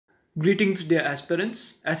Greetings dear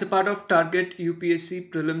aspirants. As a part of Target UPSC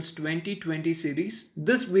Prelims 2020 series,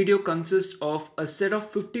 this video consists of a set of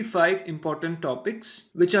 55 important topics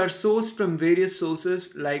which are sourced from various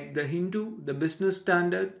sources like the Hindu, the Business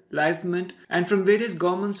Standard, LiveMint, and from various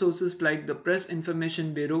government sources like the Press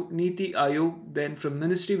Information Bureau, Niti Aayog, then from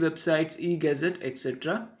ministry websites, e-Gazette,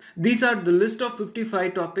 etc. These are the list of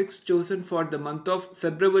 55 topics chosen for the month of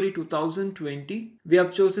February 2020. We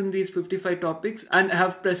have chosen these 55 topics and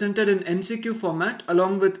have presented in MCQ format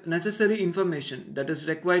along with necessary information that is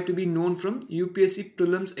required to be known from UPSC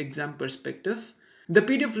Prelims exam perspective. The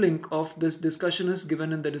PDF link of this discussion is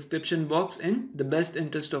given in the description box in the best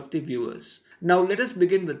interest of the viewers. Now let us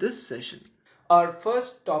begin with this session. Our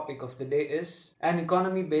first topic of the day is an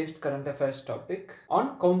economy-based current affairs topic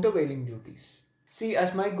on countervailing duties. See,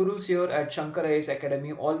 as my gurus here at Shankar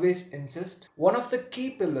Academy always insist, one of the key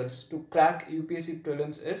pillars to crack UPSC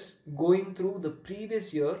Prelims is going through the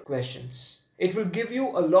previous year questions. It will give you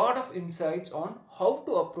a lot of insights on how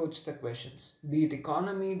to approach the questions, be it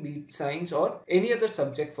economy, be it science, or any other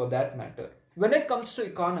subject for that matter. When it comes to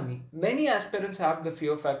economy, many aspirants have the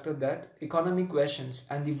fear factor that economy questions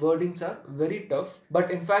and the wordings are very tough,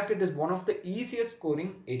 but in fact it is one of the easiest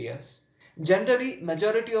scoring areas. Generally,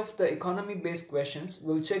 majority of the economy-based questions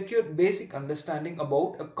will check your basic understanding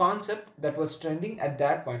about a concept that was trending at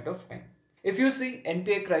that point of time. If you see,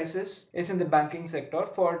 NPA crisis is in the banking sector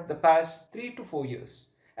for the past 3 to 4 years.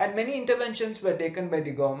 And many interventions were taken by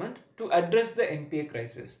the government to address the NPA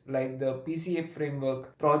crisis, like the PCA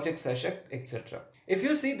Framework, Project Sashakt, etc. If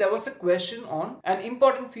you see, there was a question on an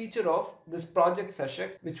important feature of this Project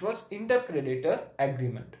Sashakt, which was intercreditor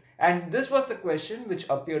agreement. And this was the question which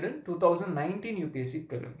appeared in 2019 UPSC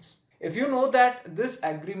Prelims. If you know that this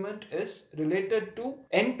agreement is related to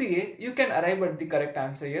NPA, you can arrive at the correct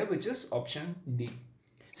answer here, which is option D.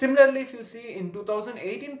 Similarly, if you see in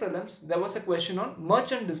 2018 prelims, there was a question on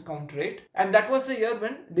merchant discount rate, and that was the year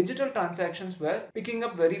when digital transactions were picking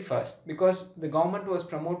up very fast because the government was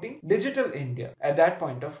promoting Digital India at that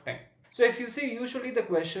point of time. So if you see, usually the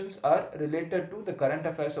questions are related to the current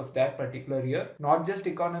affairs of that particular year, not just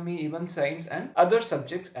economy, even science and other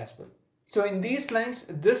subjects as well. So in these lines,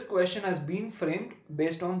 this question has been framed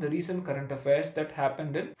based on the recent current affairs that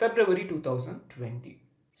happened in February 2020.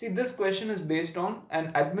 See, this question is based on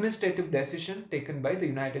an administrative decision taken by the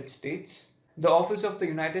United States. The Office of the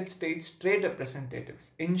United States Trade Representative,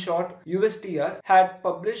 in short USTR, had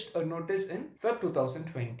published a notice in Feb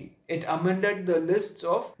 2020. It amended the lists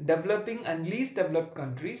of developing and least developed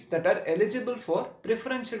countries that are eligible for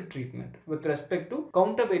preferential treatment with respect to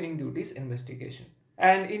countervailing duties investigation.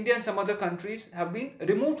 And India and some other countries have been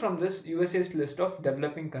removed from this USA's list of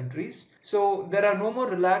developing countries. So there are no more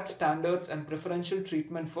relaxed standards and preferential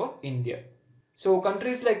treatment for India. So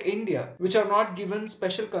countries like India, which are not given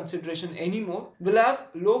special consideration anymore, will have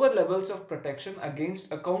lower levels of protection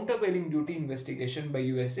against a countervailing duty investigation by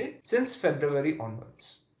USA since February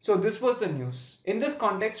onwards. So this was the news. In this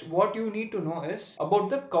context, what you need to know is about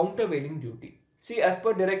the countervailing duty. See, as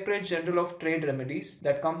per Directorate General of Trade Remedies,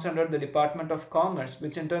 that comes under the Department of Commerce,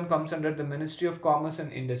 which in turn comes under the Ministry of Commerce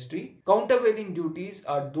and Industry, countervailing duties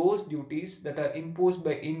are those duties that are imposed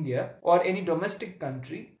by India or any domestic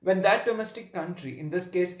country when that domestic country, in this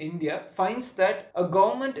case India, finds that a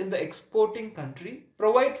government in the exporting country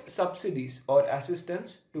provides subsidies or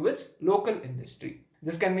assistance to its local industry.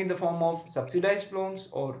 This can be in the form of subsidized loans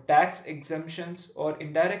or tax exemptions or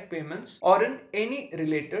indirect payments or in any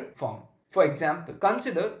related form. For example,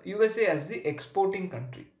 consider USA as the exporting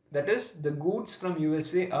country. That is, the goods from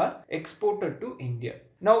USA are exported to India.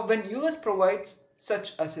 Now, when US provides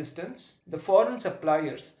such assistance, the foreign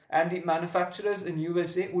suppliers and the manufacturers in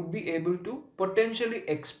USA would be able to potentially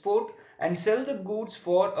export and sell the goods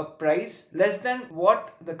for a price less than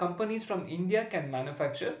what the companies from India can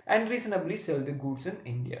manufacture and reasonably sell the goods in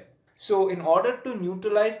India. So, in order to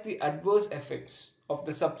neutralize the adverse effects of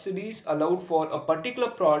the subsidies allowed for a particular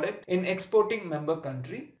product in exporting member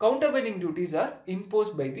country, countervailing duties are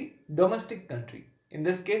imposed by the domestic country. In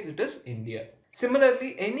this case, it is India.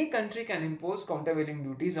 Similarly, any country can impose countervailing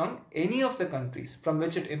duties on any of the countries from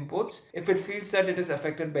which it imports if it feels that it is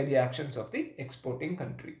affected by the actions of the exporting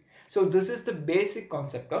country. So this is the basic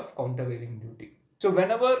concept of countervailing duty. So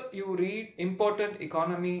whenever you read important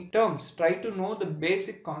economy terms, try to know the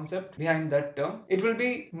basic concept behind that term. It will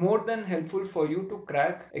be more than helpful for you to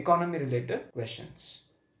crack economy related questions.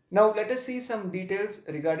 Now let us see some details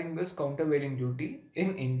regarding this countervailing duty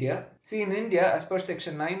in India. See, in India, as per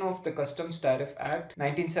Section 9 of the Customs Tariff Act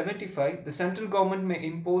 1975, the central government may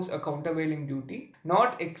impose a countervailing duty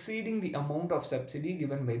not exceeding the amount of subsidy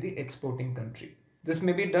given by the exporting country. This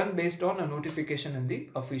may be done based on a notification in the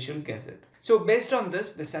official gazette. So based on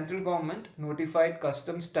this, the central government notified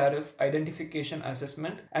customs tariff identification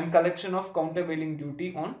assessment and collection of countervailing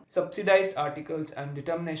duty on subsidized articles and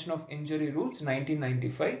determination of injury rules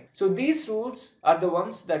 1995. So these rules are the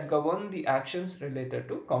ones that govern the actions related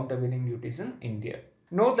to countervailing duties in India.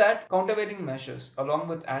 Note that countervailing measures along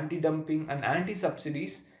with anti-dumping and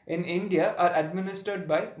anti-subsidies in India are administered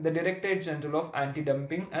by the Directorate General of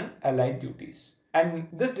Anti-Dumping and Allied Duties. And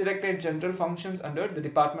this Directorate General functions under the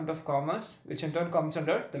Department of Commerce, which in turn comes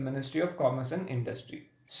under the Ministry of Commerce and Industry.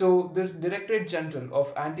 So this Directorate General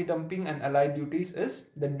of Anti-Dumping and Allied Duties is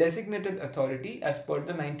the designated authority as per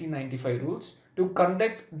the 1995 rules to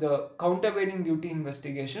conduct the countervailing duty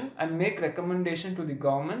investigation and make recommendation to the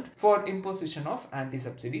government for imposition of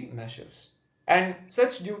anti-subsidy measures. And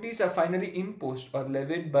such duties are finally imposed or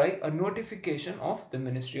levied by a notification of the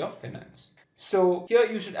Ministry of Finance. So here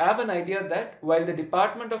you should have an idea that while the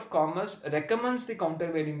Department of Commerce recommends the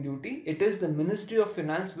countervailing duty, it is the Ministry of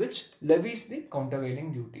Finance which levies the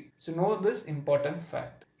countervailing duty. So know this important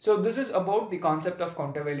fact. So this is about the concept of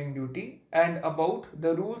countervailing duty and about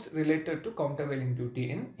the rules related to countervailing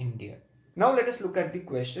duty in India. Now let us look at the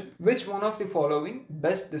question, which one of the following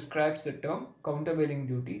best describes the term countervailing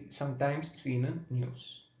duty sometimes seen in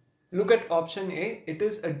news? Look at option A. It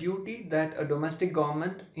is a duty that a domestic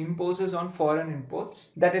government imposes on foreign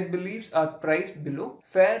imports that it believes are priced below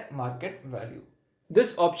fair market value.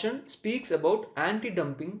 This option speaks about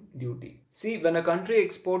anti-dumping duty. See, when a country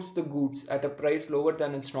exports the goods at a price lower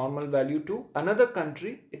than its normal value to another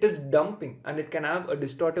country, it is dumping and it can have a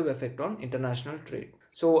distortive effect on international trade.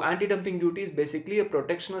 So anti-dumping duty is basically a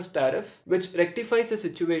protectionist tariff which rectifies the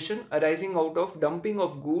situation arising out of dumping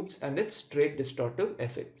of goods and its trade distortive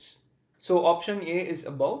effects. So option A is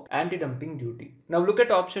about anti-dumping duty. Now look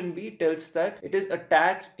at option B, tells that it is a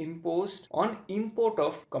tax imposed on import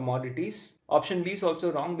of commodities. Option B is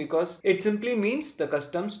also wrong because it simply means the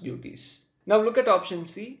customs duties. Now look at option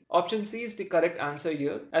C. Option C is the correct answer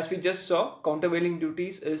here. As we just saw, countervailing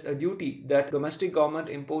duties is a duty that domestic government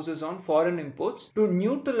imposes on foreign imports to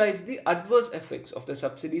neutralize the adverse effects of the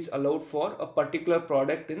subsidies allowed for a particular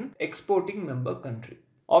product in exporting member country.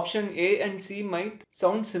 Option A and C might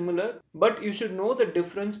sound similar, but you should know the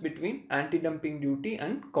difference between anti-dumping duty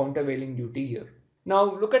and countervailing duty here. Now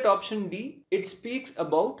look at option D. It speaks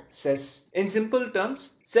about cess. In simple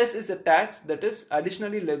terms, cess is a tax that is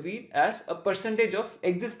additionally levied as a percentage of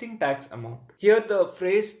existing tax amount. Here the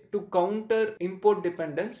phrase to counter import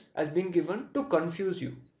dependence has been given to confuse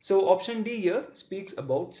you. So option D here speaks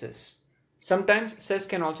about cess. Sometimes cess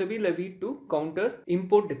can also be levied to counter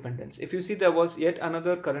import dependence. If you see, there was yet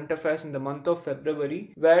another current affairs in the month of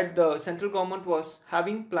February where the central government was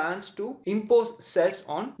having plans to impose cess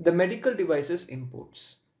on the medical devices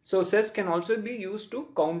imports. So cess can also be used to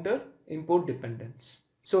counter import dependence.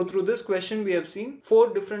 So through this question we have seen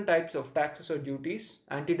 4 different types of taxes or duties: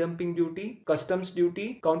 anti-dumping duty, customs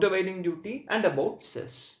duty, countervailing duty, and about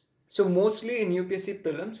cess. So mostly in UPSC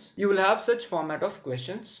Prelims you will have such format of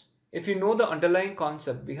questions. If you know the underlying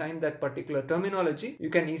concept behind that particular terminology, you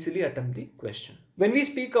can easily attempt the question. When we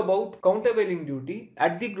speak about countervailing duty,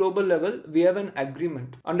 at the global level, we have an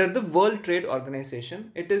agreement under the World Trade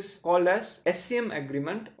Organization. It is called as SCM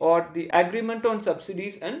agreement, or the Agreement on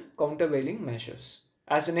Subsidies and Countervailing Measures.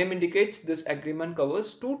 As the name indicates, this agreement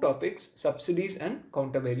covers 2 topics: subsidies and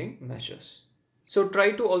countervailing measures. So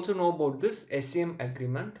try to also know about this SCM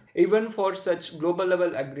agreement. Even for such global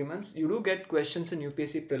level agreements, you do get questions in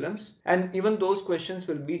UPSC Prelims, and even those questions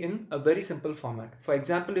will be in a very simple format. For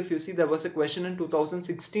example, if you see, there was a question in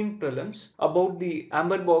 2016 Prelims about the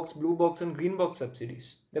amber box, blue box and green box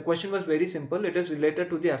subsidies. The question was very simple. It is related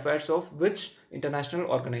to the affairs of which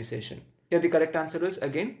international organization? Here the correct answer is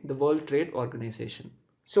again the World Trade Organization.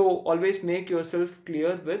 So always make yourself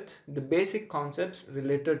clear with the basic concepts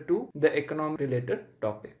related to the economy related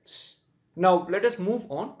topics. Now let us move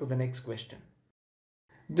on to the next question.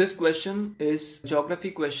 This question is a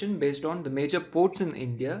geography question based on the major ports in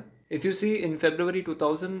India. If you see, in February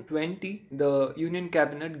 2020, the Union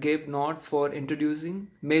Cabinet gave nod for introducing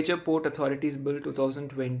Major Port Authorities Bill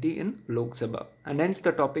 2020 in Lok Sabha, and hence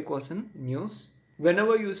the topic was in news.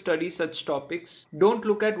 Whenever you study such topics, don't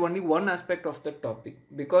look at only one aspect of the topic,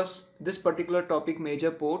 because this particular topic,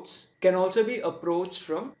 major ports, can also be approached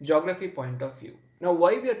from geography point of view. Now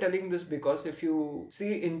why we are telling this? Because if you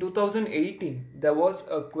see, in 2018 there was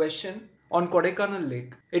a question on Kodaikanal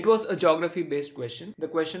Lake. It was a geography based question. The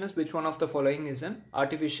question is, which one of the following is an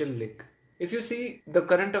artificial lake? If you see, the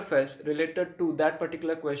current affairs related to that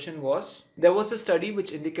particular question was, there was a study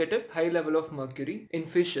which indicated high level of mercury in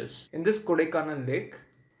fishes in this Kodaikanal lake.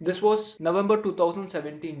 This was November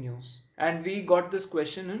 2017 news, and we got this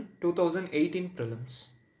question in 2018 prelims.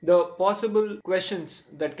 The possible questions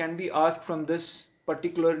that can be asked from this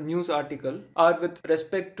particular news article are with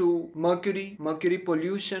respect to mercury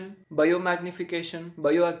pollution, biomagnification,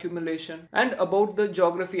 bioaccumulation, and about the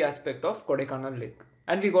geography aspect of Kodaikanal Lake.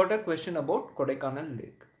 And we got a question about Kodaikanal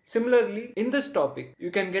Lake. Similarly, in this topic,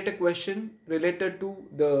 you can get a question related to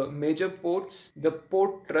the major ports, the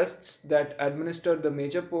port trusts that administer the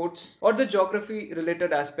major ports, or the geography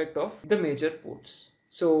related aspect of the major ports.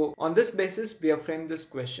 So on this basis, we have framed this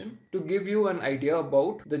question to give you an idea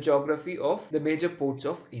about the geography of the major ports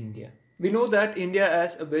of India. We know that India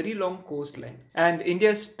has a very long coastline, and India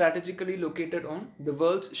is strategically located on the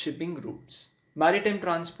world's shipping routes. Maritime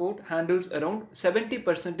transport handles around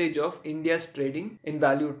 70% of India's trading in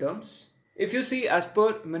value terms. If you see, as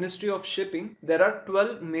per Ministry of Shipping, there are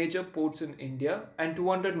 12 major ports in India and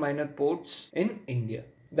 200 minor ports in India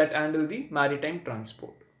that handle the maritime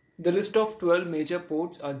transport. The list of 12 major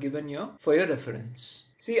ports are given here for your reference.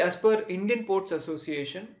 See, as per Indian Ports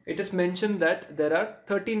Association, it is mentioned that there are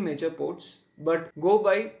 13 major ports, but go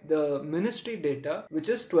by the ministry data, which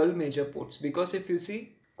is 12 major ports, because if you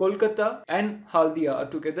see, Kolkata and Haldia are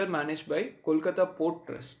together managed by Kolkata Port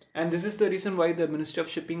Trust, and this is the reason why the Ministry of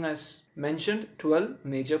Shipping has mentioned 12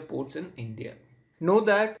 major ports in India. Know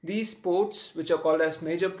that these ports, which are called as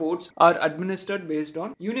major ports, are administered based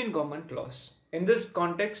on Union Government laws. In this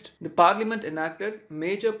context, the Parliament enacted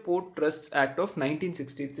Major Port Trusts Act of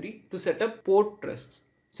 1963 to set up port trusts.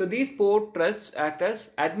 So these port trusts act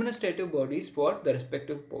as administrative bodies for the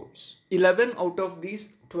respective ports. 11 out of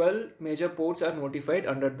these 12 major ports are notified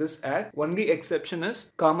under this act. Only exception is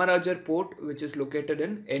Kamarajar Port, which is located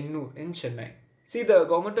in Ennur in Chennai. See, the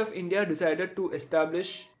Government of India decided to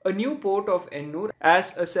establish a new port of Ennur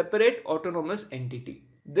as a separate autonomous entity.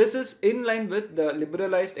 This is in line with the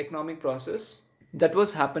liberalized economic process that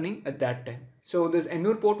was happening at that time. So this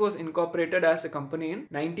Ennur port was incorporated as a company in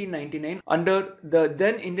 1999 under the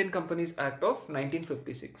then Indian Companies Act of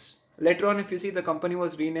 1956. Later on, if you see, the company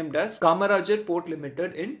was renamed as Kamarajar Port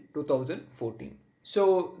Limited in 2014.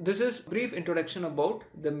 So this is brief introduction about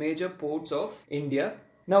the major ports of India.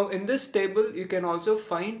 Now in this table, you can also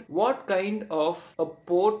find what kind of a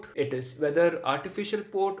port it is, whether artificial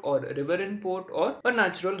port or a riverine port or a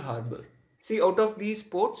natural harbour. See, out of these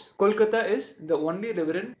ports, Kolkata is the only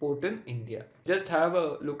riverine port in India. Just have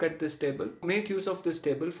a look at this table. Make use of this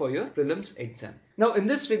table for your prelims exam. Now, in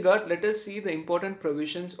this regard, let us see the important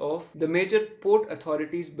provisions of the Major Port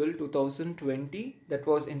Authorities Bill 2020 that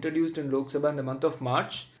was introduced in Lok Sabha in the month of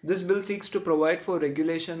March. This bill seeks to provide for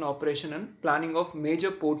regulation, operation and planning of major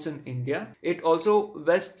ports in India. It also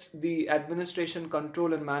vests the administration,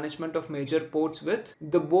 control and management of major ports with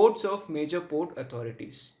the boards of major port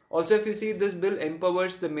authorities. Also, if you see, this bill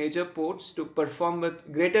empowers the major ports to perform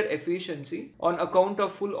with greater efficiency on account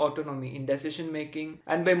of full autonomy in decision making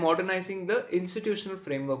and by modernizing the institutional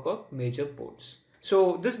framework of major ports.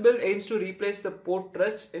 So this bill aims to replace the port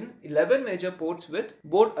trusts in 11 major ports with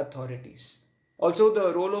board authorities. Also,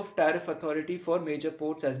 the role of tariff authority for major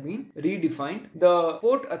ports has been redefined. The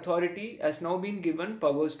port authority has now been given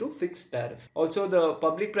powers to fix tariff. Also, the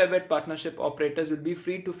public-private partnership operators will be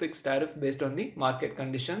free to fix tariff based on the market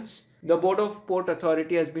conditions. The Board of Port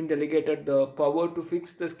Authority has been delegated the power to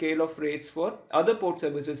fix the scale of rates for other port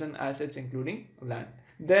services and assets including land.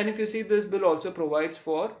 Then if you see, this bill also provides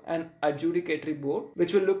for an adjudicatory board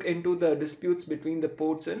which will look into the disputes between the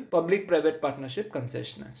ports and public-private partnership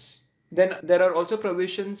concessionaires. Then there are also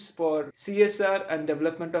provisions for CSR and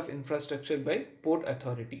development of infrastructure by Port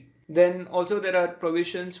Authority. Then also there are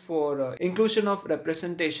provisions for inclusion of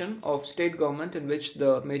representation of state government in which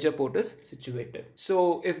the major port is situated.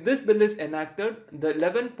 So if this bill is enacted, the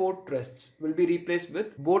 11 port trusts will be replaced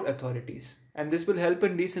with board authorities. And this will help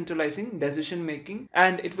in decentralizing decision making,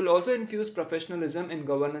 and it will also infuse professionalism in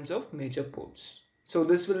governance of major ports. So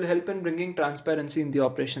this will help in bringing transparency in the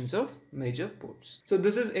operations of major ports. So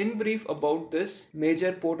this is in brief about this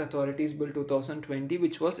Major Port Authorities Bill 2020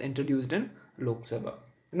 which was introduced in Lok Sabha.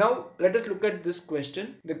 Now let us look at this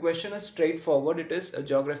question. The question is straightforward. It is a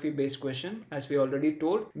geography based question, as we already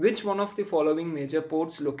told. Which one of the following major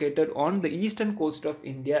ports located on the eastern coast of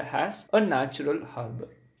India has a natural harbour?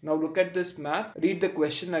 Now look at this map, read the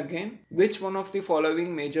question again. Which one of the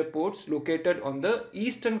following major ports located on the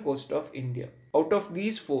eastern coast of India? Out of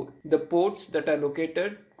these four, the ports that are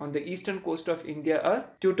located on the eastern coast of India are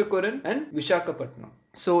Tuticorin and Visakhapatnam.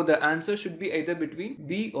 So the answer should be either between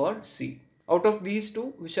B or C. Out of these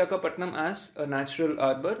two, Visakhapatnam as a natural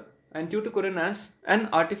harbour and Tuticorin as an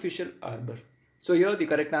artificial harbour. So here the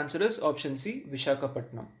correct answer is option C,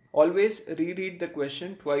 Visakhapatnam. Always reread the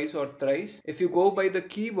question twice or thrice. If you go by the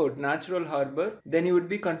keyword natural harbor, then you would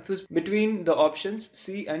be confused between the options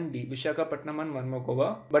C and D, Visakhapatnam and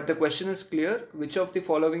Mormugao. But the question is clear: which of the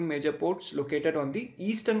following major ports located on the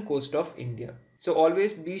eastern coast of India? So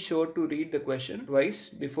always be sure to read the question twice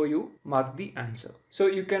before you mark the answer. So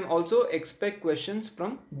you can also expect questions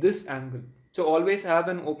from this angle. So always have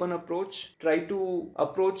an open approach. Try to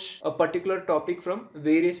approach a particular topic from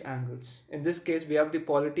various angles. In this case, we have the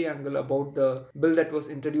polity angle about the bill that was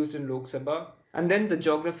introduced in Lok Sabha, and then the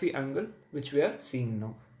geography angle, which we are seeing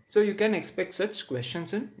now. So you can expect such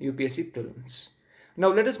questions in UPSC Prelims. Now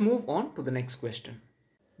let us move on to the next question.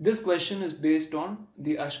 This question is based on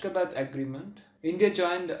the Ashgabat Agreement. India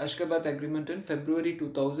joined the Ashgabat Agreement in February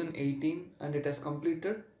 2018 and it has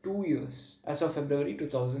completed 2 years as of February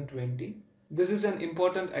 2020. This is an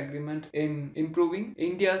important agreement in improving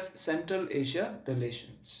India's Central Asia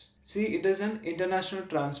relations. See, it is an international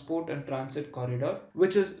transport and transit corridor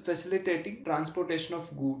which is facilitating transportation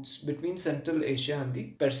of goods between Central Asia and the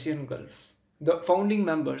Persian Gulf. The founding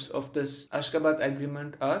members of this Ashgabat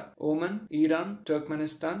Agreement are Oman, Iran,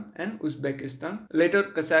 Turkmenistan and Uzbekistan. Later,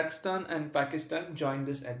 Kazakhstan and Pakistan joined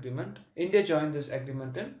this agreement. India joined this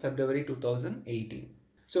agreement in February 2018.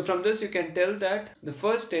 So from this you can tell that the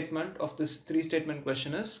first statement of this 3-statement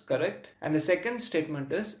question is correct and the second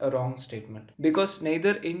statement is a wrong statement because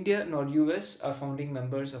neither India nor US are founding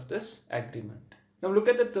members of this agreement. Now look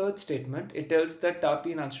at the third statement. It tells that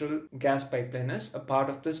Tapi natural gas pipeline is a part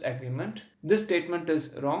of this agreement. This statement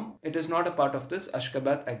is wrong. It is not a part of this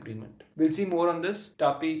Ashgabat agreement. We'll see more on this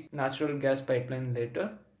Tapi natural gas pipeline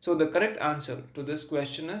later. So the correct answer to this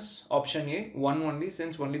question is option A, 1 only,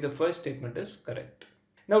 since only the first statement is correct.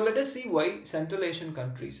 Now let us see why Central Asian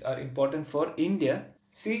countries are important for India.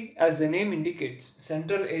 See, as the name indicates,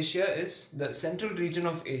 Central Asia is the central region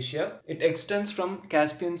of Asia. It extends from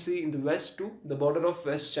Caspian Sea in the west to the border of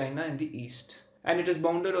West China in the east. And it is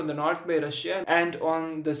bounded on the north by Russia and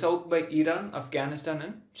on the south by Iran, Afghanistan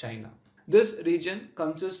and China. This region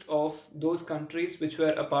consists of those countries which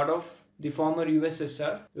were a part of the former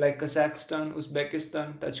USSR like Kazakhstan,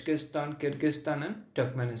 Uzbekistan, Tajikistan, Kyrgyzstan and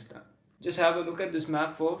Turkmenistan. Just have a look at this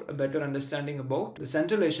map for a better understanding about the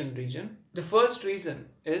Central Asian region. The first reason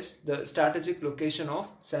is the strategic location of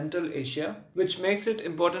Central Asia, which makes it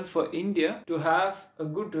important for India to have a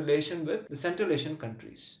good relation with the Central Asian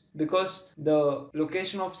countries. Because the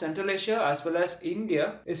location of Central Asia as well as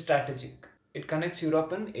India is strategic. It connects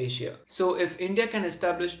Europe and Asia. So if India can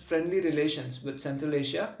establish friendly relations with Central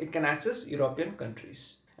Asia, it can access European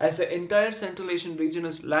countries. As the entire Central Asian region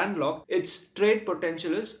is landlocked, its trade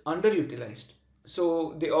potential is underutilized.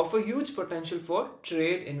 So they offer huge potential for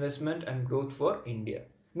trade, investment and growth for India.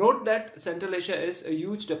 Note that Central Asia is a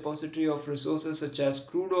huge depository of resources such as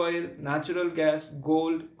crude oil, natural gas,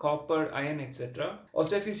 gold, copper, iron, etc.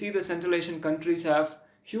 Also, if you see, the Central Asian countries have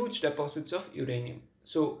huge deposits of uranium.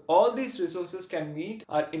 So all these resources can meet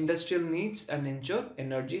our industrial needs and ensure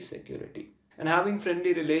energy security. And having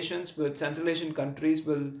friendly relations with Central Asian countries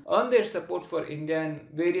will earn their support for India in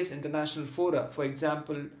various international fora. For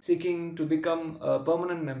example, seeking to become a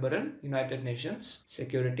permanent member in United Nations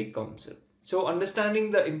Security Council. So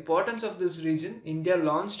understanding the importance of this region, India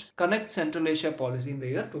launched Connect Central Asia policy in the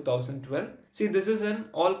year 2012. See, this is an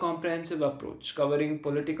all-comprehensive approach covering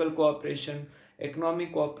political cooperation,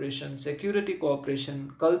 economic cooperation, security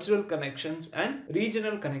cooperation, cultural connections and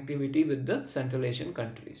regional connectivity with the Central Asian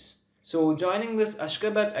countries. So joining this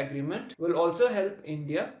Ashgabat agreement will also help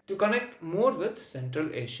India to connect more with Central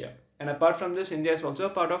Asia. And apart from this, India is also a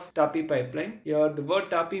part of Tapi pipeline. Here the word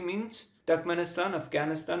Tapi means Turkmenistan,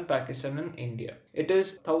 Afghanistan, Pakistan and India. It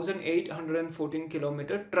is 1814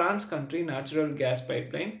 kilometer trans-country natural gas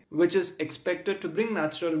pipeline which is expected to bring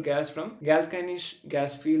natural gas from Kanij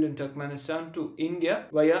gas field in Turkmenistan to India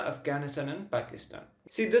via Afghanistan and Pakistan.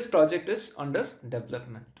 See, this project is under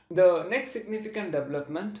development. The next significant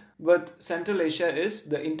development with Central Asia is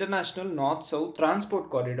the International North-South Transport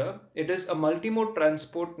Corridor. It is a multimode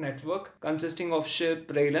transport network consisting of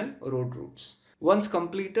ship, rail and road routes. Once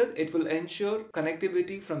completed, it will ensure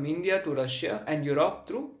connectivity from India to Russia and Europe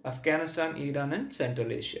through Afghanistan, Iran and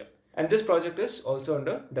Central Asia. And this project is also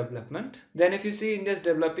under development. Then if you see, India is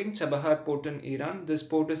developing Chabahar port in Iran. This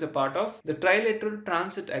port is a part of the trilateral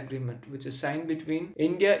transit agreement which is signed between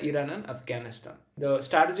India, Iran and Afghanistan. The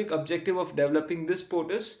strategic objective of developing this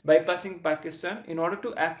port is bypassing Pakistan in order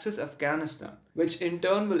to access Afghanistan, which in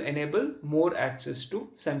turn will enable more access to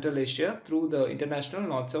Central Asia through the International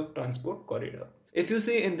North-South Transport Corridor. If you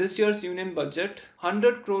see, in this year's union budget,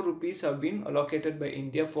 100 crore rupees have been allocated by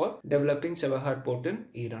India for developing Chabahar port in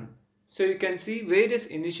Iran. So you can see various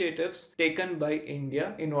initiatives taken by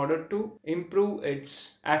India in order to improve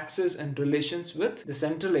its access and relations with the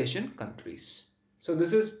Central Asian countries. So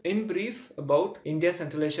this is in brief about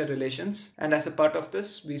India-Central Asia relations, and as a part of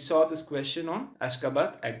this, we saw this question on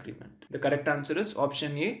Ashgabat Agreement. The correct answer is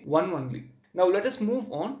option A, one only. Now let us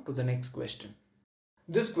move on to the next question.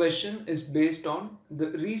 This question is based on the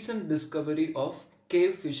recent discovery of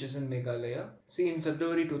cave fishes in Meghalaya. See, in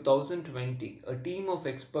February 2020, a team of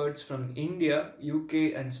experts from India,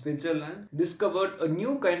 UK and Switzerland discovered a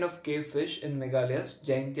new kind of cave fish in Meghalaya's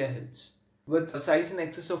Jaintia Hills. With a size in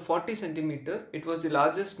excess of 40 cm, it was the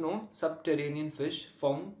largest known subterranean fish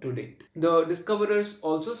found to date. The discoverers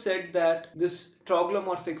also said that this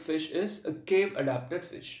troglomorphic fish is a cave adapted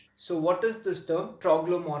fish. So what is this term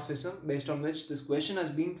troglomorphism, based on which this question has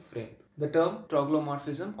been framed? The term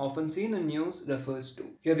troglomorphism, often seen in news, refers to.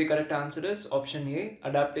 Here the correct answer is option A,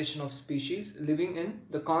 adaptation of species living in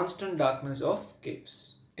the constant darkness of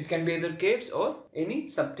caves. It can be either caves or any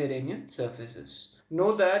subterranean surfaces.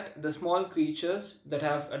 Know that the small creatures that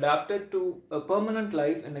have adapted to a permanent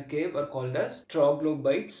life in a cave are called as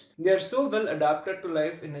troglobites. They are so well adapted to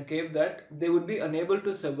life in a cave that they would be unable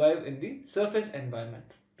to survive in the surface environment.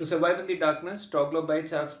 To survive in the darkness,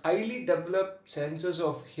 troglobites have highly developed senses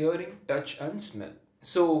of hearing, touch and smell.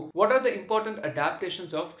 So, what are the important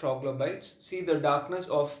adaptations of troglobites? See, the darkness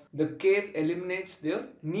of the cave eliminates their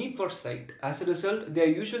need for sight. As a result, they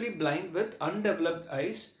are usually blind with undeveloped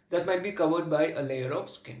eyes that might be covered by a layer of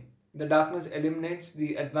skin. The darkness eliminates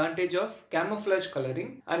the advantage of camouflage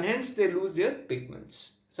coloring and hence they lose their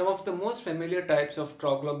pigments. Some of the most familiar types of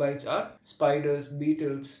troglobites are spiders,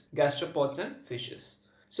 beetles, gastropods and fishes.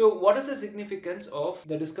 So what is the significance of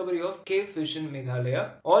the discovery of cave fish in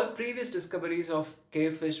Meghalaya? All previous discoveries of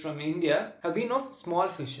cave fish from India have been of small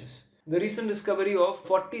fishes. The recent discovery of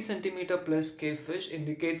 40 cm plus cave fish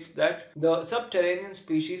indicates that the subterranean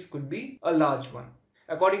species could be a large one.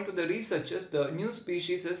 According to the researchers, the new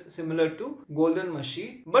species is similar to golden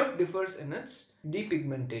mushi but differs in its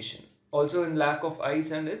depigmentation, also in lack of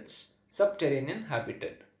eyes and its subterranean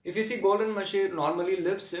habitat. If you see, golden mushi normally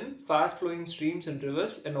lives in fast flowing streams and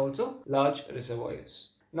rivers and also large reservoirs.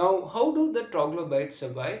 Now, how do the troglobites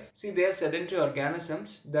survive? See, they are sedentary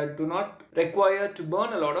organisms that do not require to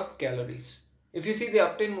burn a lot of calories. If you see, they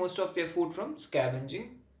obtain most of their food from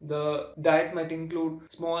scavenging. The diet might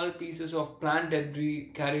include small pieces of plant debris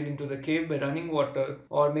carried into the cave by running water,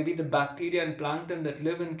 or maybe the bacteria and plankton that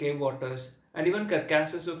live in cave waters, and even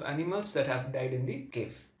carcasses of animals that have died in the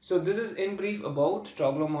cave. So this is in brief about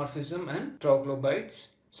troglomorphism and troglobites.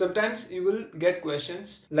 Sometimes you will get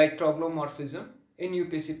questions like troglomorphism in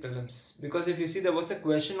UPSC Prelims, because if you see, there was a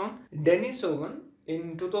question on Denisovan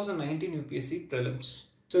in 2019 UPSC Prelims.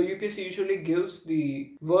 So UPSC usually gives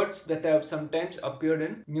the words that have sometimes appeared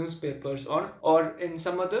in newspapers or in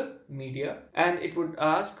some other media, and it would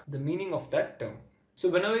ask the meaning of that term. So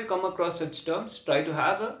whenever you come across such terms, try to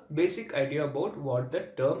have a basic idea about what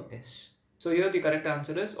that term is. So here the correct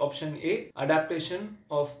answer is option A, adaptation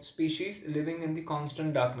of species living in the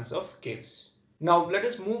constant darkness of caves. Now let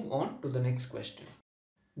us move on to the next question.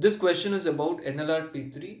 This question is about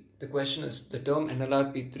NLRP3. The question is, the term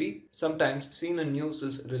NLRP3, sometimes seen in news,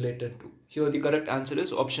 is related to. Here the correct answer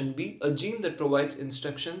is option B, a gene that provides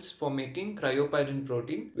instructions for making cryopyrin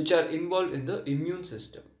protein which are involved in the immune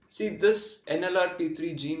system. See, this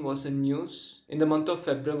NLRP3 gene was in news in the month of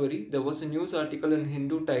February. There was a news article in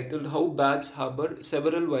Hindu titled "How Bats Harbor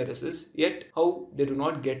Several Viruses, Yet How They Do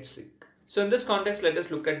Not Get Sick." So in this context, let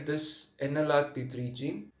us look at this NLRP3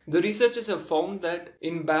 gene. The researchers have found that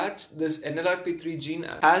in bats, this NLRP3 gene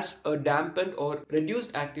has a dampened or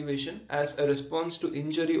reduced activation as a response to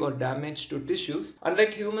injury or damage to tissues,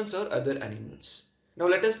 unlike humans or other animals. Now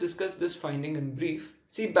let us discuss this finding in brief.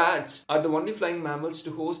 See, bats are the only flying mammals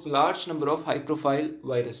to host large number of high-profile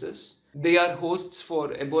viruses. They are hosts for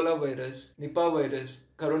Ebola virus, Nipah virus,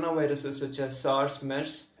 coronaviruses such as SARS,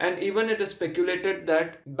 MERS, and even it is speculated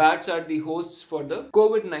that bats are the hosts for the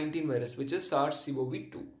COVID-19 virus, which is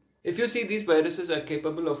SARS-CoV-2. If you see, these viruses are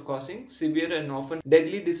capable of causing severe and often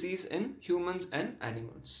deadly disease in humans and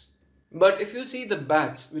animals. But if you see, the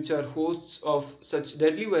bats, which are hosts of such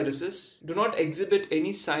deadly viruses, do not exhibit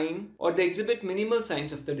any sign, or they exhibit minimal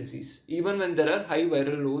signs of the disease, even when there are high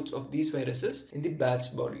viral loads of these viruses in the bat's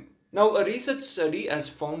body. Now, a research study has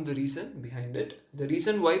found the reason behind it. The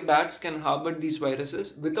reason why bats can harbor these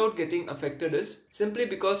viruses without getting affected is simply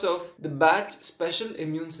because of the bat's special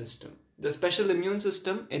immune system. The special immune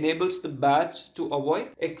system enables the bats to avoid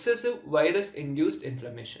excessive virus-induced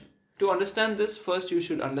inflammation. To understand this, first you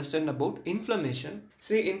should understand about inflammation.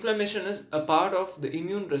 See, inflammation is a part of the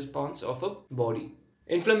immune response of a body.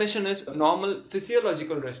 Inflammation is a normal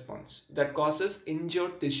physiological response that causes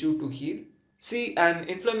injured tissue to heal. C. An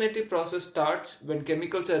inflammatory process starts when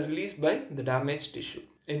chemicals are released by the damaged tissue.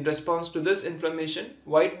 In response to this inflammation,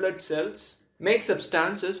 white blood cells make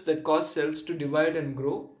substances that cause cells to divide and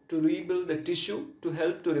grow to rebuild the tissue to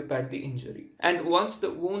help to repair the injury. And once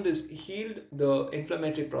the wound is healed, the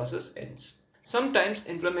inflammatory process ends. Sometimes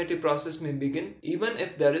inflammatory process may begin even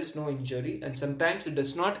if there is no injury, and sometimes it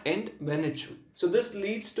does not end when it should. So this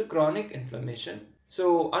leads to chronic inflammation.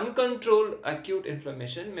 So uncontrolled acute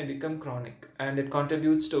inflammation may become chronic, and it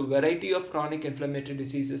contributes to a variety of chronic inflammatory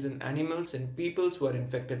diseases in animals and peoples who are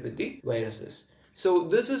infected with the viruses. So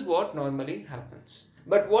this is what normally happens.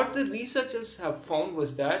 But what the researchers have found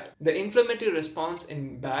was that the inflammatory response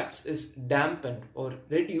in bats is dampened or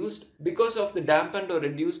reduced because of the dampened or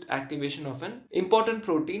reduced activation of an important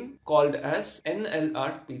protein called as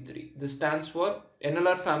NLRP3. This stands for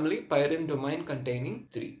NLR family pyrin domain containing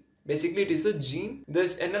 3. Basically, it is a gene.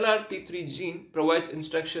 This NLRP3 gene provides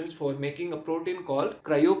instructions for making a protein called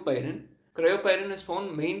cryopyrin. Cryopyrin is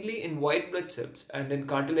found mainly in white blood cells and in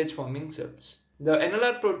cartilage forming cells. The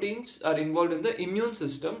NLR proteins are involved in the immune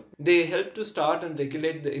system. They help to start and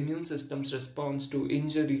regulate the immune system's response to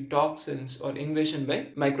injury, toxins, or invasion by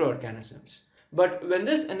microorganisms. But when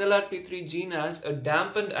this NLRP3 gene has a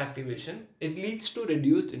dampened activation, it leads to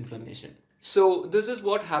reduced inflammation. So this is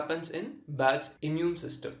what happens in bats' immune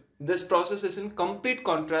system. This process is in complete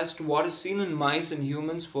contrast to what is seen in mice and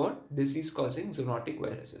humans for disease-causing zoonotic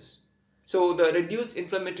viruses. So the reduced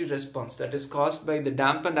inflammatory response that is caused by the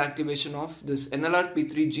dampened activation of this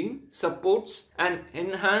NLRP3 gene supports an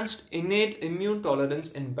enhanced innate immune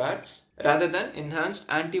tolerance in bats rather than enhanced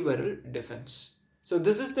antiviral defense. So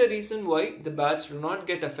this is the reason why the bats do not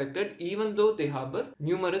get affected even though they harbor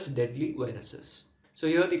numerous deadly viruses. So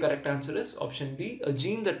here the correct answer is option B, a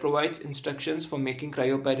gene that provides instructions for making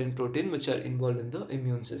cryopyrin protein which are involved in the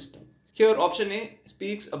immune system. Here option A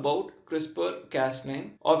speaks about CRISPR-Cas9.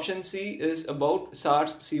 Option C is about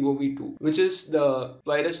SARS-CoV-2, which is the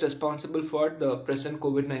virus responsible for the present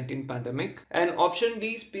COVID-19 pandemic. And option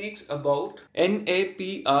D speaks about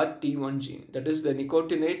NAPRT1 gene, that is the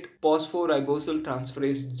nicotinate phosphoribosyl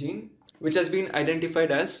transferase gene, which has been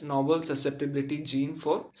identified as novel susceptibility gene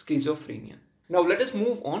for schizophrenia. Now let us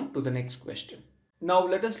move on to the next question. Now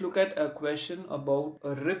let us look at a question about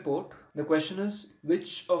a report. The question is,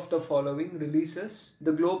 which of the following releases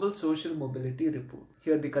the Global Social Mobility Report?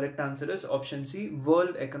 Here the correct answer is option C,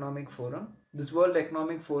 World Economic Forum. This World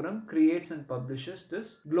Economic Forum creates and publishes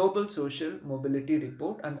this Global Social Mobility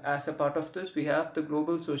Report, and as a part of this we have the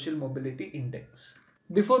Global Social Mobility Index.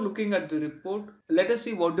 Before looking at the report, let us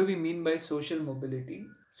see what do we mean by social mobility.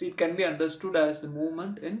 See, it can be understood as the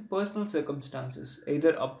movement in personal circumstances,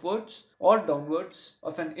 either upwards or downwards,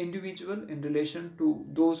 of an individual in relation to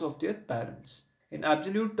those of their parents. In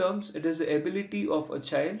absolute terms, it is the ability of a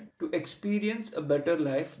child to experience a better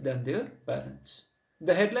life than their parents.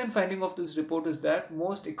 The headline finding of this report is that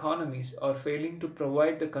most economies are failing to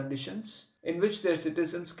provide the conditions in which their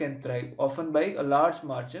citizens can thrive, often by a large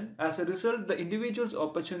margin. As a result, the individual's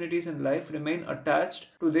opportunities in life remain attached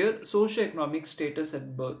to their socio-economic status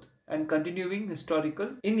at birth and continuing historical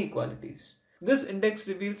inequalities. This index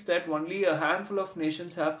reveals that only a handful of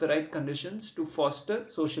nations have the right conditions to foster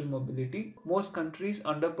social mobility. Most countries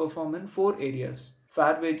underperform in 4 areas: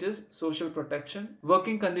 fair wages, social protection,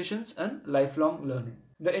 working conditions, and lifelong learning.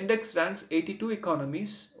 The index ranks 82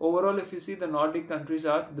 economies. Overall, if you see, the Nordic countries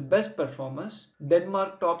are the best performers.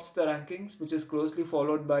 Denmark tops the rankings, which is closely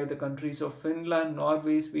followed by the countries of Finland,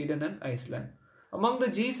 Norway, Sweden, and Iceland. Among the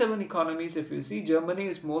G7 economies, if you see, Germany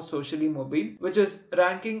is most socially mobile, which is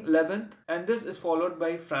ranking 11th, and this is followed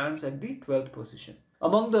by France at the 12th position.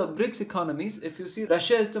 Among the BRICS economies, if you see,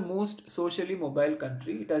 Russia is the most socially mobile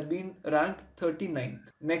country. It has been ranked 39th.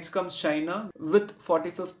 Next comes China with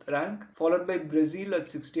 45th rank, followed by Brazil at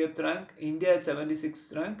 60th rank, India at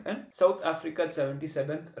 76th rank, and South Africa at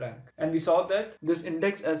 77th rank. And we saw that this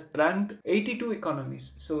index has ranked 82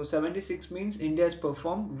 economies. So 76 means India has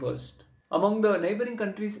performed worst. Among the neighboring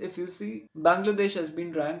countries, if you see, Bangladesh has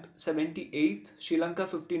been ranked 78th, Sri Lanka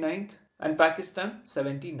 59th, and Pakistan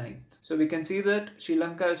 79th. So we can see that Sri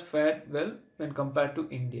Lanka has fared well when compared to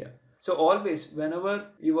India. So always, whenever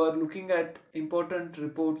you are looking at important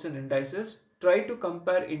reports and indices, try to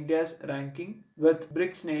compare India's ranking with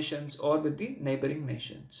BRICS nations or with the neighboring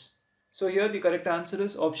nations. So here the correct answer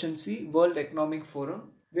is option C, World Economic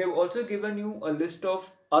Forum. We have also given you a list of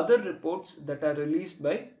other reports that are released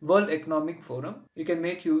by World Economic Forum. You can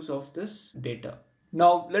make use of this data.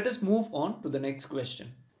 Now let us move on to the next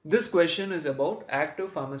question. This question is about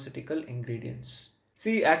active pharmaceutical ingredients.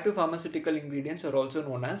 See, active pharmaceutical ingredients are also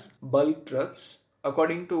known as bulk drugs.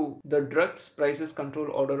 According to the Drugs Prices Control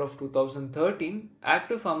Order of 2013,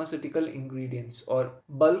 active pharmaceutical ingredients or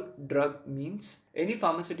bulk drug means any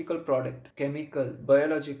pharmaceutical product, chemical,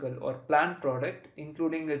 biological or plant product,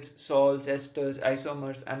 including its salts, esters,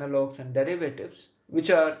 isomers, analogues and derivatives, which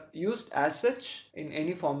are used as such in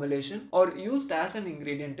any formulation or used as an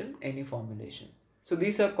ingredient in any formulation. So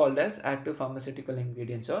these are called as active pharmaceutical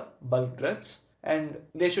ingredients or bulk drugs, and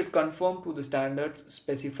they should conform to the standards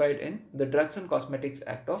specified in the Drugs and Cosmetics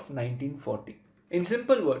Act of 1940. In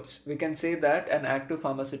simple words, we can say that an active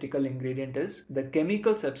pharmaceutical ingredient is the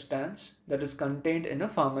chemical substance that is contained in a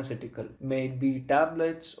pharmaceutical, may it be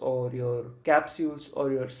tablets or your capsules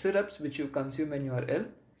or your syrups which you consume when you are ill.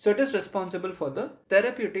 So it is responsible for the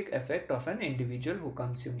therapeutic effect of an individual who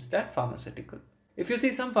consumes that pharmaceutical. If you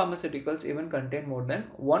see, some pharmaceuticals even contain more than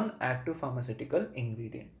one active pharmaceutical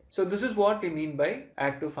ingredient. So this is what we mean by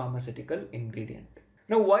active pharmaceutical ingredient.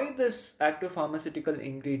 Now, why this active pharmaceutical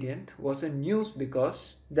ingredient was in news?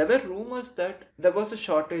 Because there were rumors that there was a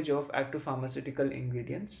shortage of active pharmaceutical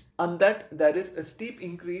ingredients and that there is a steep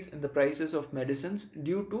increase in the prices of medicines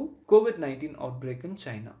due to COVID-19 outbreak in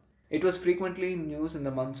China. It was frequently in news in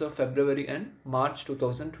the months of February and March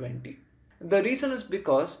 2020. The reason is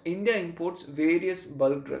because India imports various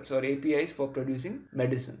bulk drugs or APIs for producing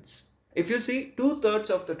medicines. If you see, 2/3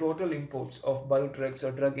 of the total imports of bulk drugs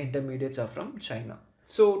or drug intermediates are from China.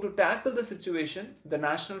 So to tackle the situation, the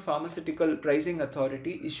National Pharmaceutical Pricing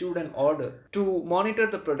Authority issued an order to monitor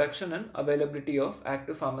the production and availability of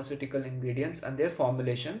active pharmaceutical ingredients and their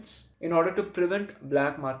formulations in order to prevent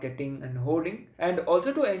black marketing and hoarding, and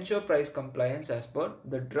also to ensure price compliance as per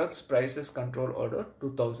the Drugs Prices Control Order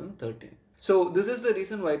 2013. So this is the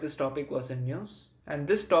reason why this topic was in news, and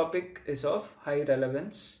this topic is of high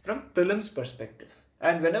relevance from prelims perspective.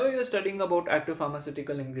 And whenever you are studying about active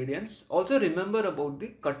pharmaceutical ingredients, also remember about the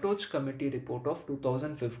Kanij Committee report of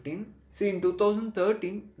 2015. See, in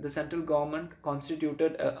 2013, the central government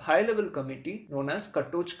constituted a high-level committee known as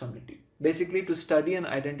Kanij Committee, basically to study and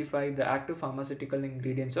identify the active pharmaceutical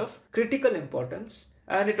ingredients of critical importance.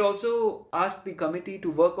 And it also asked the committee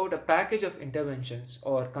to work out a package of interventions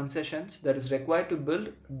or concessions that is required to build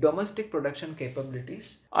domestic production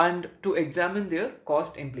capabilities and to examine their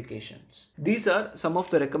cost implications. These are some of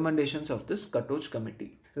the recommendations of this Kanij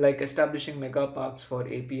committee, like establishing mega parks for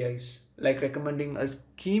APIs, like recommending a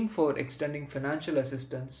scheme for extending financial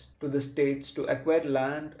assistance to the states to acquire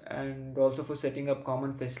land and also for setting up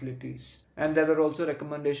common facilities. And there were also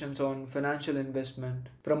recommendations on financial investment,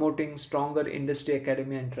 promoting stronger industry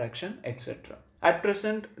academia interaction, etc. At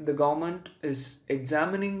present, the government is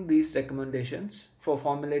examining these recommendations for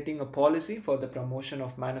formulating a policy for the promotion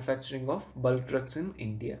of manufacturing of bulk drugs in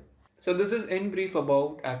India. So this is in brief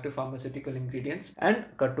about active pharmaceutical ingredients and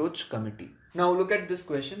Kanij committee. Now look at this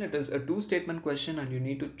question. It is a 2-statement question and you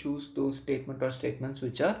need to choose those statement or statements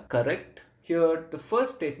which are correct. Here the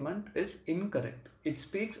first statement is incorrect. It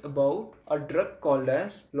speaks about a drug called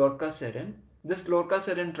as lorcaserin. This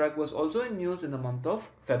lorcaserin drug was also in news in the month of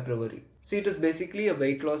February. See, it is basically a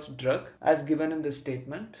weight loss drug as given in this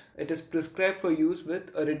statement. It is prescribed for use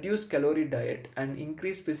with a reduced calorie diet and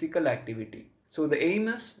increased physical activity. So the aim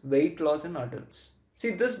is weight loss in adults.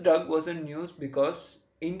 See, this drug was in news because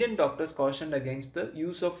Indian doctors cautioned against the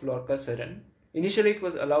use of lorcaserin. Initially, it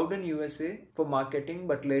was allowed in USA for marketing,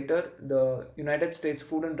 but later the United States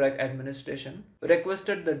Food and Drug Administration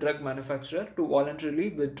requested the drug manufacturer to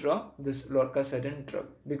voluntarily withdraw this lorcaserin drug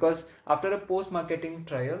because after a post-marketing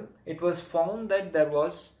trial, it was found that there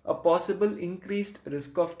was a possible increased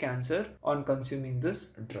risk of cancer on consuming this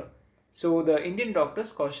drug. So the Indian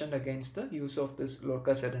doctors cautioned against the use of this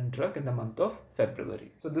lorcaserin drug in the month of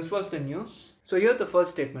February. So this was the news. So here the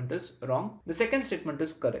first statement is wrong. The second statement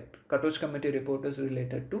is correct. Kanij committee report is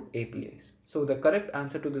related to APIs. So the correct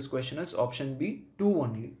answer to this question is option B, 2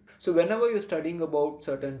 only. So whenever you're studying about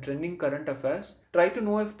certain trending current affairs, try to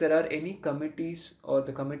know if there are any committees or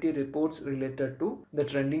the committee reports related to the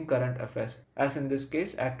trending current affairs, as in this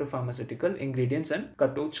case active pharmaceutical ingredients and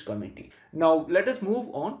Kanij committee. Now let us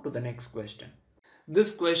move on to the next question.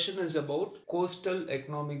 This question is about coastal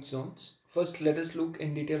economic zones. First, let us look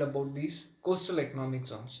in detail about these coastal economic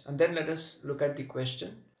zones and then let us look at the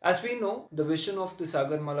question. As we know, the vision of the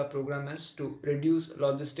Sagarmala program is to reduce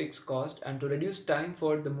logistics cost and to reduce time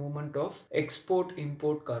for the movement of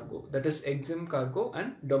export-import cargo, that is EXIM cargo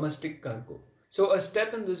and domestic cargo. So a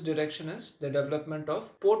step in this direction is the development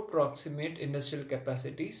of port proximate industrial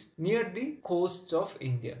capacities near the coasts of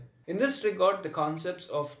India. In this regard, the concepts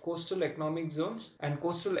of coastal economic zones and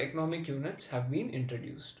coastal economic units have been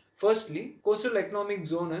introduced. Firstly, Coastal Economic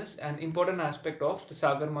Zone is an important aspect of the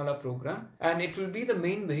Sagarmala program, and it will be the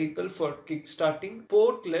main vehicle for kickstarting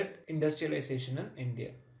port-led industrialization in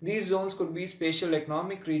India. These zones could be spatial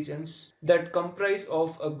economic regions that comprise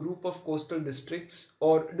of a group of coastal districts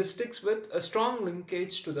or districts with a strong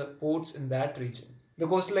linkage to the ports in that region. The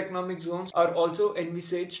coastal economic zones are also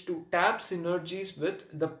envisaged to tap synergies with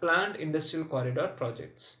the planned industrial corridor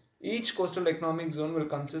projects. Each coastal economic zone will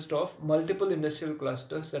consist of multiple industrial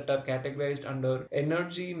clusters that are categorized under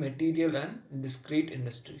energy, material, and discrete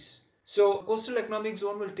industries. So, coastal economic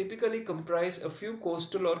zone will typically comprise a few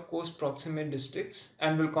coastal or coast proximate districts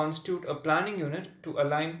and will constitute a planning unit to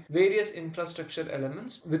align various infrastructure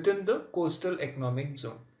elements within the coastal economic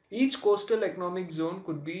zone. Each coastal economic zone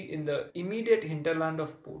could be in the immediate hinterland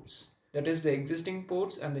of ports, that is the existing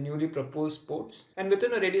ports and the newly proposed ports, and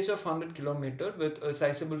within a radius of 100 km with a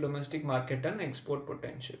sizable domestic market and export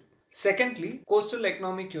potential. Secondly, coastal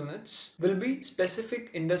economic units will be specific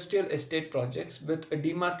industrial estate projects with a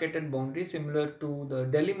demarcated boundary similar to the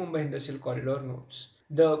Delhi-Mumbai Industrial Corridor nodes.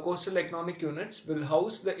 The coastal economic units will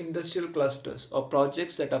house the industrial clusters or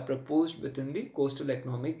projects that are proposed within the coastal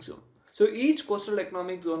economic zone. So each coastal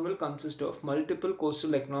economic zone will consist of multiple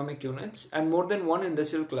coastal economic units, and more than one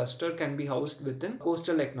industrial cluster can be housed within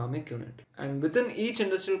coastal economic unit. And within each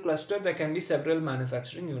industrial cluster there can be several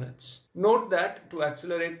manufacturing units. Note that to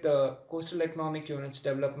accelerate the coastal economic units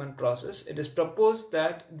development process, it is proposed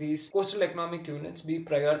that these coastal economic units be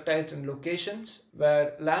prioritized in locations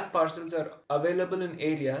where land parcels are available in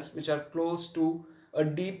areas which are close to a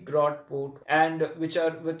deep broad port and which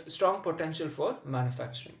are with strong potential for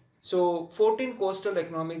manufacturing. So 14 coastal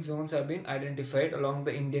economic zones have been identified along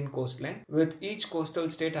the Indian coastline, with each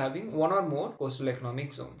coastal state having one or more coastal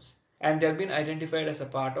economic zones. And they have been identified as a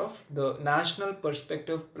part of the National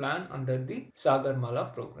Perspective Plan under the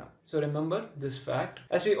Sagarmala program. So remember this fact.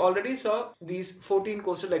 As we already saw, these 14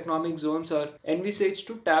 coastal economic zones are envisaged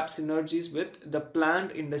to tap synergies with the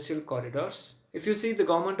planned industrial corridors. If you see, the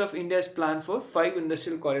government of India has planned for 5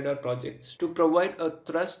 industrial corridor projects to provide a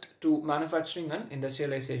thrust to manufacturing and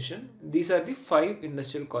industrialization. These are the 5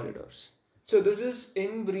 industrial corridors. So this is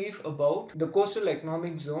in brief about the coastal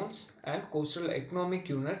economic zones and coastal economic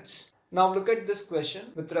units. Now look at this question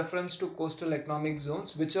with reference to coastal economic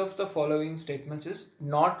zones. Which of the following statements is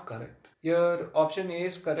not correct? Here option A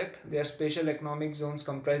is correct. They are spatial economic zones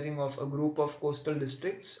comprising of a group of coastal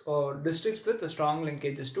districts or districts with strong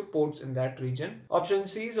linkages to ports in that region. Option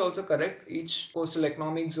C is also correct. Each coastal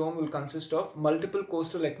economic zone will consist of multiple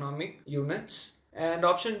coastal economic units. And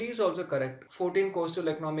option D is also correct. 14 coastal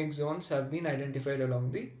economic zones have been identified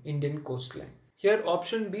along the Indian coastline. Here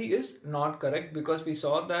option B is not correct because we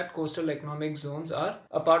saw that coastal economic zones are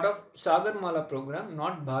a part of Sagarmala program,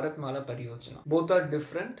 not Bharatmala Pariyojana. Both are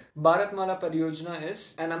different. Bharatmala Pariyojana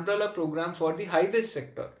is an umbrella program for the highways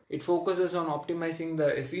sector. It focuses on optimizing the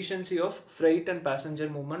efficiency of freight and passenger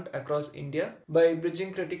movement across India by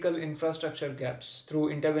bridging critical infrastructure gaps through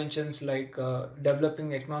interventions like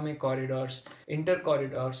developing economic corridors,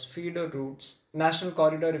 inter-corridors, feeder routes, national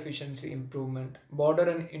corridor efficiency improvement, border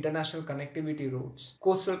and international connectivity roads,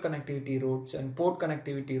 coastal connectivity roads, and port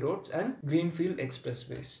connectivity roads, and greenfield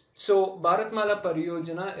expressways. So Bharatmala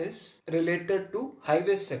Pariyojana is related to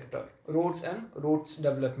highways sector, roads and roads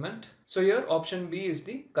development. So here option B is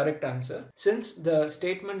the correct answer, since the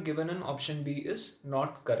statement given in option B is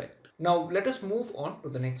not correct. Now let us move on to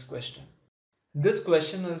the next question. This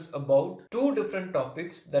question is about two different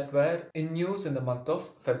topics that were in news in the month of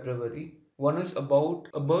February. One is about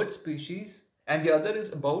a bird species and the other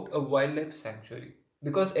is about a wildlife sanctuary.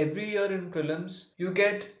 Because every year in prelims, you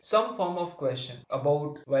get some form of question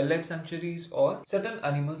about wildlife sanctuaries or certain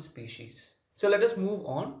animal species. So let us move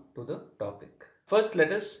on to the topic. First,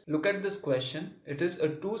 let us look at this question. It is a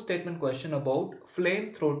two-statement question about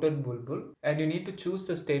flame-throated bulbul, and you need to choose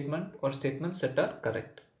the statement or statements that are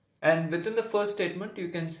correct. And within the first statement, you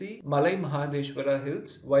can see Malai Mahadeshwara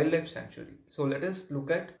Hills Wildlife Sanctuary. So let us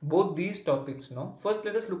look at both these topics now. First,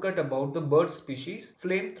 let us look at about the bird species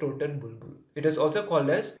flame-throated bulbul. It is also called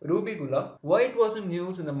as Rubigula. Why it was in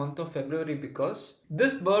news in the month of February? Because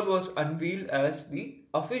this bird was unveiled as the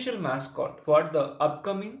official mascot for the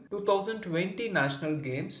upcoming 2020 National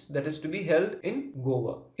Games that is to be held in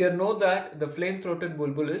Goa. Here know that the flame-throated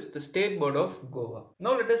bulbul is the state bird of Goa.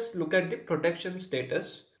 Now let us look at the protection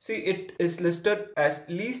status. See, it is listed as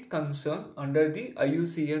least concern under the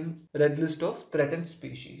IUCN Red List of Threatened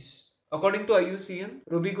Species. According to IUCN,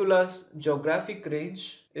 Rubigula's geographic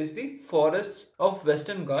range is the forests of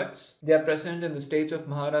Western Ghats. They are present in the states of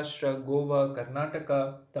Maharashtra, Goa,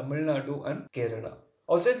 Karnataka, Tamil Nadu and Kerala.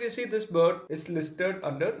 Also, if you see, this bird is listed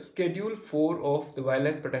under Schedule 4 of the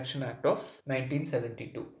Wildlife Protection Act of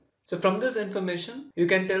 1972. So from this information, you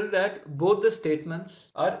can tell that both the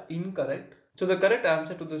statements are incorrect. So the correct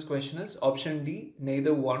answer to this question is option D,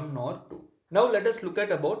 neither 1 nor 2. Now let us look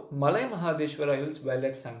at about Malay Mahadeshwara Hills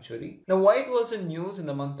Wildlife Sanctuary. Now why it was in news in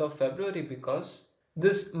the month of February? Because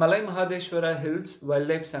this Malay Mahadeshwara Hills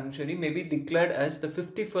Wildlife Sanctuary may be declared as the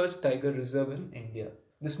 51st Tiger Reserve in India.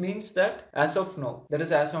 This means that as of now, that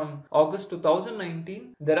is as on August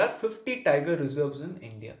 2019, there are 50 tiger reserves in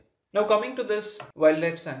India. Now coming to this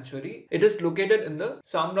wildlife sanctuary, it is located in the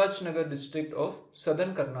Samrajnagar district of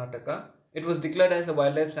southern Karnataka. It was declared as a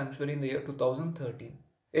wildlife sanctuary in the year 2013.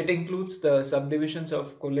 It includes the subdivisions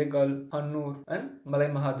of Kollegal, Hannur and Malay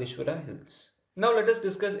Mahadeshwara Hills. Now let us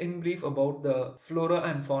discuss in brief about the flora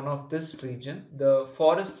and fauna of this region. The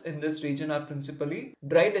forests in this region are principally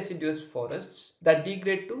dry deciduous forests that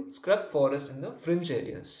degrade to scrub forest in the fringe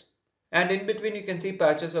areas. And in between you can see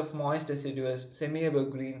patches of moist deciduous,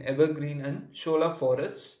 semi-evergreen, evergreen and shola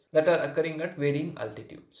forests that are occurring at varying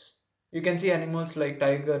altitudes. You can see animals like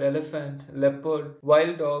tiger, elephant, leopard,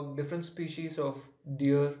 wild dog, different species of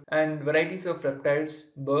deer and varieties of reptiles,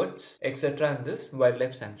 birds, etc. in this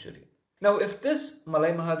wildlife sanctuary. Now, if this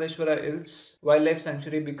Malay Mahadeshwara Hills Wildlife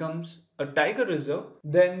Sanctuary becomes a tiger reserve,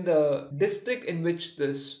 then the district in which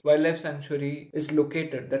this wildlife sanctuary is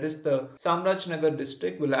located, that is the Samrajnagar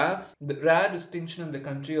district, will have the rare distinction in the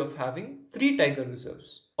country of having 3 tiger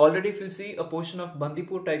reserves. Already if you see, a portion of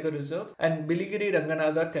Bandipur Tiger Reserve and Biligiri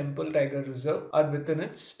Ranganatha Temple Tiger Reserve are within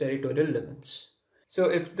its territorial limits. So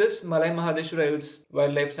if this Malay Mahadeshwara Hills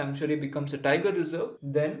Wildlife Sanctuary becomes a tiger reserve,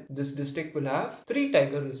 then this district will have 3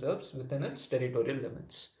 tiger reserves within its territorial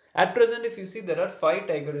limits. At present, if you see, there are 5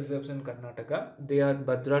 tiger reserves in Karnataka. They are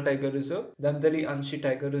Bhadra Tiger Reserve, Dandali Anshi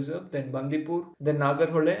Tiger Reserve, then Bandipur, then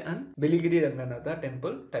Nagarhole and Biligiri Ranganatha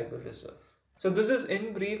Temple Tiger Reserve. So this is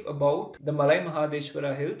in brief about the Malay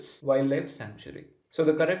Mahadeshwara Hills Wildlife Sanctuary. So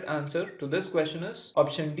the correct answer to this question is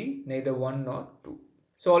option D, neither 1 nor 2.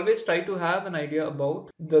 So always try to have an idea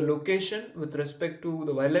about the location with respect to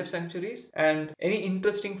the wildlife sanctuaries and any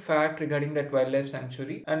interesting fact regarding that wildlife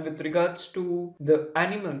sanctuary, and with regards to the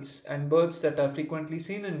animals and birds that are frequently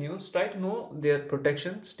seen in news, try to know their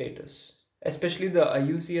protection status, especially the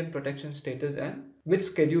IUCN protection status and which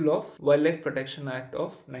schedule of Wildlife Protection Act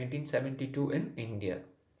of 1972 in India.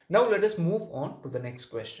 Now let us move on to the next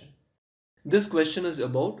question. This question is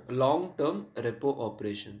about long-term repo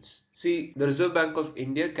operations. See, the Reserve Bank of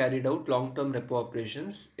India carried out long-term repo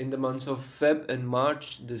operations in the months of Feb and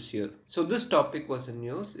March this year. So this topic was in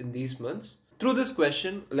news in these months. Through this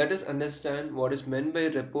question, let us understand what is meant by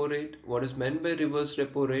repo rate, what is meant by reverse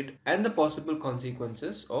repo rate, and the possible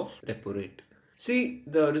consequences of repo rate. See,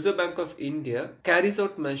 the Reserve Bank of India carries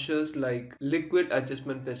out measures like liquid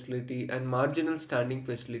adjustment facility and marginal standing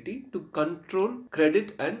facility to control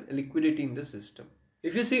credit and liquidity in the system.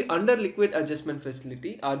 If you see, under liquid adjustment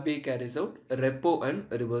facility, RBI carries out repo and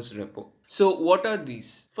reverse repo. So what are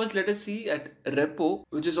these? First, let us see at repo,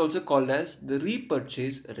 which is also called as the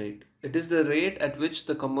repurchase rate. It is the rate at which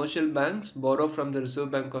the commercial banks borrow from the Reserve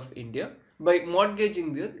Bank of India by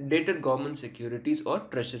mortgaging their dated government securities or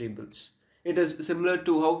treasury bills. It is similar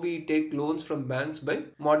to how we take loans from banks by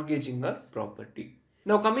mortgaging our property.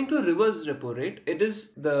 Now coming to reverse repo rate, it is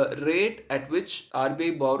the rate at which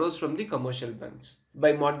RBI borrows from the commercial banks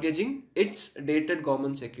by mortgaging its dated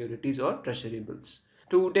government securities or treasury bills.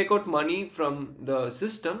 To take out money from the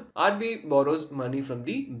system, RBI borrows money from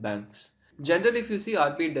the banks. Generally, if you see,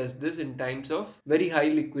 RBI does this in times of very high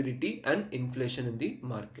liquidity and inflation in the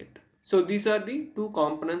market. So these are the 2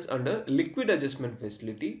 components under liquid adjustment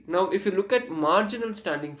facility. Now if you look at marginal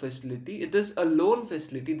standing facility, it is a loan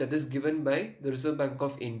facility that is given by the Reserve Bank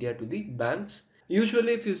of India to the banks.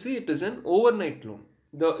 Usually if you see, it is an overnight loan.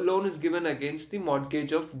 The loan is given against the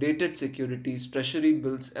mortgage of dated securities, treasury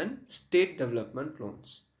bills and state development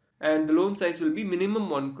loans. And the loan size will be minimum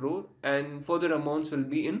 1 crore and further amounts will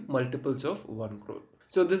be in multiples of 1 crore.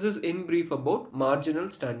 So this is in brief about marginal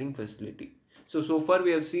standing facility. So far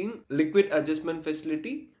we have seen liquid adjustment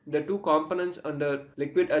facility, the 2 components under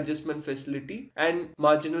liquid adjustment facility and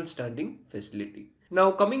marginal standing facility.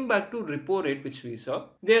 Now coming back to repo rate, which we saw,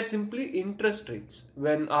 they are simply interest rates.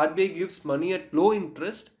 When RBI gives money at low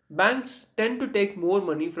interest, banks tend to take more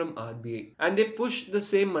money from RBI and they push the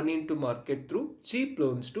same money into market through cheap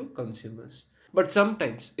loans to consumers. But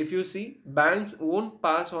sometimes, if you see, banks won't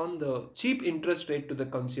pass on the cheap interest rate to the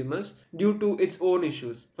consumers due to its own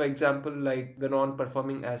issues. For example, like the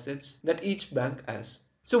non-performing assets that each bank has.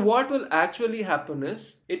 So what will actually happen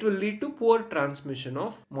is, it will lead to poor transmission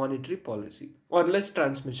of monetary policy or less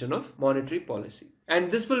transmission of monetary policy. and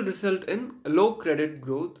this will result in low credit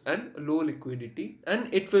growth and low liquidity,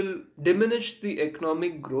 and it will diminish the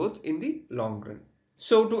economic growth in the long run.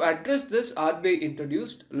 So to address this, RBI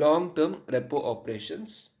introduced long-term repo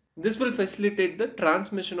operations. This will facilitate the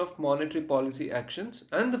transmission of monetary policy actions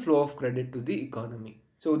and the flow of credit to the economy.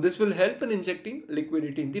 So this will help in injecting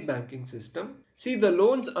liquidity in the banking system. See, the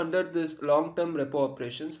loans under this long-term repo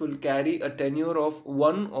operations will carry a tenure of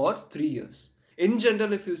 1 or 3 years. In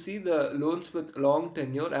general, if you see, the loans with long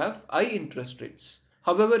tenure have high interest rates.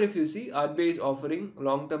 However, if you see, RBI is offering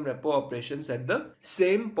long-term repo operations at the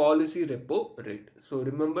same policy repo rate. So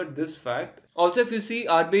remember this fact. Also, if you see,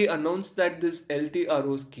 RBI announced that this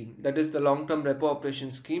LTRO scheme, that is the long-term repo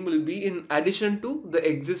operation scheme, will be in addition to the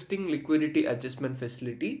existing liquidity adjustment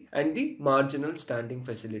facility and the marginal standing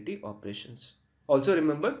facility operations. Also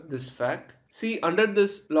remember this fact. See, under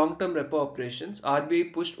this long-term repo operations,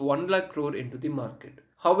 RBI pushed 1 lakh crore into the market.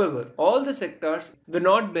 However, all the sectors were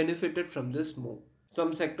not benefited from this move.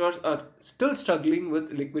 Some sectors are still struggling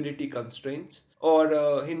with liquidity constraints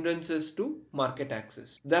or hindrances to market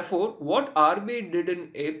access. Therefore, what RBI did in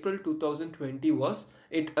April 2020 was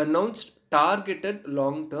it announced targeted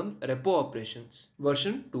long-term repo operations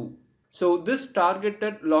version 2. So this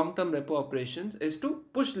targeted long-term repo operations is to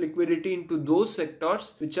push liquidity into those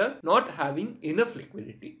sectors which are not having enough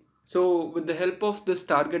liquidity. So with the help of this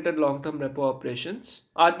targeted long-term repo operations,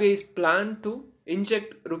 RBI is planned to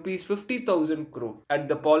inject rupees 50,000 crore at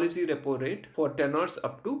the policy repo rate for tenors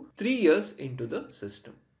up to 3 years into the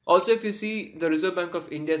system. Also, if you see, the Reserve Bank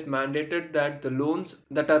of India has mandated that the loans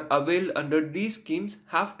that are availed under these schemes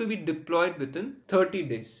have to be deployed within 30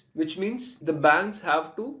 days, which means the banks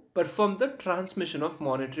have to perform the transmission of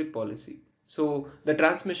monetary policy. So the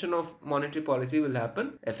transmission of monetary policy will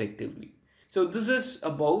happen effectively. So this is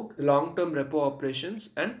about long-term repo operations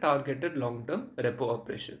and targeted long-term repo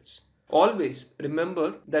operations. Always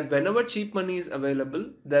remember that whenever cheap money is available,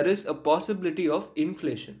 there is a possibility of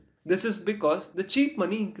inflation. This is because the cheap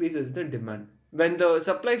money increases the demand. When the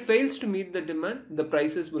supply fails to meet the demand, the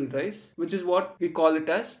prices will rise, which is what we call it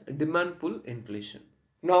as demand pull inflation.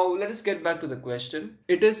 Now let us get back to the question.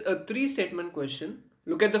 It is a 3-statement question.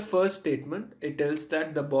 Look at the first statement. It tells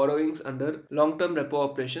that the borrowings under long-term repo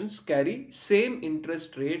operations carry same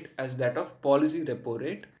interest rate as that of policy repo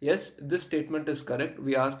rate. Yes, this statement is correct.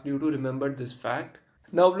 We asked you to remember this fact.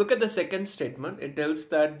 Now look at the second statement. It tells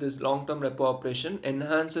that this long-term repo operation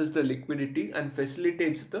enhances the liquidity and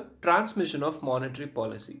facilitates the transmission of monetary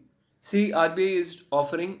policy. See, RBI is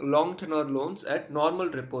offering long tenor loans at normal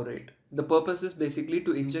repo rate. The purpose is basically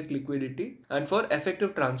to inject liquidity and for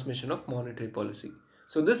effective transmission of monetary policy.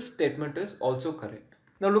 So this statement is also correct.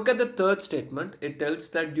 Now look at the third statement. It tells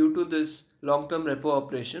that due to this long-term repo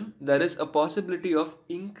operation, there is a possibility of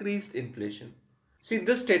increased inflation. See,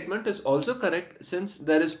 this statement is also correct since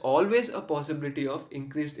there is always a possibility of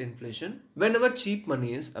increased inflation whenever cheap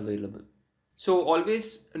money is available. So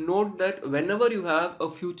always note that whenever you have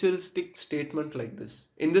a futuristic statement like this,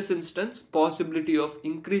 in this instance, possibility of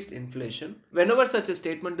increased inflation, whenever such a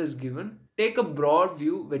statement is given, take a broad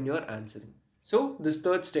view when you are answering. So this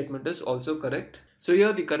third statement is also correct. So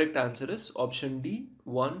here the correct answer is option D,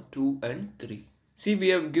 1, 2 and 3. See, we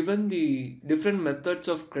have given the different methods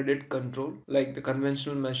of credit control like the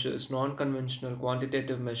conventional measures, non-conventional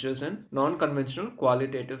quantitative measures and non-conventional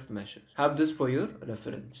qualitative measures. Have this for your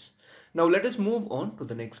reference. Now let us move on to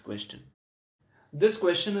the next question. This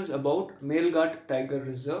question is about Melghat Tiger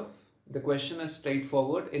Reserve. The question is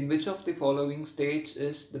straightforward. In which of the following states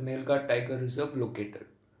is the Melghat Tiger Reserve located?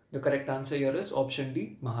 The correct answer here is option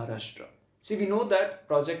D, Maharashtra. See, we know that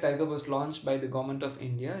Project Tiger was launched by the Government of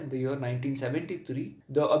India in the year 1973.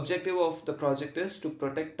 The objective of the project is to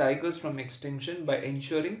protect tigers from extinction by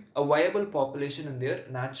ensuring a viable population in their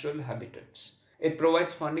natural habitats. It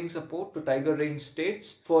provides funding support to tiger range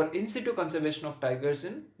states for in situ conservation of tigers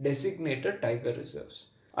in designated tiger reserves.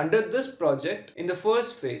 Under this project, in the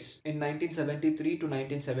first phase, in 1973 to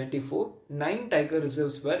 1974, 9 tiger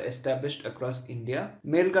reserves were established across India.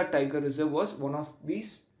 Melghat Tiger Reserve was one of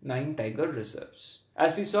these 9 tiger reserves.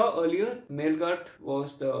 As we saw earlier, Melghat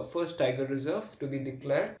was the first tiger reserve to be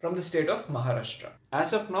declared from the state of Maharashtra.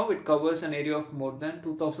 As of now, it covers an area of more than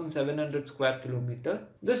 2,700 square kilometers.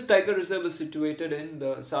 This tiger reserve is situated in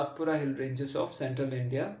the Satpura hill ranges of central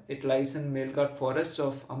India. It lies in Melghat forests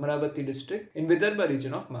of Amravati district in Vidarbha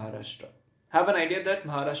region of Maharashtra. Have an idea that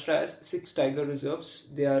Maharashtra has 6 tiger reserves.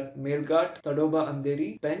 They are Melghat, Tadoba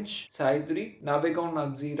Andheri, Pench, Sahyadri, Nabegaon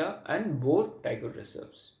Nagzira and Bor tiger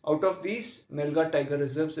reserves. Out of these, Melghat tiger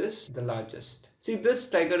reserves is the largest. See, this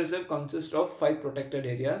tiger reserve consists of 5 protected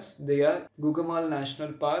areas. They are Gugamal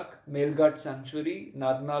National Park, Melghat Sanctuary,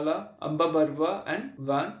 Narnala, Ambabarva and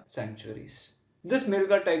Van sanctuaries. This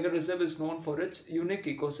Melghat Tiger Reserve is known for its unique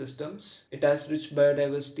ecosystems. It has rich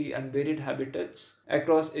biodiversity and varied habitats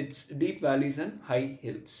across its deep valleys and high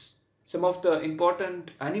hills. Some of the important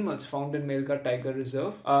animals found in Melghat Tiger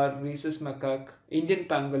Reserve are rhesus macaque, Indian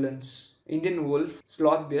pangolins, Indian wolf,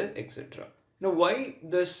 sloth bear, etc. Now, why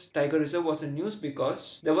this tiger reserve was in news?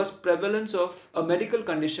 Because there was prevalence of a medical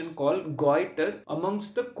condition called goiter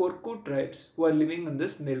amongst the Korku tribes who are living in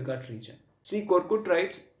this Melghat region. See, Korku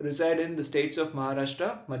tribes reside in the states of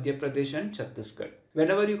Maharashtra, Madhya Pradesh and Chhattisgarh.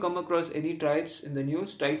 Whenever you come across any tribes in the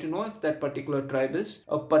news, try to know if that particular tribe is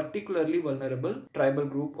a particularly vulnerable tribal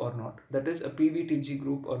group or not. That is a PVTG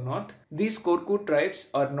group or not. These Korku tribes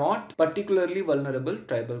are not particularly vulnerable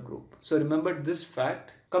tribal group. So remember this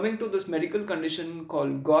fact. Coming to this medical condition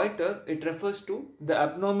called goiter, it refers to the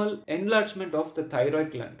abnormal enlargement of the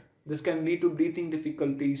thyroid gland. This can lead to breathing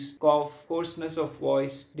difficulties, cough, hoarseness of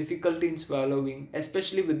voice, difficulty in swallowing,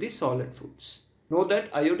 especially with the solid foods. Know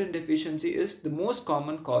that iodine deficiency is the most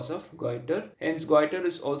common cause of goiter. Hence, goiter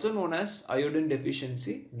is also known as iodine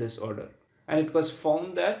deficiency disorder. And it was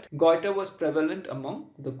found that goiter was prevalent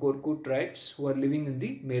among the Korku tribes who are living in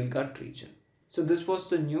the Melghat region. So this was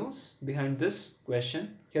the news behind this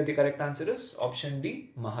question. Here the correct answer is option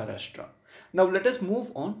D, Maharashtra. Now let us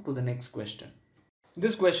move on to the next question.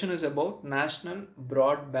 This question is about National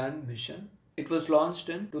Broadband Mission. It was launched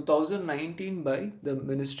in 2019 by the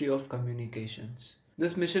Ministry of Communications.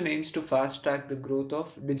 This mission aims to fast track the growth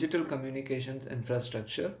of digital communications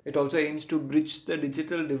infrastructure. It also aims to bridge the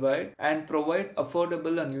digital divide and provide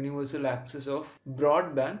affordable and universal access of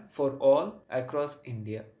broadband for all across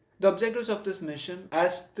India. The objectives of this mission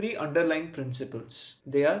has 3 underlying principles.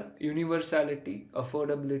 They are universality,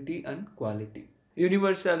 affordability and quality.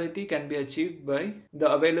 Universality can be achieved by the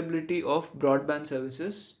availability of broadband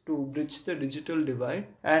services to bridge the digital divide,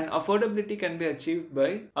 and affordability can be achieved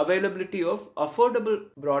by availability of affordable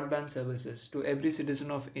broadband services to every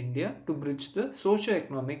citizen of India to bridge the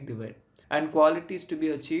socio-economic divide. And quality is to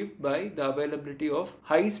be achieved by the availability of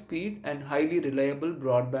high speed and highly reliable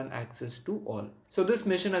broadband access to all. So this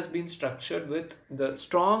mission has been structured with the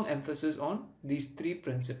strong emphasis on these 3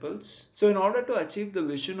 principles. So in order to achieve the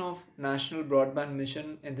vision of National Broadband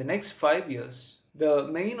Mission in the next 5 years, the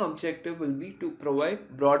main objective will be to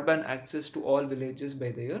provide broadband access to all villages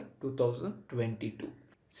by the year 2022.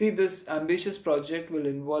 See, this ambitious project will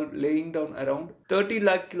involve laying down around 30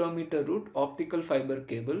 lakh kilometer route optical fiber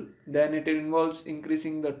cable. Then it involves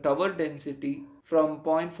increasing the tower density from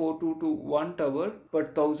 0.42 to 1 tower per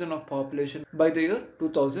 1000 of population by the year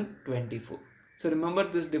 2024. So remember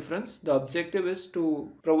this difference. The objective is to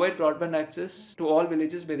provide broadband access to all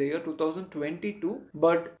villages by the year 2022,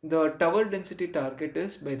 but the tower density target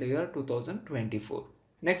is by the year 2024.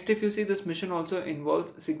 Next, if you see, this mission also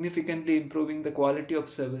involves significantly improving the quality of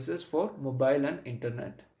services for mobile and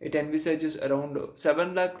internet. It envisages around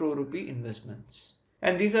 7 lakh crore rupee investments.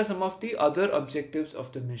 And these are some of the other objectives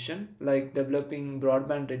of the mission, like developing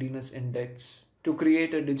broadband readiness index, to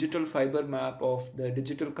create a digital fiber map of the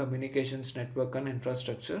digital communications network and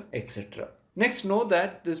infrastructure, etc. Next, know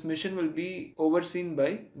that this mission will be overseen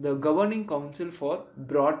by the Governing Council for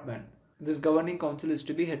Broadband. This governing council is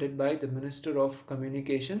to be headed by the Minister of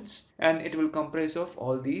Communications, and it will comprise of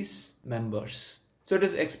all these members. So it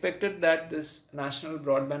is expected that this National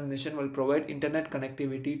Broadband Mission will provide internet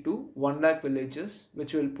connectivity to 1 lakh villages,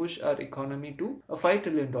 which will push our economy to a $5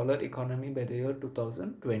 trillion economy by the year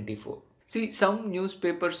 2024. See, some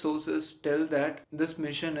newspaper sources tell that this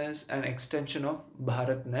mission is an extension of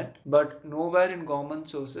BharatNet, but nowhere in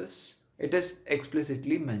government sources it is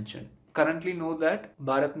explicitly mentioned. Currently know that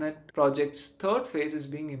BharatNet project's 3rd phase is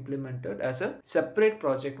being implemented as a separate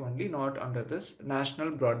project only, not under this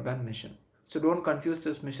National Broadband Mission. So don't confuse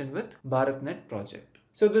this mission with BharatNet project.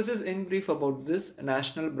 So this is in brief about this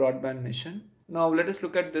National Broadband Mission. Now let us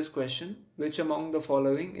look at this question. Which among the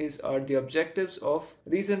following are the objectives of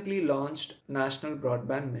recently launched National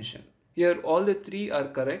Broadband Mission? Here all the 3 are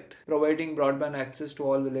correct: providing broadband access to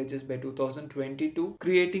all villages by 2022,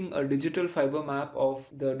 creating a digital fiber map of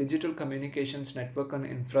the digital communications network and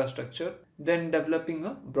infrastructure, then developing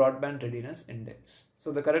a broadband readiness index.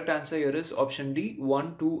 So the correct answer here is option D,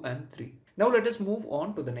 1, 2 and 3. Now let us move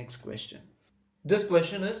on to the next question. This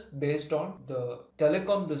question is based on the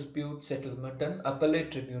Telecom Dispute Settlement and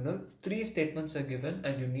Appellate Tribunal. 3 statements are given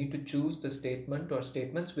and you need to choose the statement or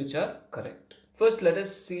statements which are correct. First, let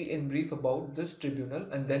us see in brief about this tribunal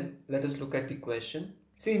and then let us look at the question.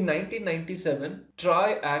 See, in 1997,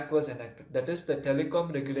 TRI Act was enacted. That is, the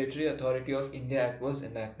Telecom Regulatory Authority of India Act was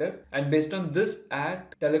enacted. And based on this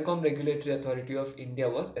act, Telecom Regulatory Authority of India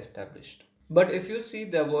was established. But if you see,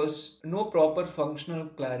 there was no proper functional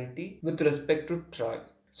clarity with respect to TRI.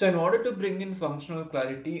 So in order to bring in functional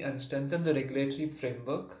clarity and strengthen the regulatory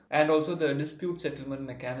framework and also the dispute settlement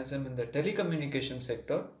mechanism in the telecommunication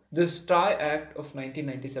sector, this TRI Act of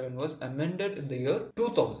 1997 was amended in the year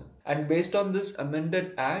 2000. And based on this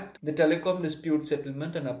amended act, the Telecom Dispute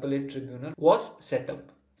Settlement and Appellate Tribunal was set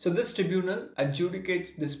up. So this tribunal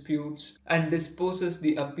adjudicates disputes and disposes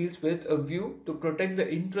the appeals with a view to protect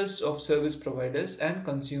the interests of service providers and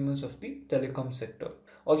consumers of the telecom sector.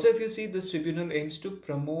 Also, if you see, this tribunal aims to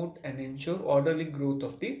promote and ensure orderly growth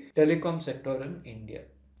of the telecom sector in India.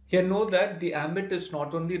 Here note that the ambit is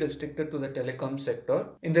not only restricted to the telecom sector.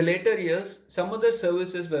 In the later years, some other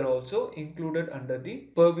services were also included under the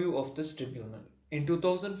purview of this tribunal. In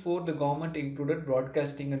 2004, the government included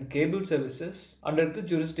broadcasting and cable services under the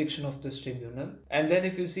jurisdiction of this tribunal. And then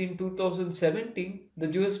if you see, in 2017, the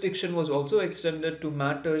jurisdiction was also extended to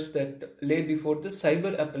matters that lay before the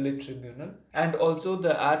Cyber Appellate Tribunal and also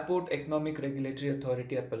the Airport Economic Regulatory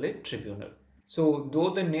Authority Appellate Tribunal. So though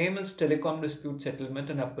the name is Telecom Dispute Settlement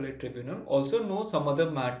and Appellate Tribunal, also know some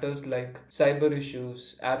other matters like cyber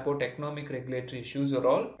issues, airport economic regulatory issues are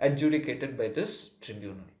all adjudicated by this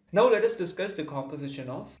tribunal. Now let us discuss the composition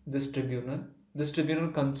of this tribunal. This tribunal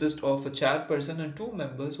consists of a chairperson and 2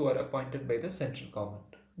 members who are appointed by the central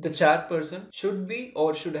government. The chairperson should be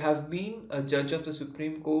or should have been a judge of the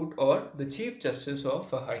Supreme Court or the Chief Justice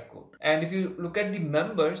of a High Court. And if you look at the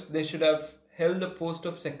members, they should have held the post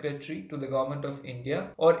of secretary to the government of India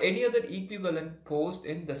or any other equivalent post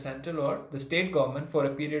in the central or the state government for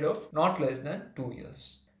a period of not less than 2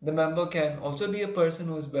 years. The member can also be a person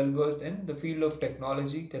who is well versed in the field of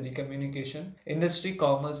technology, telecommunication, industry,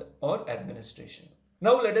 commerce or administration.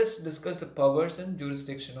 Now let us discuss the powers and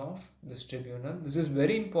jurisdiction of this tribunal. This is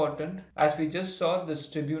very important as we just saw this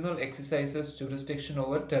tribunal exercises jurisdiction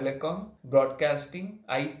over telecom, broadcasting,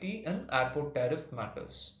 IT and airport tariff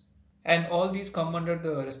matters. And all these come under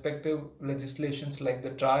the respective legislations like the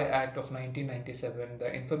TRI Act of 1997,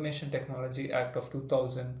 the Information Technology Act of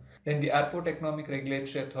 2000, then the Airport Economic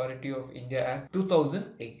Regulatory Authority of India Act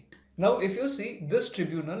 2008. Now if you see, this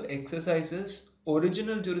tribunal exercises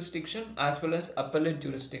original jurisdiction as well as appellate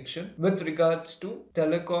jurisdiction with regards to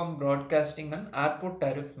telecom, broadcasting and airport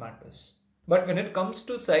tariff matters. But when it comes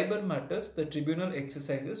to cyber matters, the tribunal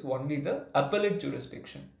exercises only the appellate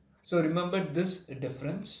jurisdiction. So remember this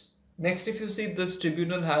difference. Next, if you see, this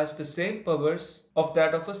tribunal has the same powers of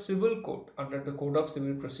that of a civil court under the Code of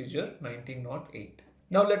Civil Procedure 1908.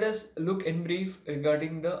 Now let us look in brief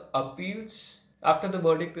regarding the appeals after the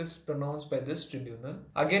verdict is pronounced by this tribunal.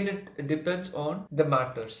 Again, it depends on the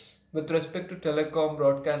matters. With respect to telecom,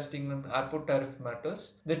 broadcasting and airport tariff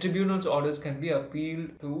matters, the tribunal's orders can be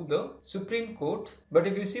appealed to the Supreme Court, but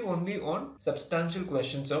if you see, only on substantial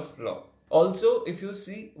questions of law. Also, if you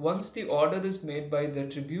see, once the order is made by the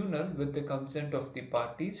tribunal with the consent of the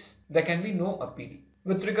parties, there can be no appeal.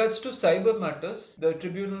 With regards to cyber matters, the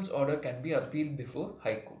tribunal's order can be appealed before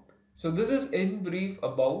High Court. So this is in brief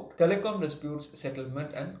about Telecom Disputes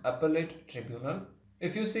Settlement and Appellate Tribunal.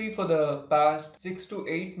 If you see, for the past 6 to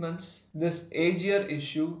 8 months, this AGR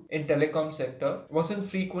issue in telecom sector was in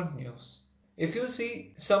frequent news. If you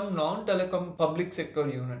see, some non-telecom public sector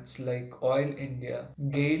units like Oil India,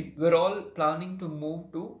 GAIL were all planning to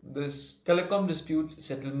move to this Telecom Disputes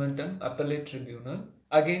Settlement and Appellate Tribunal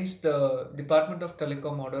against the Department of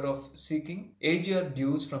Telecom order of seeking AGR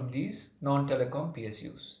dues from these non-telecom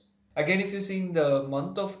PSUs. Again, if you see, in the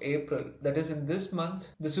month of April, that is in this month,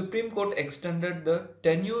 the Supreme Court extended the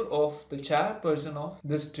tenure of the chairperson of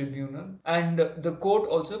this tribunal, and the court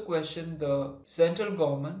also questioned the central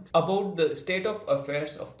government about the state of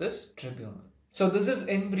affairs of this tribunal. So this is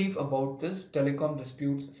in brief about this Telecom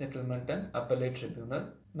Disputes Settlement and Appellate Tribunal.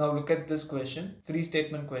 Now look at this question,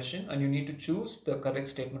 3-statement question, and you need to choose the correct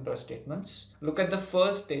statement or statements. Look at the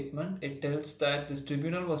first statement. It tells that this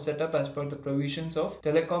tribunal was set up as per the provisions of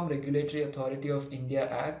Telecom Regulatory Authority of India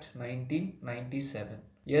Act 1997.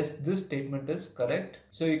 Yes, this statement is correct.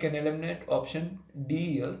 So you can eliminate option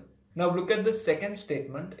D here. Now look at the second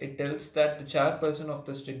statement. It tells that the chairperson of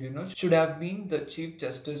this tribunal should have been the Chief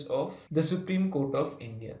Justice of the Supreme Court of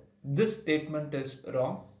India. This statement is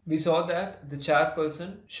wrong. we saw that the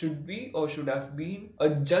chairperson should be or should have been a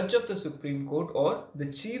judge of the Supreme Court or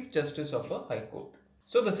the Chief Justice of a High Court.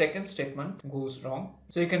 So the second statement goes wrong.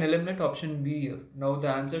 So you can eliminate option B here. Now the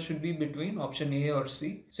answer should be between option A or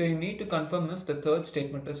C. So you need to confirm if the third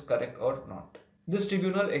statement is correct or not. This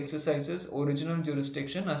tribunal exercises original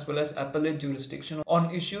jurisdiction as well as appellate jurisdiction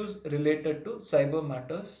on issues related to cyber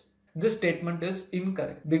matters. This statement is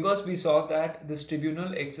incorrect because we saw that this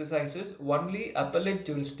tribunal exercises only appellate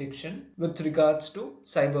jurisdiction with regards to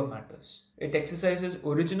cyber matters. It exercises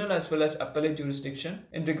original as well as appellate jurisdiction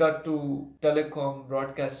in regard to telecom,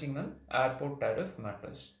 broadcasting and airport tariff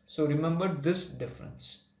matters. So remember this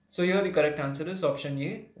difference. So here the correct answer is option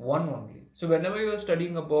A, one only. So whenever you are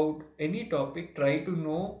studying about any topic, try to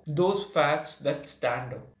know those facts that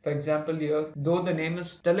stand out. For example here, though the name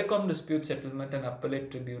is Telecom Dispute Settlement and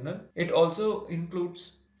Appellate Tribunal, it also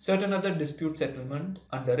includes certain other dispute settlement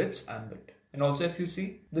under its ambit. And also if you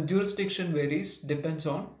see, the jurisdiction varies depends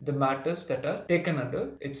on the matters that are taken under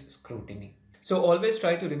its scrutiny. So always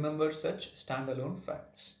try to remember such standalone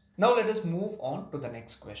facts. Now let us move on to the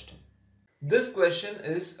next question. This question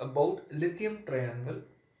is about lithium triangle.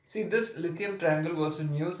 See, this lithium triangle was in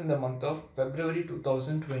news in the month of February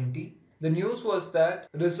 2020. The news was that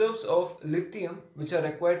reserves of lithium which are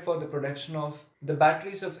required for the production of the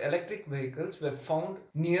batteries of electric vehicles were found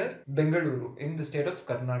near Bengaluru in the state of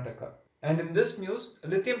Karnataka. And in this news,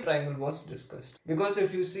 lithium triangle was discussed. Because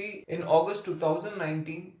if you see, in August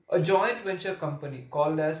 2019, a joint venture company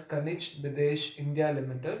called as Kanij India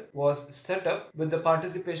Limited was set up with the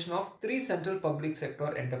participation of three central public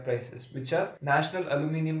sector enterprises, which are National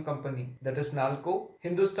Aluminium Company, that is NALCO,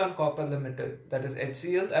 Hindustan Copper Limited, that is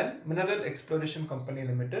HCL, and Mineral Exploration Company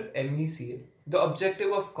Limited, MECL. The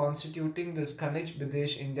objective of constituting this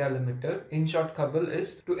Kanij India Limited, in short KABIL,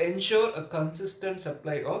 is to ensure a consistent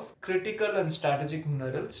supply of critical and strategic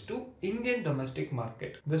minerals to Indian domestic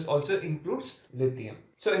market. This also includes lithium.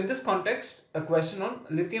 So in this context, a question on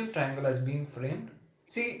lithium triangle has been framed.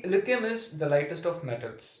 See, lithium is the lightest of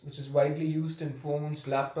metals, which is widely used in phones,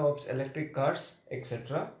 laptops, electric cars,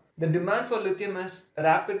 etc. The demand for lithium has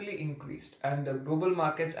rapidly increased and the global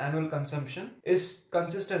market's annual consumption is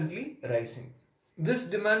consistently rising. This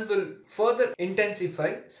demand will further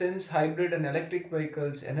intensify since hybrid and electric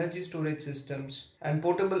vehicles, energy storage systems, and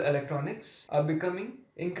portable electronics are becoming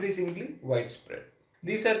increasingly widespread.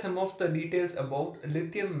 These are some of the details about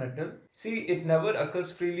lithium metal. See, it never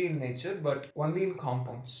occurs freely in nature but only in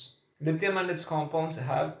compounds. Lithium and its compounds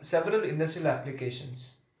have several industrial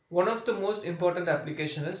applications. One of the most important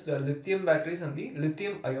applications is the lithium batteries and the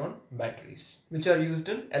lithium ion batteries, which are used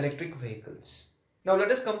in electric vehicles. Now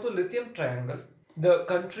let us come to lithium triangle. The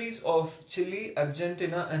countries of Chile,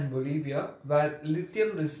 Argentina and Bolivia, where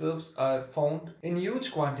lithium reserves are found in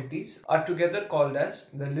huge quantities, are together called as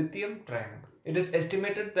the lithium triangle. It is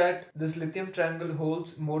estimated that this lithium triangle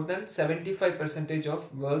holds more than 75%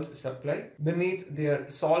 of world's supply beneath their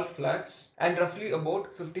salt flats and roughly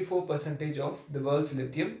about 54% of the world's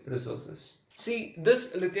lithium resources. See,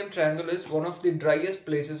 this lithium triangle is one of the driest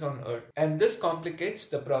places on earth, and this complicates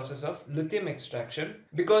the process of lithium extraction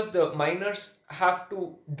because the miners have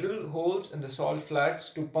to drill holes in the salt flats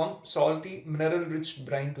to pump salty mineral-rich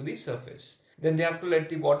brine to the surface. Then they have to let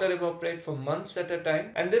the water evaporate for months at a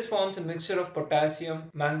time, and this forms a mixture of potassium,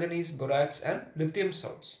 manganese, borax and lithium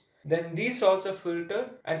salts. Then these salts are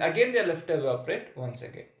filtered and again they are left to evaporate once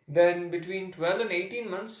again. Then between 12 and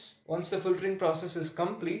 18 months, once the filtering process is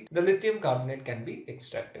complete, the lithium carbonate can be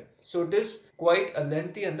extracted. So it is quite a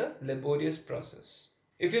lengthy and a laborious process.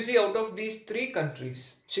 If you see, out of these three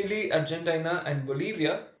countries, Chile, Argentina and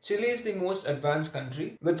Bolivia, Chile is the most advanced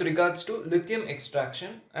country with regards to lithium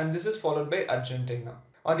extraction, and this is followed by Argentina.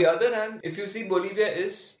 On the other hand, if you see, Bolivia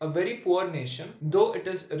is a very poor nation, though it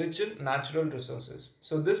is rich in natural resources.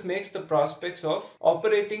 So this makes the prospects of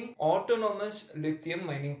operating autonomous lithium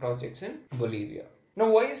mining projects in Bolivia. Now,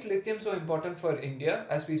 why is lithium so important for India?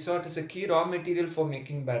 As we saw, it is a key raw material for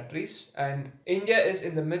making batteries, and India is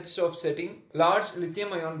in the midst of setting large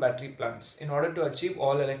lithium-ion battery plants in order to achieve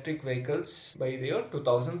all electric vehicles by the year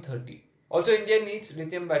 2030. Also, India needs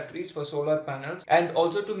lithium batteries for solar panels and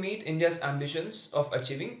also to meet India's ambitions of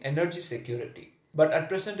achieving energy security. But at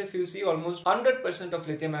present, if you see, almost 100% of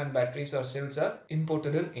lithium-ion batteries or cells are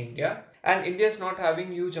imported in India, and India is not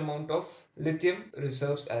having huge amount of lithium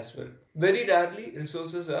reserves as well. Very rarely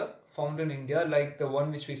resources are found in India, like the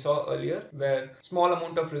one which we saw earlier, where small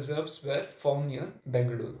amount of reserves were found near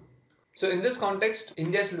Bengaluru. So in this context,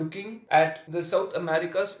 India is looking at the South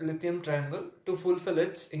America's lithium triangle to fulfill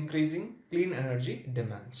its increasing clean energy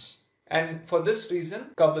demands. And for this reason,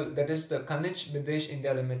 KABIL, that is the Kanij Videsh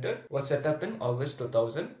India Limited, was set up in August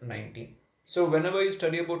 2019. So whenever you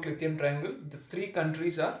study about lithium triangle, the three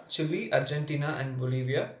countries are Chile, Argentina and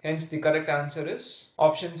Bolivia. Hence the correct answer is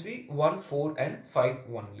option C, 1, 4 and 5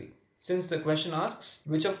 only. Since the question asks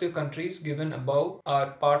which of the countries given above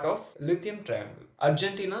are part of lithium triangle.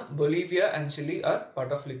 Argentina, Bolivia and Chile are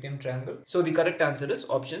part of lithium triangle. So the correct answer is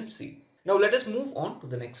option C. Now let us move on to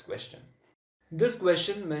the next question. This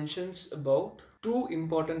question mentions about two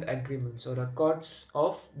important agreements or accords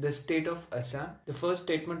of the state of Assam. The first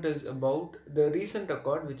statement is about the recent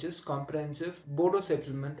accord, which is Comprehensive Bodo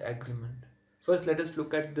Settlement Agreement. First, let us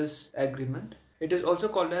look at this agreement. It is also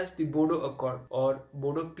called as the Bodo Accord or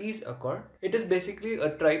Bodo Peace Accord. It is basically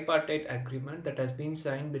a tripartite agreement that has been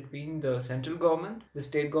signed between the central government, the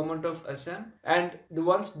state government of Assam, and the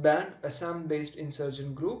once banned Assam-based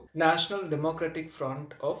insurgent group, National Democratic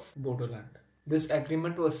Front of Bodoland. This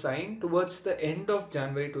agreement was signed towards the end of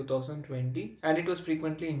January 2020 and it was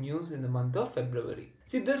frequently in news in the month of February.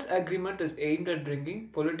 See, this agreement is aimed at bringing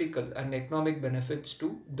political and economic benefits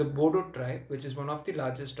to the Bodo tribe, which is one of the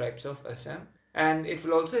largest tribes of Assam, and it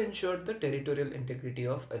will also ensure the territorial integrity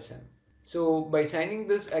of Assam. So by signing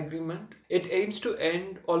this agreement, it aims to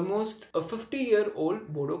end almost a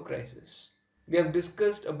 50-year-old Bodo crisis. We have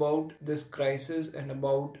discussed about this crisis and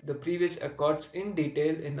about the previous accords in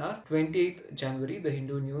detail in our 28th January, the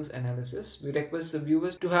Hindu News Analysis. We request the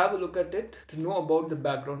viewers to have a look at it to know about the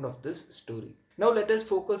background of this story. Now let us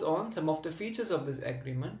focus on some of the features of this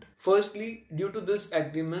agreement. Firstly, due to this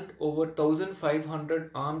agreement, over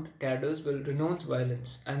 1,500 armed cadres will renounce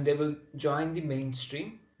violence and they will join the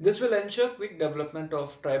mainstream. This will ensure quick development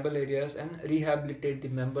of tribal areas and rehabilitate the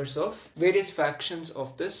members of various factions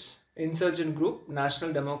of this insurgent group,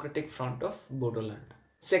 National Democratic Front of Bodoland.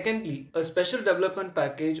 Secondly, a special development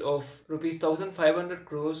package of Rs 1,500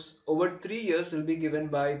 crores over 3 years will be given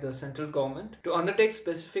by the central government to undertake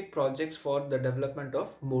specific projects for the development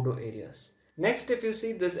of Bodo areas. Next, if you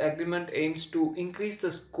see, this agreement aims to increase the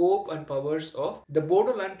scope and powers of the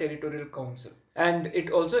Bodoland Territorial Council, and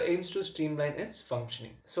it also aims to streamline its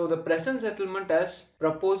functioning. So the present settlement has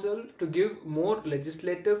proposal to give more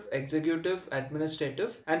legislative, executive,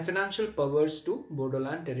 administrative and financial powers to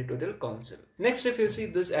Bodoland Territorial Council. Next, if you see,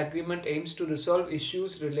 this agreement aims to resolve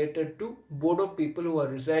issues related to Bodo people who are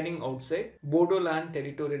residing outside Bodoland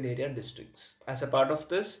Territorial Area districts. As a part of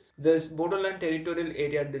this Bodoland Territorial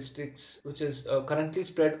Area districts, which is currently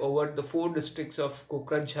spread over the 4 districts of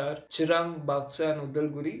Kokrajhar, Chirang, Baksa and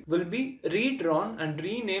Udalguri, will be redrawn and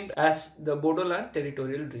renamed as the Bodoland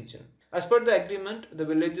Territorial Region. As per the agreement, the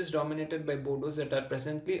villages dominated by Bodos that are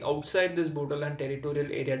presently outside this Bodoland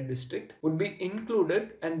Territorial Area district would be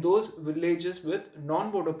included, and those villages with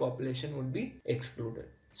non-Bodo population would be excluded.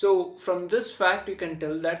 So from this fact you can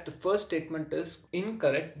tell that the first statement is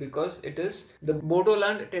incorrect because it is the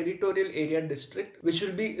Bodoland Territorial Area District which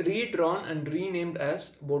will be redrawn and renamed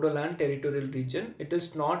as Bodoland Territorial Region. It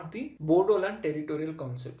is not the Bodoland Territorial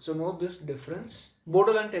Council. So note this difference.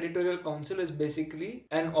 Bodoland Territorial Council is basically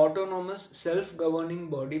an autonomous self-governing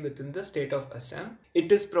body within the state of Assam. It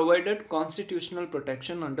is provided constitutional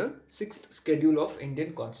protection under 6th schedule of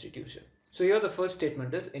Indian Constitution. So here the first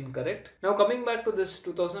statement is incorrect. Now coming back to this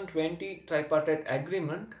 2020 tripartite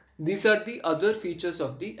agreement, these are the other features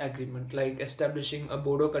of the agreement, like establishing a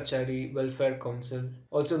Bodo Kachari Welfare Council,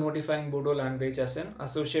 also notifying Bodo language as an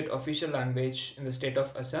associate official language in the state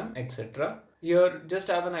of Assam, etc. Here just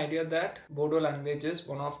have an idea that Bodo language is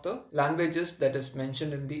one of the languages that is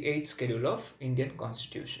mentioned in the 8th schedule of Indian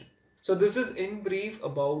Constitution. So this is in brief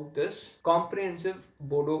about this Comprehensive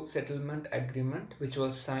Bodo Settlement Agreement which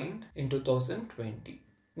was signed in 2020.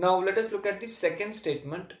 Now let us look at the second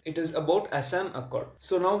statement. It is about Assam Accord.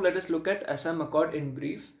 So now let us look at Assam Accord in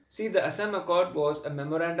brief. See, the Assam Accord was a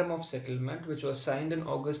memorandum of settlement which was signed in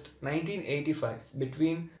August 1985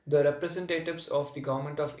 between the representatives of the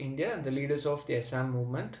Government of India and the leaders of the Assam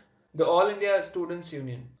movement. The All India Students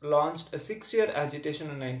Union launched a 6-year agitation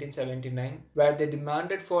in 1979 where they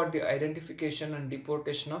demanded for the identification and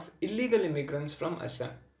deportation of illegal immigrants from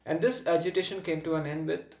Assam. And this agitation came to an end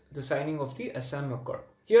with the signing of the Assam Accord.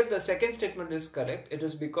 Here the second statement is correct. It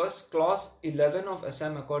is because clause 11 of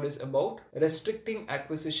Assam Accord is about restricting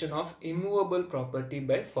acquisition of immovable property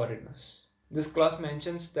by foreigners. This clause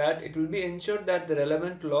mentions that it will be ensured that the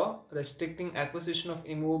relevant law restricting acquisition of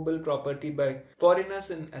immovable property by foreigners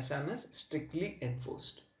in Assam is strictly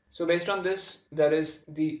enforced. So based on this, there is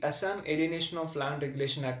the Assam Alienation of Land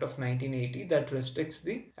Regulation Act of 1980 that restricts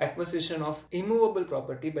the acquisition of immovable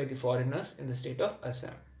property by the foreigners in the state of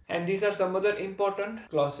Assam. And these are some other important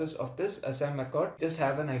clauses of this Assam Accord. Just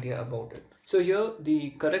have an idea about it. So here the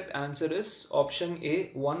correct answer is option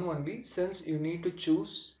A, 1 only, since you need to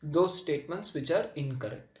choose those statements which are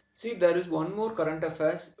incorrect. See, there is one more current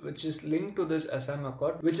affairs which is linked to this Assam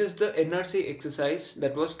Accord, which is the NRC exercise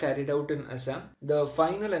that was carried out in Assam. The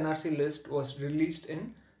final NRC list was released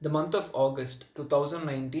in the month of August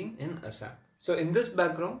 2019 in Assam. So in this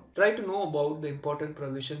background, try to know about the important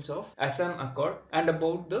provisions of Assam Accord and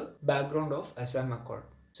about the background of Assam Accord.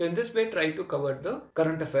 So in this way, try to cover the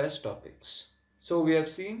current affairs topics. So we have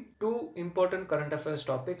seen two important current affairs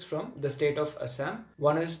topics from the state of Assam.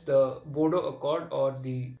 One is the Bodo Accord or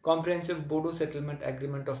the Comprehensive Bodo Settlement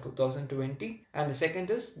Agreement of 2020, and the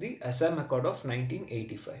second is the Assam Accord of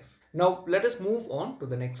 1985. Now let us move on to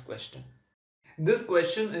the next question. This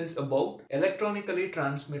question is about electronically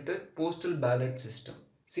transmitted postal ballot system.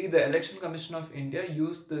 See, the Election Commission of India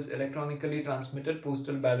used this electronically transmitted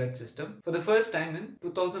postal ballot system for the first time in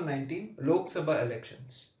 2019 Lok Sabha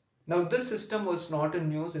elections. Now, this system was not in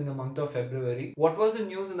news in the month of February. What was in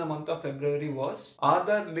news in the month of February was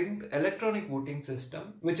Aadhaar linked electronic voting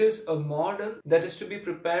system, which is a model that is to be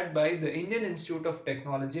prepared by the Indian Institute of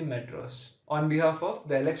Technology Madras on behalf of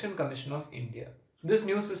the Election Commission of India. This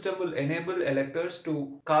new system will enable electors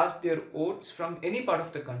to cast their votes from any part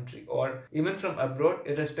of the country or even from abroad,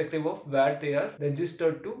 irrespective of where they are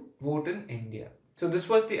registered to vote in India. So this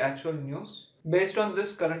was the actual news. Based on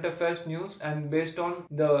this current affairs news and based on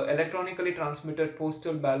the electronically transmitted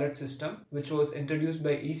postal ballot system which was introduced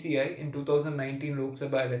by ECI in 2019 Lok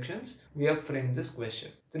Sabha elections, we have framed this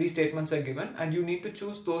question. 3 statements are given and you need to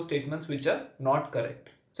choose those statements which are not correct.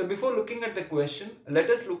 So before looking at the question, let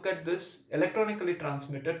us look at this electronically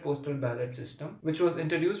transmitted postal ballot system which was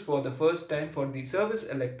introduced for the first time for the service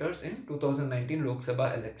electors in 2019 Lok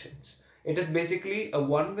Sabha elections. It is basically a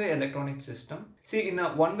one-way electronic system. See, in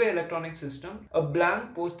a one-way electronic system, a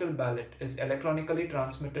blank postal ballot is electronically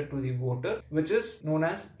transmitted to the voter, which is known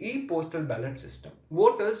as e-postal ballot system.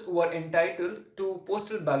 Voters who are entitled to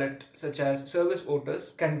postal ballot, such as service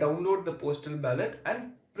voters, can download the postal ballot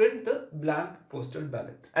and print the blank postal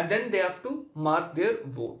ballot, and then they have to mark their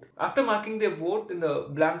vote. After marking their vote in the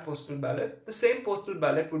blank postal ballot, the same postal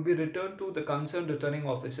ballot would be returned to the concerned returning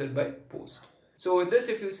officer by post. So in this,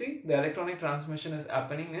 if you see, the electronic transmission is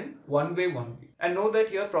happening in one way. And know that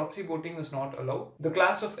here proxy voting is not allowed. The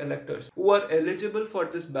class of electors who are eligible for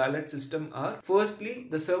this ballot system are firstly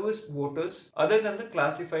the service voters other than the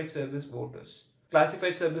classified service voters.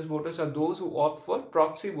 Classified service voters are those who opt for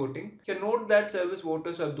proxy voting. Here note that service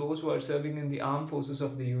voters are those who are serving in the armed forces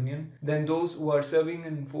of the Union, then those who are serving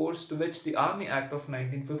in force to which the Army Act of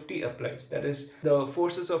 1950 applies, that is the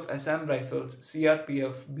forces of Assam Rifles,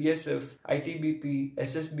 CRPF, BSF, ITBP,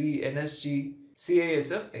 SSB, NSG,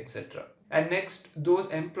 CASF, etc. And next, those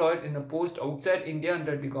employed in a post outside India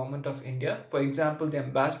under the Government of India, for example, the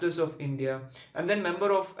ambassadors of India, and then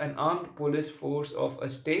member of an armed police force of a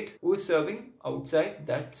state who is serving outside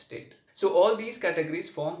that state. So all these categories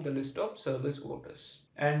form the list of service voters.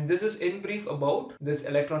 And this is in brief about this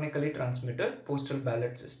electronically transmitted postal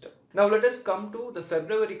ballot system. Now let us come to the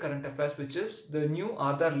February current affairs, which is the new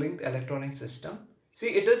Aadhaar linked electronic system.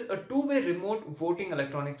 See, it is a two-way remote voting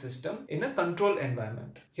electronic system in a controlled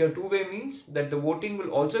environment. Here, two-way means that the voting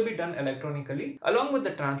will also be done electronically along with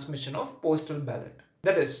the transmission of postal ballot.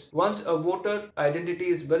 That is, once a voter identity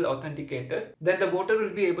is well authenticated, then the voter will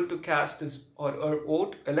be able to cast his or her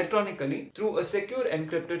vote electronically through a secure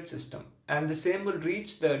encrypted system, and the same will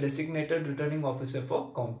reach the designated returning officer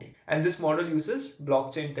for counting. And this model uses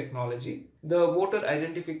blockchain technology. The voter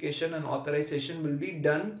identification and authorization will be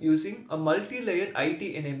done using a multi-layered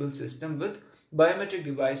IT-enabled system with biometric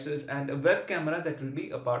devices and a web camera that will be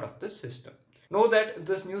a part of this system. Know that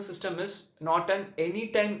this new system is not an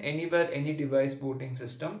anytime, anywhere, any device voting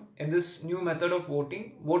system. In this new method of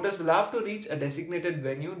voting, voters will have to reach a designated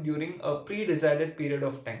venue during a pre-decided period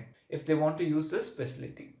of time if they want to use this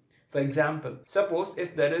facility. For example, suppose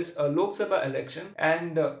if there is a Lok Sabha election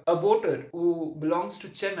and a voter who belongs to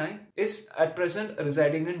Chennai is at present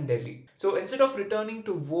residing in Delhi. So instead of returning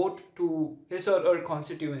to vote to his or her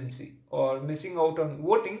constituency or missing out on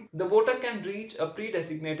voting, the voter can reach a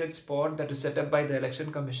pre-designated spot that is set up by the Election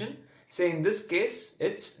Commission. Say in this case,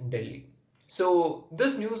 it's Delhi. So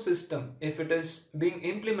this new system, if it is being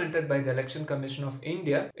implemented by the Election Commission of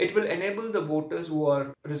India, it will enable the voters who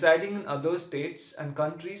are residing in other states and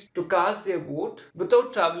countries to cast their vote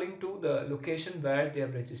without traveling to the location where they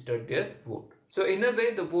have registered their vote. So in a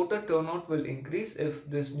way, the voter turnout will increase if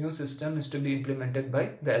this new system is to be implemented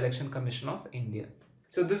by the Election Commission of India.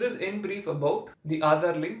 So this is in brief about the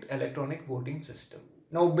Aadhaar linked electronic voting system.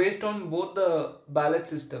 Now, based on both the ballot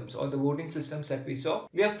systems or the voting systems that we saw,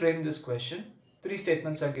 we have framed this question. Three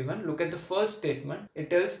statements are given. Look at the first statement. It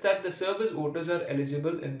tells that the service voters are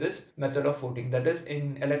eligible in this method of voting, that is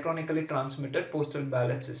in electronically transmitted postal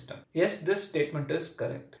ballot system. Yes, this statement is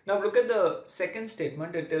correct. Now look at the second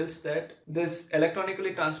statement. It tells that this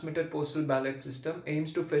electronically transmitted postal ballot system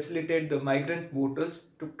aims to facilitate the migrant voters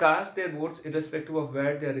to cast their votes irrespective of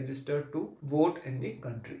where they are registered to vote in the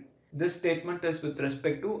country. This statement is with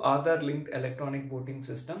respect to Aadhaar linked electronic voting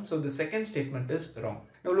system. So the second statement is wrong.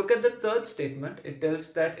 Now look at the third statement. It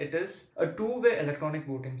tells that it is a two-way electronic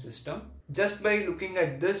voting system. Just by looking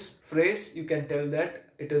at this phrase, you can tell that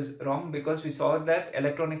it is wrong, because we saw that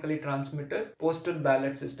electronically transmitted postal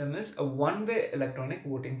ballot system is a one-way electronic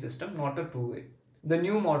voting system, not a two-way. The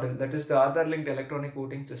new model, that is the Aadhaar linked electronic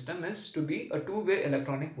voting system, is to be a two-way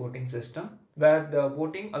electronic voting system where the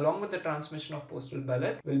voting along with the transmission of postal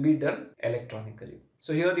ballot will be done electronically.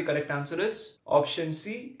 So here the correct answer is option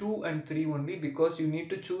C, 2 and 3 only, because you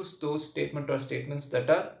need to choose those statements or statements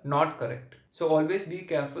that are not correct. So always be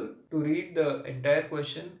careful to read the entire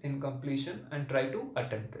question in completion and try to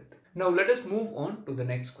attempt it. Now let us move on to the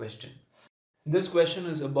next question. This question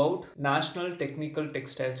is about National Technical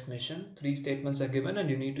Textiles Mission. Three statements are given and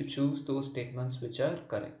you need to choose those statements which are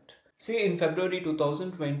correct. See, in February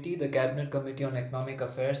 2020, the Cabinet Committee on Economic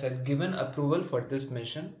Affairs had given approval for this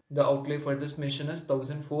mission. The outlay for this mission is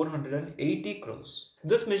 1,480 crores.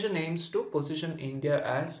 This mission aims to position India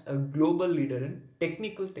as a global leader in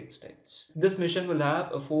technical textiles. This mission will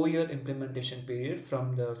have a 4-year implementation period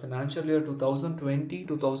from the financial year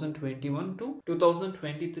 2020-2021 to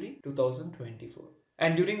 2023-2024.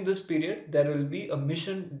 And during this period, there will be a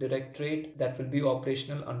mission directorate that will be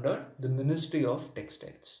operational under the Ministry of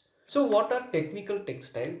Textiles. So what are technical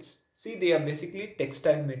textiles? See, they are basically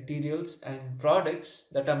textile materials and products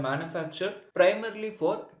that are manufactured primarily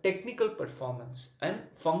for technical performance and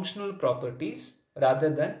functional properties rather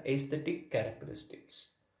than aesthetic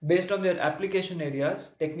characteristics. Based on their application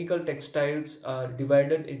areas, technical textiles are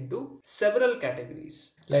divided into several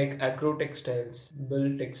categories like agro-textiles,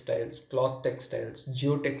 build textiles, cloth textiles,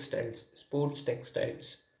 geotextiles, sports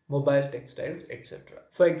textiles, mobile textiles, etc.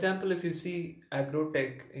 For example, if you see,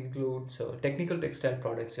 agrotech includes technical textile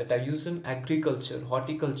products that are used in agriculture,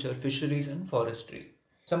 horticulture, fisheries and forestry.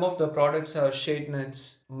 Some of the products are shade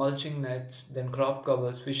nets, mulching nets, then crop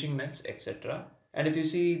covers, fishing nets, etc. And if you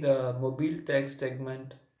see, the mobile text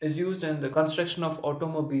segment is used in the construction of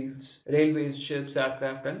automobiles, railways, ships,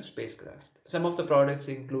 aircraft and spacecraft. Some of the products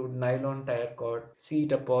include nylon tire cord,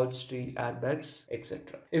 seat upholstery, airbags,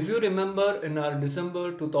 etc. If you remember, in our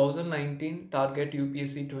December 2019 Target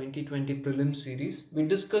UPSC 2020 Prelims series, we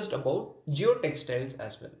discussed about geotextiles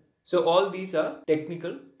as well. So all these are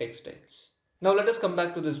technical textiles. Now let us come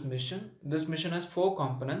back to this mission. This mission has 4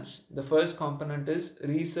 components. The first component is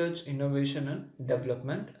research, innovation and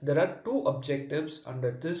development. There are 2 objectives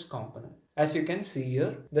under this component. As you can see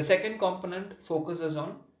here, the second component focuses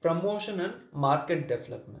on promotion and market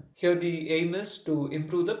development. Here the aim is to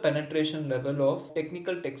improve the penetration level of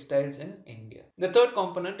technical textiles in India. The third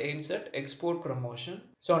component aims at export promotion.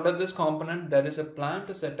 So under this component, there is a plan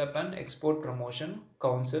to set up an export promotion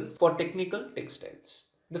council for technical textiles.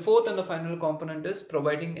 The fourth and the final component is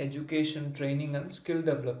providing education, training and skill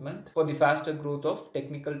development for the faster growth of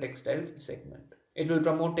technical textiles segment. It will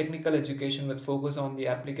promote technical education with focus on the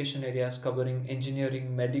application areas covering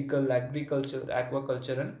engineering, medical, agriculture,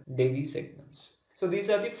 aquaculture and dairy segments. So these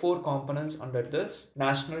are the 4 components under this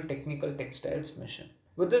National Technical Textiles Mission.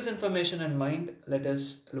 With this information in mind, let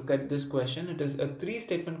us look at this question. It is a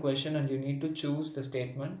 3-statement question and you need to choose the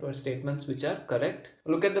statement or statements which are correct.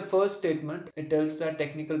 Look at the first statement. It tells that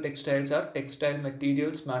technical textiles are textile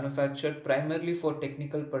materials manufactured primarily for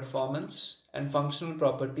technical performance and functional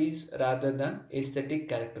properties rather than aesthetic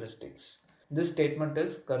characteristics. This statement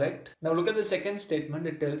is correct. Now look at the second statement.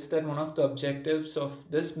 It tells that one of the objectives of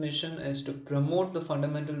this mission is to promote the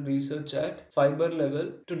fundamental research at fiber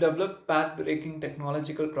level to develop path-breaking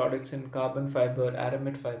technological products in carbon fiber,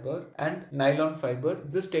 aramid fiber and nylon fiber.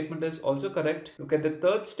 This statement is also correct. Look at the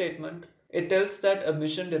third statement. It tells that a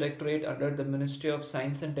mission directorate under the Ministry of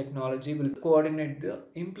Science and Technology will coordinate the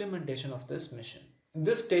implementation of this mission.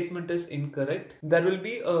 This statement is incorrect. There will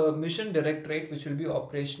be a mission directorate which will be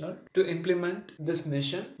operational to implement this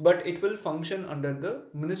mission, but it will function under the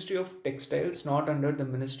Ministry of Textiles, not under the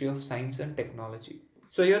Ministry of Science and Technology.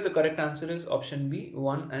 So here the correct answer is option B,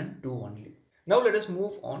 1 and 2 only. Now let us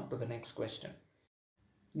move on to the next question.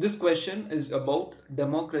 This question is about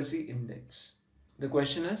democracy index. The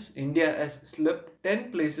question is, India has slipped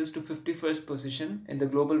 10 places to 51st position in the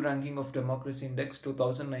Global Ranking of Democracy Index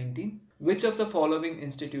 2019. Which of the following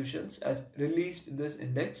institutions has released this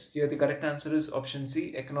index? Here the correct answer is option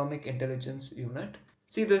C, Economic Intelligence Unit.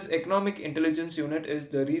 See, this Economic Intelligence Unit is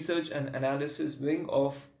the research and analysis wing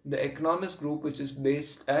of the Economist Group, which is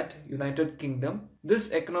based at United Kingdom.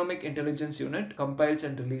 This Economic Intelligence Unit compiles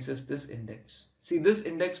and releases this index. See, this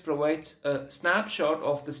index provides a snapshot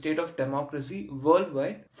of the state of democracy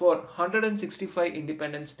worldwide for 165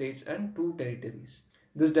 independent states and 2 territories.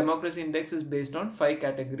 This democracy index is based on 5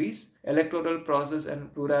 categories: electoral process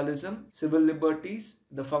and pluralism, civil liberties,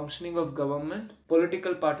 the functioning of government,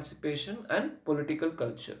 political participation, and political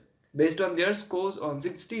culture. Based on their scores on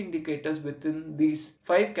 60 indicators within these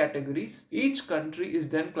 5 categories, each country is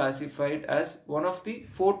then classified as one of the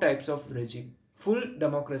 4 types of regime. Full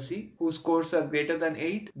democracy, whose scores are greater than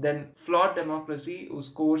 8, then flawed democracy, whose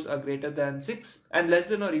scores are greater than 6 and less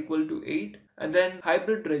than or equal to 8, and then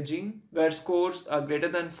hybrid regime, where scores are greater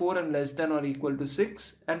than 4 and less than or equal to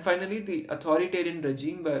 6, and finally the authoritarian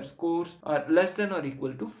regime, where scores are less than or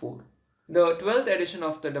equal to 4. The 12th edition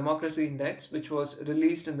of the Democracy Index, which was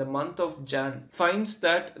released in the month of Jan, finds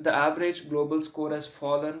that the average global score has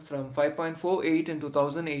fallen from 5.48 in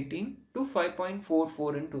 2018 to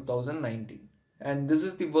 5.44 in 2019. And this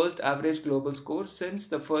is the worst average global score since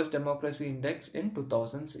the first Democracy Index in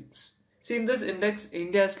 2006. See, in this index,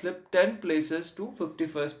 India slipped 10 places to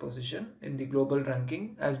 51st position in the global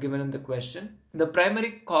ranking as given in the question. The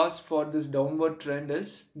primary cause for this downward trend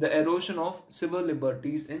is the erosion of civil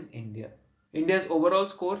liberties in India. India's overall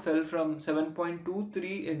score fell from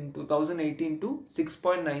 7.23 in 2018 to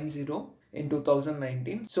 6.90 in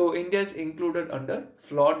 2019. So India is included under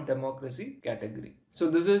flawed democracy category. So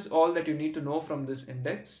this is all that you need to know from this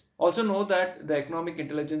index. Also know that the Economic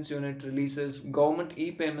Intelligence Unit releases Government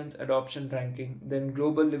e-Payments Adoption Ranking, then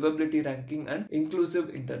Global Livability Ranking and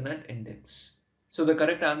Inclusive Internet Index. So the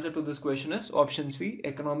correct answer to this question is option C,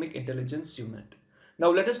 Economic Intelligence Unit. Now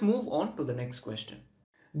let us move on to the next question.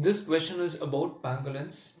 This question is about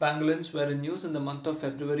pangolins. Pangolins were in news in the month of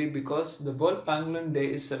February because the World Pangolin Day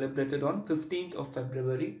is celebrated on 15th of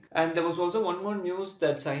February. And there was also one more news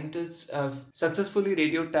that scientists have successfully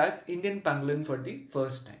radio tagged Indian pangolin for the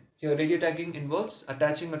first time. Here, radio tagging involves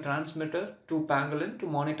attaching a transmitter to pangolin to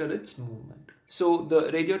monitor its movement. So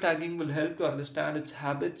the radio tagging will help to understand its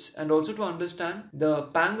habits and also to understand the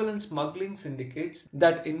pangolin smuggling syndicates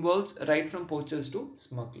that involves right from poachers to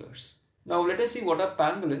smugglers. Now let us see what are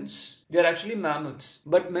pangolins. They are actually mammals,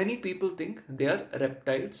 but many people think they are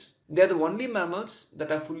reptiles. They are the only mammals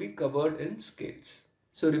that are fully covered in scales.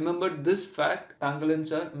 So remember this fact,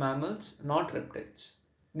 pangolins are mammals, not reptiles.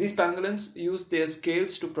 These pangolins use their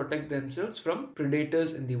scales to protect themselves from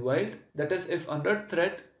predators in the wild. That is, if under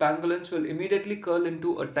threat, pangolins will immediately curl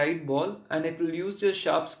into a tight ball and it will use their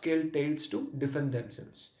sharp scaled tails to defend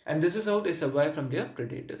themselves. And this is how they survive from their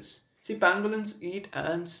predators. See, pangolins eat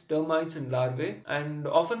ants, termites and larvae, and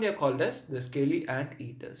often they are called as the scaly ant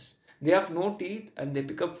eaters. They have no teeth and they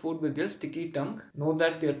pick up food with their sticky tongue. Know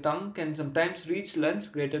that their tongue can sometimes reach lengths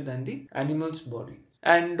greater than the animal's body.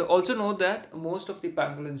 And also know that most of the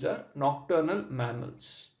pangolins are nocturnal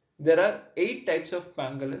mammals. There are 8 types of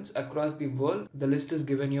pangolins across the world. The list is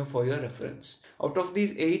given here for your reference. Out of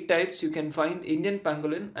these 8 types, you can find Indian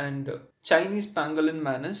pangolin and Chinese pangolin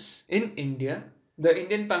manus in India. The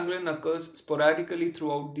Indian pangolin occurs sporadically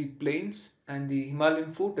throughout the plains and the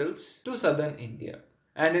Himalayan foothills to southern India.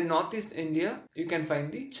 And in northeast India, you can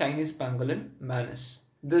find the Chinese pangolin manus.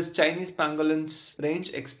 This Chinese pangolin's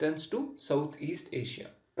range extends to Southeast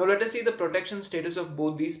Asia. Now let us see the protection status of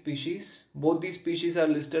both these species. Both these species are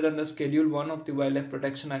listed under Schedule 1 of the Wildlife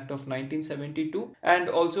Protection Act of 1972 and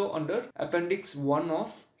also under Appendix 1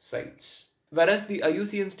 of CITES. Whereas the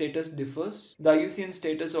IUCN status differs, the IUCN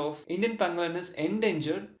status of Indian pangolin is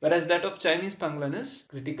endangered, whereas that of Chinese pangolin is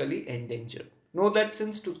critically endangered. Know that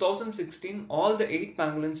since 2016, all the 8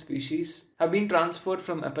 pangolin species have been transferred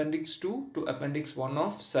from Appendix 2 to Appendix 1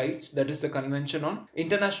 of CITES, that is the Convention on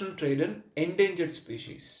International Trade in Endangered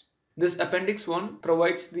Species. This Appendix 1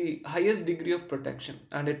 provides the highest degree of protection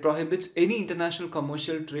and it prohibits any international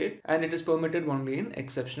commercial trade and it is permitted only in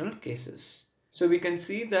exceptional cases. So we can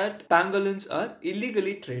see that pangolins are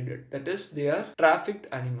illegally traded, that is, they are trafficked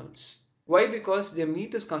animals. Why? Because their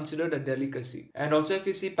meat is considered a delicacy. And also if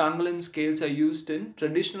you see, pangolin scales are used in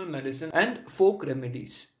traditional medicine and folk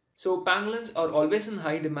remedies. So pangolins are always in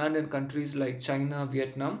high demand in countries like China,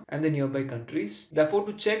 Vietnam and the nearby countries. Therefore,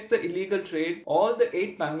 to check the illegal trade, all the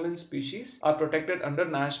 8 pangolin species are protected under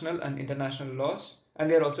national and international laws and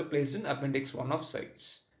they are also placed in Appendix 1 of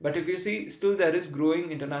CITES. But if you see, still there is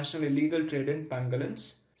growing international illegal trade in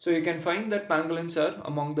pangolins. So you can find that pangolins are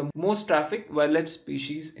among the most trafficked wildlife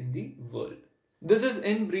species in the world. This is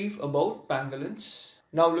in brief about pangolins.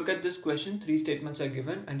 Now look at this question. 3 statements are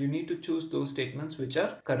given and you need to choose those statements which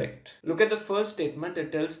are correct. Look at the first statement.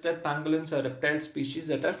 It tells that pangolins are reptile species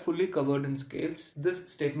that are fully covered in scales.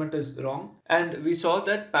 This statement is wrong. And we saw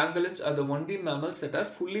that pangolins are the only mammals that are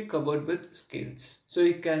fully covered with scales. So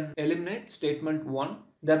you can eliminate statement 1.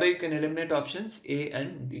 Thereby you can eliminate options A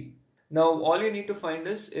and D. Now all you need to find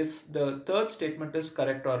is if the third statement is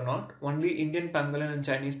correct or not. Only Indian pangolin and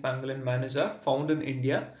Chinese pangolin manus are found in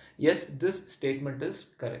India. Yes, this statement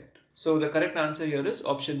is correct. So the correct answer here is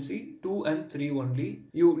option C, 2 and 3 only.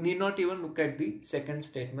 You need not even look at the second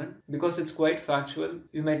statement because it's quite factual.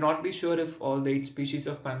 You might not be sure if all the 8 species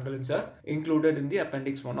of pangolins are included in the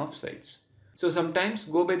appendix 1 of CITES. So sometimes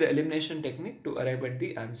go by the elimination technique to arrive at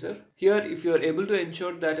the answer. Here, if you are able to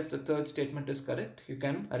ensure that if the third statement is correct, you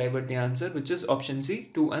can arrive at the answer, which is option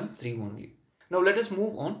C, 2 and 3 only. Now let us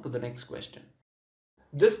move on to the next question.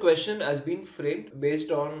 This question has been framed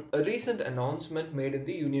based on a recent announcement made in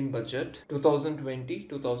the Union Budget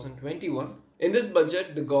 2020-2021. In this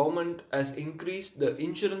budget, the government has increased the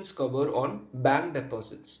insurance cover on bank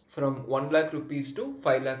deposits from 1 lakh rupees to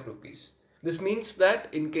 5 lakh rupees. This means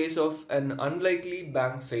that in case of an unlikely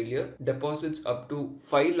bank failure, deposits up to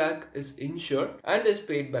 5 lakh is insured and is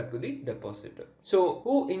paid back to the depositor. So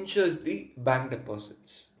who insures the bank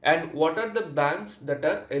deposits? And what are the banks that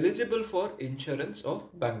are eligible for insurance of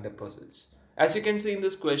bank deposits? As you can see in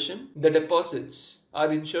this question, the deposits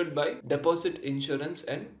are insured by Deposit Insurance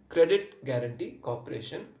and Credit Guarantee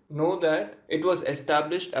Corporation. Know that it was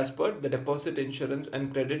established as per the Deposit Insurance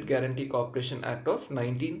and Credit Guarantee Corporation Act of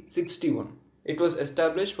 1961. It was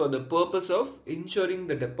established for the purpose of insuring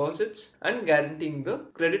the deposits and guaranteeing the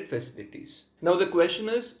credit facilities. Now the question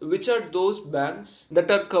is, which are those banks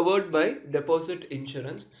that are covered by Deposit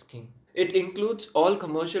Insurance Scheme? It includes all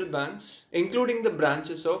commercial banks, including the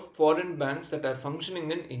branches of foreign banks that are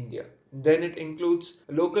functioning in India. Then it includes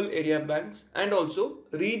local area banks and also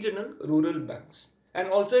regional rural banks. And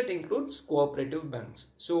also it includes cooperative banks.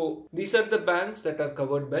 So these are the banks that are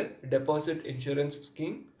covered by Deposit Insurance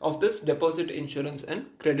Scheme of this Deposit Insurance and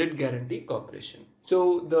Credit Guarantee Corporation.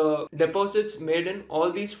 So the deposits made in all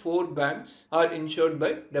these 4 banks are insured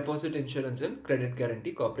by Deposit Insurance and Credit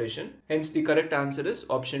Guarantee Corporation. Hence the correct answer is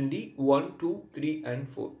option D, 1, 2, 3 and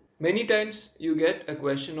 4. Many times you get a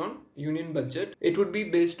question on Union Budget. It would be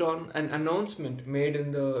based on an announcement made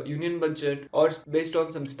in the Union Budget or based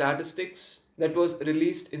on some statistics that was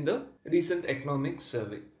released in the recent economic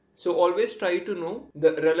survey. So always try to know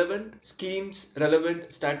the relevant schemes,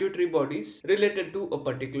 relevant statutory bodies related to a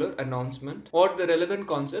particular announcement or the relevant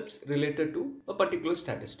concepts related to a particular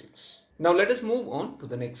statistics. Now let us move on to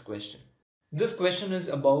the next question. This question is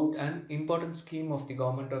about an important scheme of the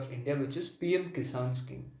Government of India, which is PM Kisan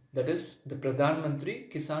scheme. That is the Pradhan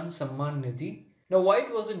Mantri Kisan Samman Nidhi. Now why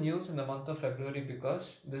it was in news in the month of February?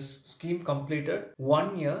 Because this scheme completed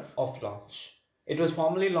 1 year of launch. It was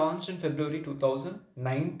formally launched in February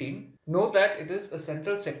 2019. Note that it is a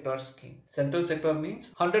central sector scheme. Central sector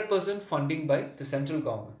means 100% funding by the central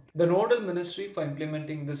government. The nodal ministry for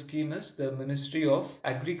implementing this scheme is the Ministry of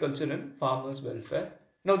Agriculture and Farmers Welfare.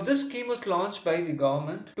 Now this scheme was launched by the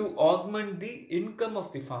government to augment the income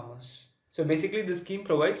of the farmers. So basically this scheme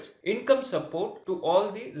provides income support to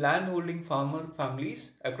all the landholding farmer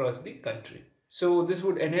families across the country. So this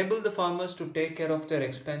would enable the farmers to take care of their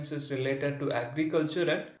expenses related to agriculture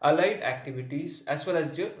and allied activities as well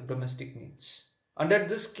as their domestic needs. Under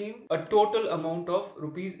this scheme, a total amount of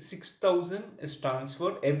rupees 6,000 is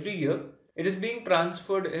transferred every year. It is being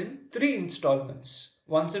transferred in 3 installments.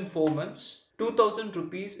 Once in 4 months, 2,000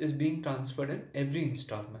 rupees is being transferred in every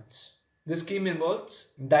installments. This scheme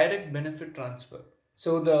involves direct benefit transfer.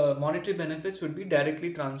 So the monetary benefits would be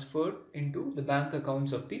directly transferred into the bank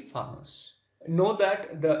accounts of the farmers. Know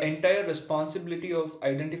that the entire responsibility of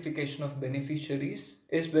identification of beneficiaries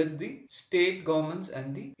is with the state governments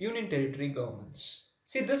and the union territory governments.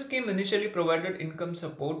 See, this scheme initially provided income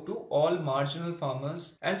support to all marginal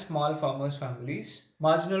farmers and small farmers' families.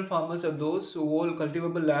 Marginal farmers are those who hold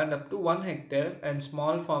cultivable land up to 1 hectare and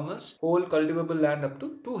small farmers hold cultivable land up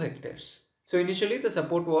to 2 hectares. So initially the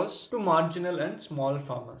support was to marginal and small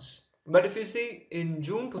farmers. But if you see, in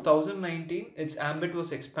June 2019, its ambit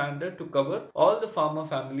was expanded to cover all the farmer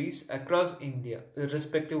families across India,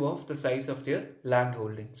 irrespective of the size of their land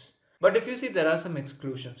holdings. But if you see, there are some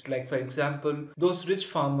exclusions, like for example, those rich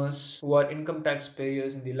farmers who are income tax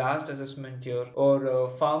payers in the last assessment year, or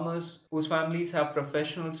farmers whose families have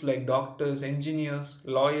professionals like doctors, engineers,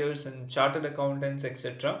 lawyers, and chartered accountants,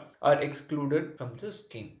 etc., are excluded from this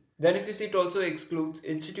scheme. Then if you see, it also excludes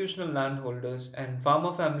institutional landholders and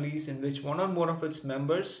farmer families in which one or more of its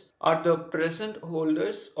members are the present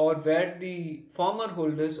holders or were the former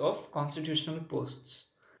holders of constitutional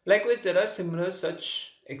posts. Likewise, there are similar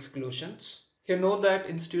such exclusions. You know that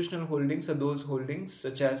institutional holdings are those holdings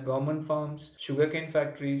such as government farms, sugarcane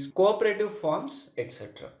factories, cooperative farms,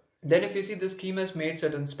 etc. Then if you see, the scheme has made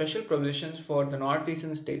certain special provisions for the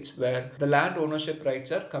northeastern states where the land ownership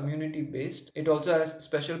rights are community based. It also has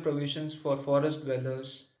special provisions for forest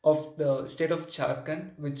dwellers of the state of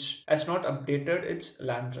Jharkhand, which has not updated its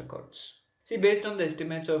land records. See, based on the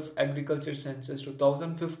estimates of Agriculture Census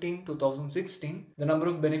 2015-2016, the number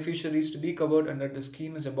of beneficiaries to be covered under the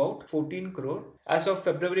scheme is about 14 crore. As of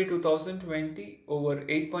February 2020, over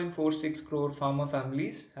 8.46 crore farmer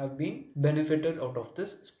families have been benefited out of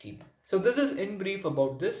this scheme. So this is in brief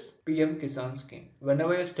about this PM Kisan scheme.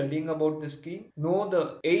 Whenever you're studying about the scheme, know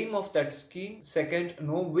the aim of that scheme. Second,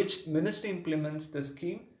 know which ministry implements the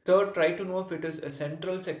scheme. Third, try to know if it is a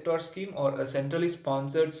central sector scheme or a centrally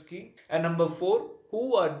sponsored scheme. And number 4,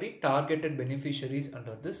 who are the targeted beneficiaries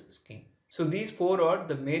under this scheme. So these 4 are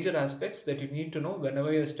the major aspects that you need to know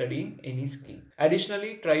whenever you are studying any scheme.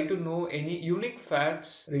 Additionally, try to know any unique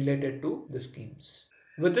facts related to the schemes.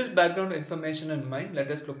 With this background information in mind, let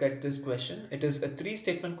us look at this question. It is a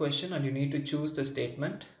 3-statement question and you need to choose the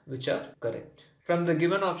statement which are correct. From the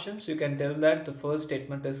given options, you can tell that the first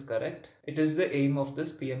statement is correct. It is the aim of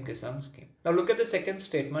this PM Kisan scheme. Now look at the second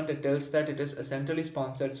statement. It tells that it is a centrally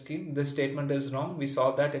sponsored scheme. This statement is wrong. We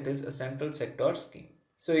saw that it is a central sector scheme.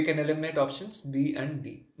 So you can eliminate options B and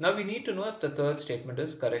D. Now we need to know if the third statement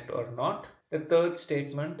is correct or not. The third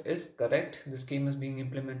statement is correct. The scheme is being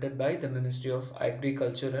implemented by the Ministry of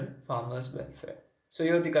Agriculture and Farmers Welfare. So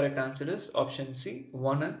here the correct answer is option C,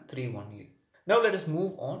 1 and 3 only. Now let us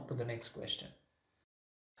move on to the next question.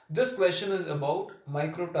 This question is about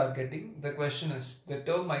micro-targeting. The question is, the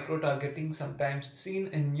term micro-targeting sometimes seen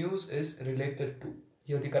in news is related to.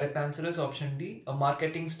 Here the correct answer is option D, a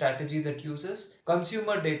marketing strategy that uses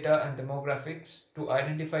consumer data and demographics to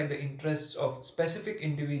identify the interests of specific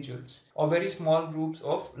individuals or very small groups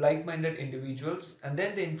of like-minded individuals, and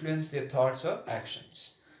then they influence their thoughts or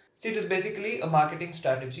actions. See, it is basically a marketing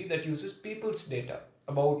strategy that uses people's data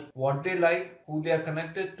about what they like, who they are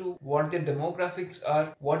connected to, what their demographics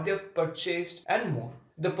are, what they have purchased, and more.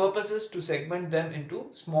 The purpose is to segment them into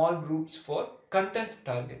small groups for content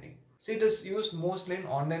targeting. See, it is used mostly in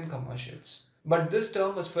online commercials. But this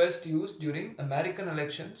term was first used during American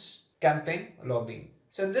elections campaign lobbying.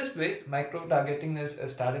 So in this way, micro-targeting is a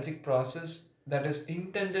strategic process that is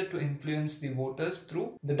intended to influence the voters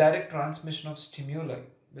through the direct transmission of stimuli,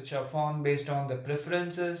 which are formed based on the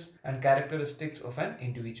preferences and characteristics of an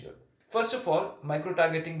individual. First of all,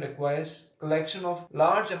 micro-targeting requires collection of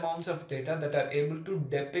large amounts of data that are able to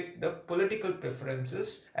depict the political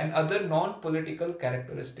preferences and other non-political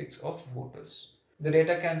characteristics of voters. The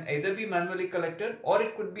data can either be manually collected or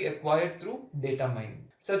it could be acquired through data mining.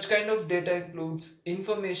 Such kind of data includes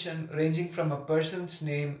information ranging from a person's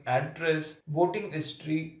name, address, voting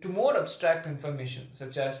history to more abstract information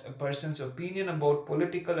such as a person's opinion about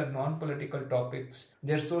political and non-political topics,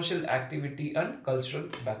 their social activity and cultural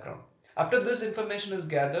background. After this information is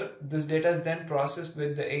gathered, this data is then processed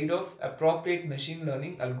with the aid of appropriate machine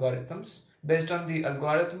learning algorithms. Based on the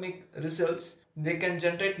algorithmic results, they can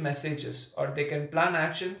generate messages or they can plan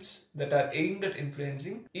actions that are aimed at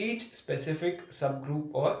influencing each specific subgroup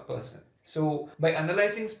or person. So, by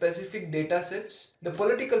analyzing specific data sets, the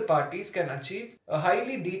political parties can achieve a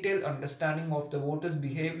highly detailed understanding of the voters'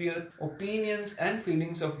 behavior, opinions, and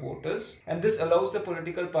feelings of voters, and this allows the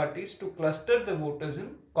political parties to cluster the voters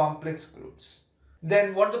in complex groups.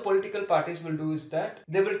 Then what the political parties will do is that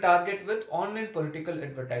they will target with online political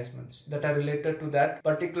advertisements that are related to that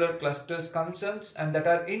particular cluster's concerns and that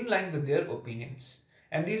are in line with their opinions.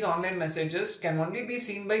 And these online messages can only be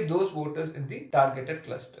seen by those voters in the targeted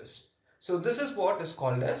clusters. So this is what is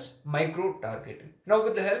called as micro-targeting. Now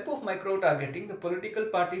with the help of micro-targeting, the political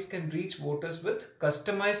parties can reach voters with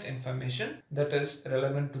customized information that is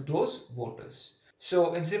relevant to those voters.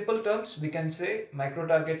 So in simple terms, we can say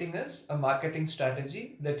micro-targeting is a marketing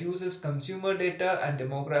strategy that uses consumer data and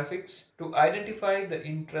demographics to identify the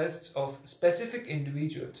interests of specific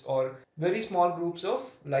individuals or very small groups of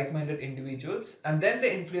like-minded individuals, and then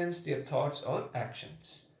they influence their thoughts or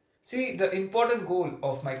actions. See, the important goal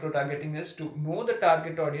of micro-targeting is to know the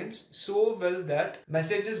target audience so well that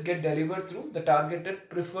messages get delivered through the targeted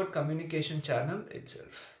preferred communication channel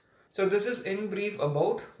itself. So this is in brief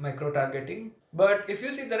about micro-targeting. But if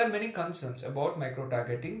you see, there are many concerns about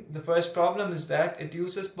micro-targeting. The first problem is that it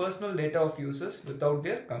uses personal data of users without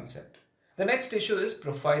their consent. The next issue is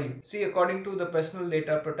profiling. See, according to the Personal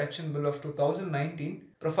Data Protection Bill of 2019,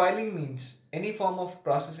 profiling means any form of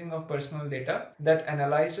processing of personal data that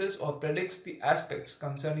analyzes or predicts the aspects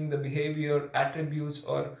concerning the behavior, attributes,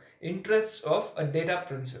 or interests of a data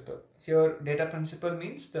principal. Here, data principal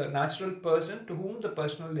means the natural person to whom the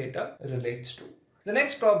personal data relates to. The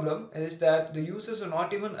next problem is that the users are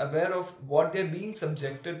not even aware of what they're being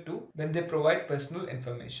subjected to when they provide personal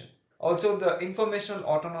information. Also, the informational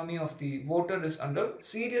autonomy of the voter is under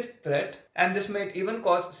serious threat, and this might even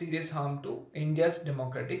cause serious harm to India's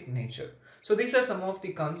democratic nature. So these are some of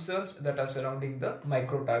the concerns that are surrounding the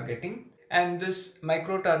micro-targeting, and this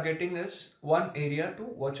micro-targeting is one area to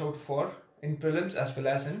watch out for in prelims as well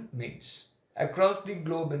as in mains. Across the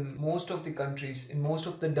globe, in most of the countries, in most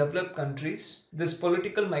of the developed countries, this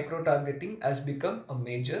political micro-targeting has become a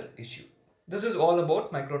major issue. This is all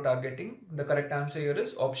about micro-targeting. The correct answer here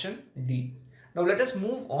is option D. Now let us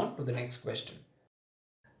move on to the next question.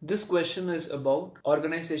 This question is about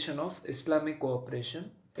Organization of Islamic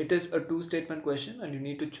Cooperation. It is a two-statement question and you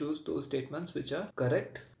need to choose those statements which are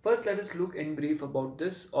correct. First, let us look in brief about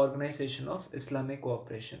this Organization of Islamic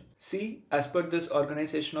Cooperation. See, as per this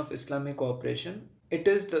Organization of Islamic Cooperation, it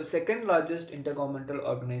is the second largest intergovernmental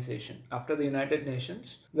organization after the United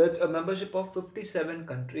Nations, with a membership of 57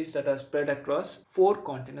 countries that are spread across 4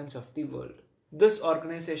 continents of the world. This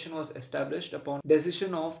organization was established upon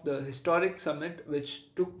decision of the historic summit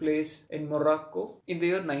which took place in Morocco in the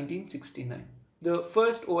year 1969. The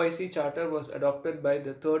first OIC charter was adopted by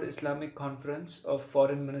the Third Islamic Conference of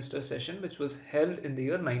Foreign Ministers session, which was held in the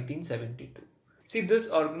year 1972. See, this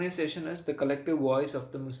organization is the collective voice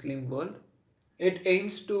of the Muslim world. It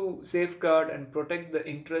aims to safeguard and protect the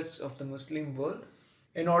interests of the Muslim world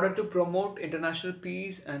in order to promote international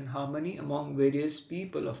peace and harmony among various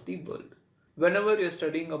people of the world. Whenever you're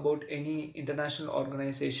studying about any international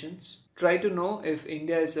organizations, try to know if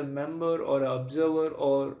India is a member or an observer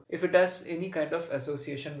or if it has any kind of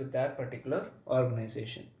association with that particular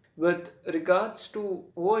organization. With regards to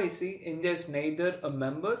OIC, India is neither a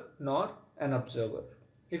member nor an observer.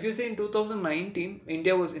 If you see, in 2019,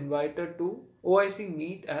 India was invited to OIC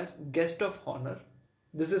meet as guest of honor.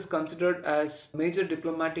 This is considered as major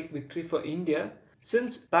diplomatic victory for India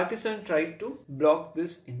since Pakistan tried to block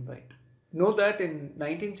this invite. Know that in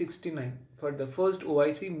 1969, for the first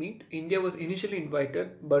OIC meet, India was initially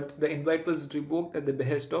invited, but the invite was revoked at the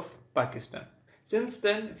behest of Pakistan. Since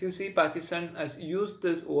then, if you see, Pakistan has used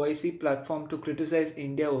this OIC platform to criticize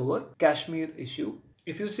India over Kashmir issue.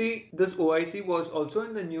 If you see, this OIC was also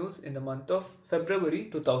in the news in the month of February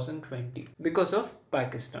 2020 because of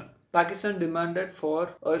Pakistan. Pakistan demanded for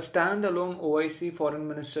a standalone OIC foreign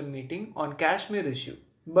minister meeting on Kashmir issue.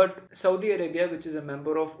 But Saudi Arabia, which is a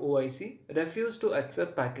member of OIC, refused to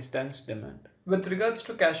accept Pakistan's demand. With regards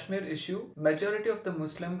to Kashmir issue, majority of the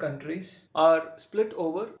Muslim countries are split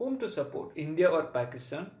over whom to support, India or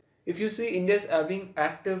Pakistan. If you see, India is having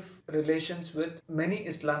active relations with many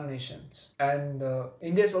Islam nations, and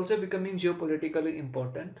India is also becoming geopolitically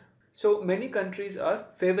important. So many countries are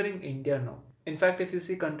favoring India now. In fact, if you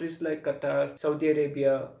see, countries like Qatar, Saudi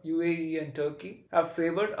Arabia, UAE and Turkey have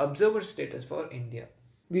favored observer status for India.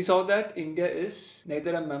 We saw that India is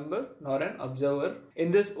neither a member nor an observer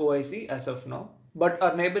in this OIC as of now. But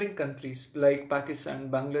our neighboring countries like Pakistan,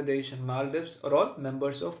 Bangladesh and Maldives are all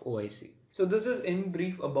members of OIC. So this is in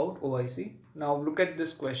brief about OIC. Now look at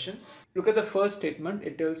this question. Look at the first statement.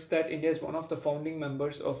 It tells that India is one of the founding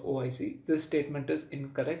members of OIC. This statement is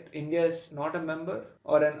incorrect. India is not a member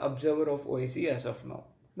or an observer of OIC as of now.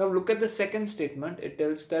 Now look at the second statement. It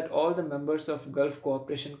tells that all the members of Gulf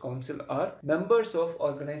Cooperation Council are members of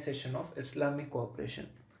Organization of Islamic Cooperation.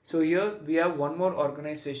 So here we have one more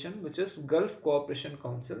organization, which is Gulf Cooperation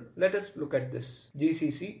Council. Let us look at this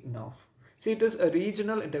GCC now. See, it is a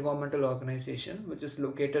regional intergovernmental organization which is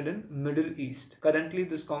located in Middle East. Currently,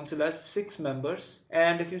 this council has 6 members,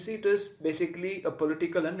 and if you see, it is basically a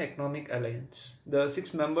political and economic alliance. The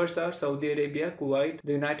 6 members are Saudi Arabia, Kuwait,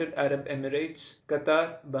 the United Arab Emirates,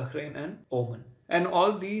 Qatar, Bahrain and Oman. And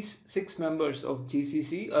all these 6 members of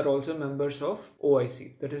GCC are also members of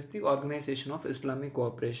OIC, that is the Organization of Islamic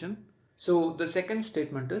Cooperation. So the second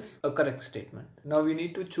statement is a correct statement. Now we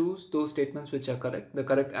need to choose those statements which are correct. The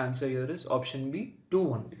correct answer here is option B, 2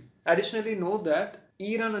 only. Additionally, know that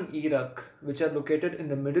Iran and Iraq, which are located in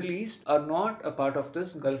the Middle East, are not a part of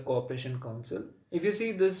this Gulf Cooperation Council. If you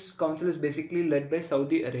see, this council is basically led by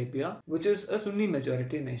Saudi Arabia, which is a Sunni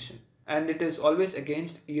majority nation, and it is always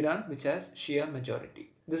against Iran, which has Shia majority.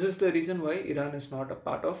 This is the reason why Iran is not a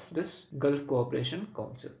part of this Gulf Cooperation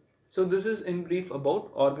Council. So this is in brief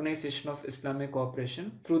about Organization of Islamic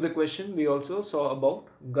Cooperation. Through the question, we also saw about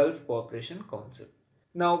Gulf Cooperation Council.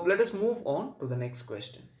 Now let us move on to the next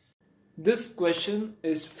question. This question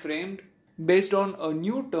is framed based on a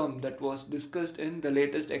new term that was discussed in the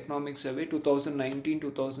latest economic survey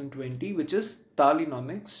 2019-2020, which is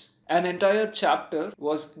Thalinomics. An entire chapter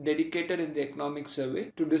was dedicated in the economic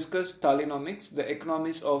survey to discuss Thalinomics, the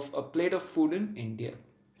economies of a plate of food in India.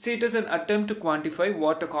 See, it is an attempt to quantify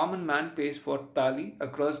what a common man pays for thali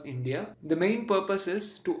across India. The main purpose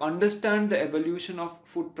is to understand the evolution of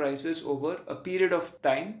food prices over a period of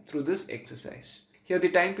time through this exercise. Here the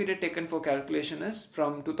time period taken for calculation is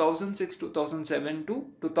from 2006-2007 to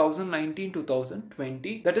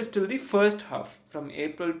 2019-2020. That is till the first half, from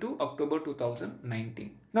April to October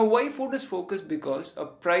 2019. Now why food is focused? Because a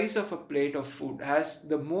price of a plate of food has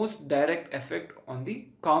the most direct effect on the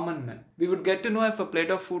common man. We would get to know if a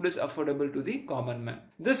plate of food is affordable to the common man.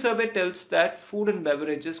 This survey tells that food and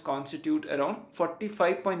beverages constitute around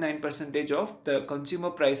 45.9% of the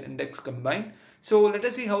consumer price index combined. So let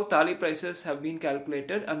us see how thali prices have been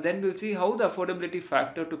calculated, and then we'll see how the affordability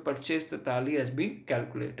factor to purchase the thali has been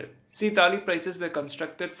calculated. See, thali prices were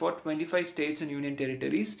constructed for 25 states and union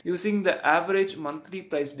territories using the average monthly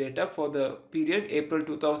price data for the period April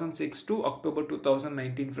 2006 to October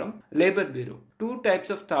 2019 from Labour Bureau. Two types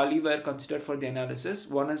of thali were considered for the analysis.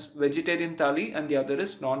 One is vegetarian thali and the other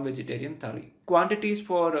is non-vegetarian thali. Quantities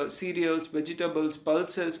for cereals, vegetables,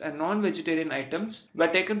 pulses and non-vegetarian items were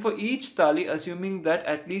taken for each thali, assuming that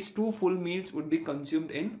at least 2 full meals would be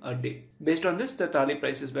consumed in a day. Based on this, the thali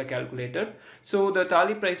prices were calculated. So the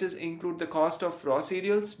thali prices include the cost of raw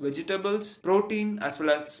cereals, vegetables, protein, as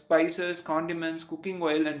well as spices, condiments, cooking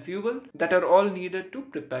oil and fuel that are all needed to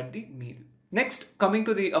prepare the meal. Next, coming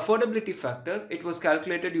to the affordability factor, it was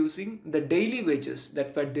calculated using the daily wages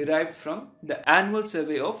that were derived from the annual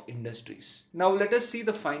survey of industries. Now let us see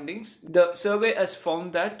the findings. The survey has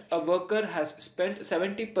found that a worker has spent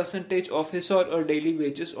 70% of his or her daily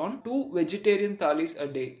wages on 2 vegetarian thalis a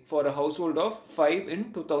day for a household of 5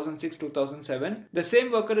 in 2006-2007. The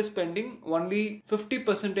same worker is spending only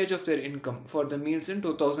 50% of their income for the meals in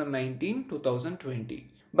 2019-2020.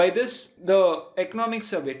 By this, the economic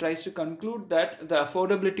survey tries to conclude that the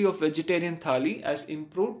affordability of vegetarian thali has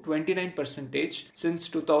improved 29% since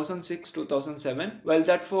 2006-2007, while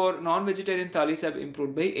that for non-vegetarian thalis have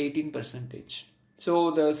improved by 18%.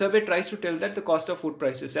 So the survey tries to tell that the cost of food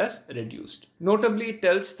prices has reduced. Notably, it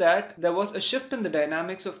tells that there was a shift in the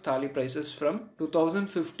dynamics of thali prices from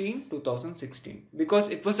 2015-2016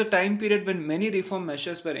 because it was a time period when many reform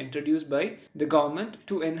measures were introduced by the government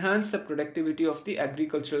to enhance the productivity of the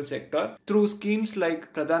agricultural sector through schemes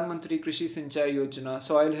like Pradhan Mantri Krishi Sinchai Yojana,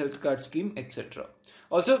 Soil Health Card Scheme, etc.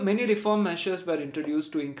 Also, many reform measures were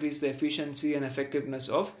introduced to increase the efficiency and effectiveness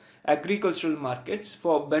of agricultural markets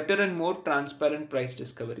for better and more transparent price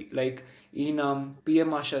discovery, like ENAM,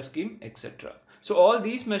 PM Asha scheme, etc. So all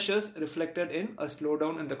these measures reflected in a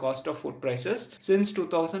slowdown in the cost of food prices since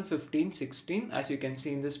 2015-16, as you can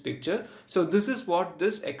see in this picture. So this is what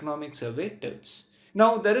this economic survey tells.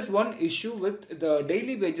 Now, there is one issue with the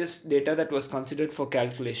daily wages data that was considered for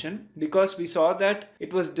calculation because we saw that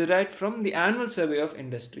it was derived from the annual survey of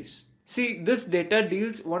industries. See, this data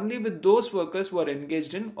deals only with those workers who are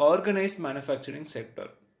engaged in organized manufacturing sector.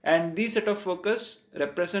 And these set of workers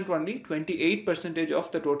represent only 28% of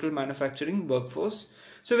the total manufacturing workforce.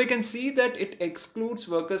 So we can see that it excludes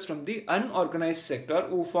workers from the unorganized sector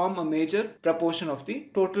who form a major proportion of the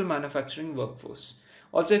total manufacturing workforce.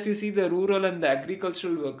 Also, if you see, the rural and the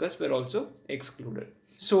agricultural workers were also excluded.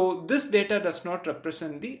 So this data does not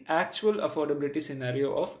represent the actual affordability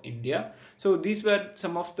scenario of India. So these were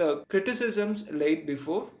some of the criticisms laid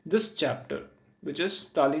before this chapter, which is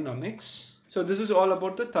Thalinomics. So this is all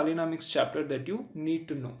about the Thalinomics chapter that you need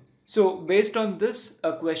to know. So based on this,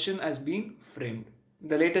 a question has been framed.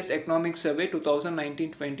 The latest economic survey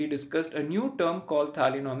 2019-20 discussed a new term called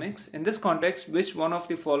Thalinomics. In this context, which one of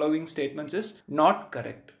the following statements is not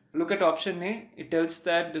correct? Look at option A. It tells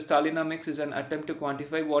that this Thalinomics is an attempt to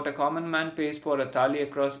quantify what a common man pays for a thali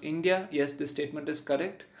across India. Yes, this statement is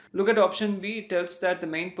correct. Look at option B. It tells that the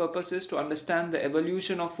main purpose is to understand the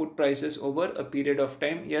evolution of food prices over a period of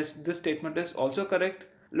time. Yes, this statement is also correct.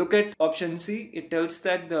 Look at option C. It tells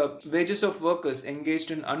that the wages of workers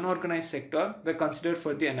engaged in unorganized sector were considered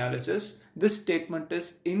for the analysis. This statement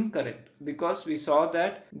is incorrect because we saw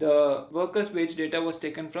that the workers' wage data was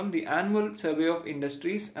taken from the annual survey of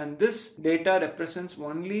industries, and this data represents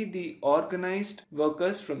only the organized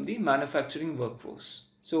workers from the manufacturing workforce.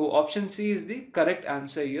 So option C is the correct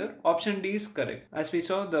answer here. Option D is correct. As we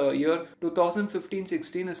saw, the year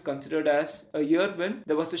 2015-16 is considered as a year when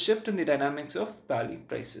there was a shift in the dynamics of thali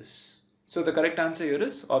prices. So the correct answer here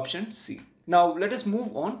is option C. Now let us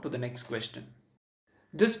move on to the next question.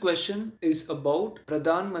 This question is about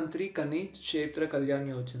Pradhan Mantri Kanij Kshetra Kalyan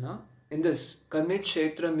Yojana. In this, Kanij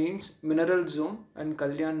Kshetra means mineral zone and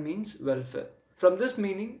Kalyan means welfare. From this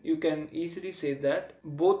meaning, you can easily say that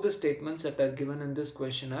both the statements that are given in this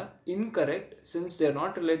question are incorrect since they are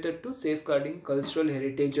not related to safeguarding cultural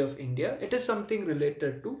heritage of India. It is something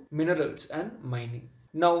related to minerals and mining.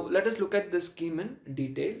 Now let us look at this scheme in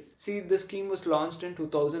detail. See, this scheme was launched in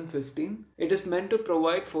 2015. It is meant to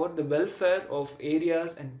provide for the welfare of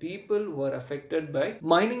areas and people who are affected by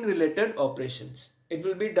mining related operations. It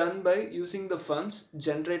will be done by using the funds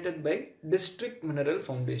generated by district mineral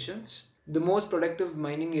foundations. The most productive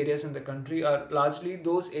mining areas in the country are largely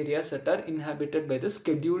those areas that are inhabited by the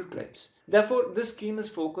scheduled tribes. Therefore, this scheme is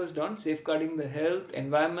focused on safeguarding the health,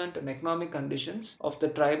 environment and economic conditions of the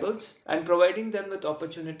tribals and providing them with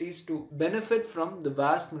opportunities to benefit from the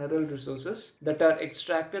vast mineral resources that are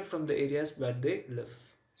extracted from the areas where they live.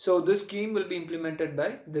 So this scheme will be implemented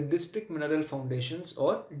by the District Mineral Foundations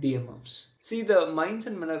or DMFs. See, the Mines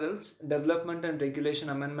and Minerals Development and Regulation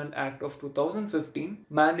Amendment Act of 2015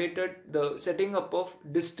 mandated the setting up of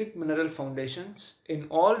District Mineral Foundations in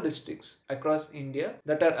all districts across India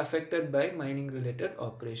that are affected by mining related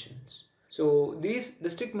operations. So these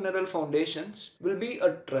district mineral foundations will be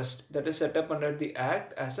a trust that is set up under the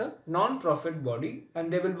Act as a non-profit body, and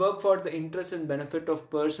they will work for the interest and benefit of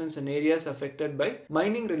persons and areas affected by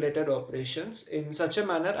mining related operations in such a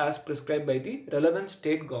manner as prescribed by the relevant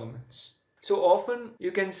state governments. So often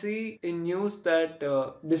you can see in news that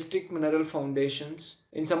district mineral foundations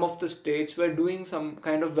in some of the states were doing some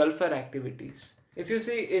kind of welfare activities. If you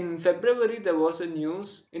see, in February there was a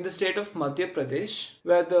news in the state of Madhya Pradesh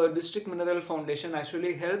where the District Mineral Foundation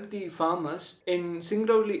actually helped the farmers in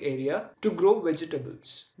Singrauli area to grow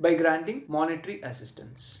vegetables by granting monetary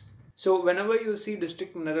assistance. So whenever you see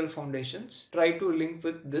District Mineral Foundations, try to link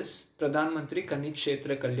with this Pradhan Mantri Kanij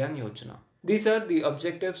Kshetra Kalyan Yojana. These are the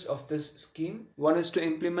objectives of this scheme. One is to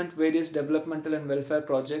implement various developmental and welfare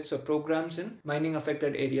projects or programs in mining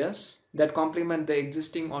affected areas that complement the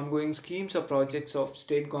existing ongoing schemes or projects of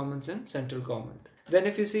state governments and central government. Then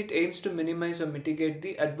if you see, it aims to minimize or mitigate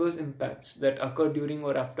the adverse impacts that occur during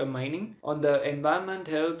or after mining on the environment,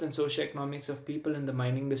 health and socioeconomics of people in the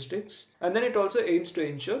mining districts. And then it also aims to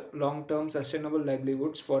ensure long-term sustainable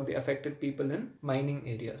livelihoods for the affected people in mining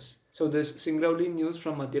areas. So this Singrauli news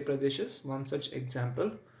from Madhya Pradesh is one such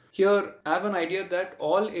example. Here I have an idea that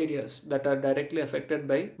all areas that are directly affected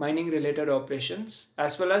by mining related operations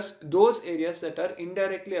as well as those areas that are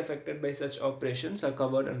indirectly affected by such operations are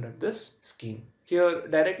covered under this scheme. Here,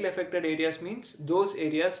 directly affected areas means those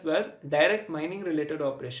areas where direct mining related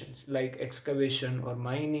operations like excavation or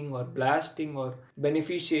mining or blasting or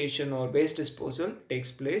beneficiation or waste disposal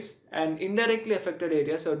takes place, and indirectly affected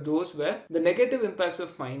areas are those where the negative impacts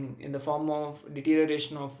of mining in the form of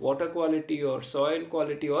deterioration of water quality or soil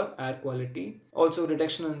quality or air quality, also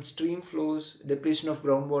reduction in stream flows, depletion of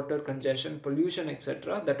groundwater, congestion, pollution,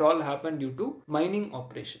 etc. that all happen due to mining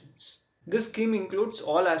operations. This scheme includes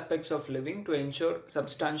all aspects of living to ensure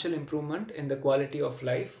substantial improvement in the quality of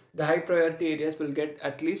life. The high priority areas will get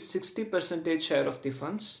at least 60% share of the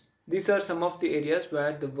funds. These are some of the areas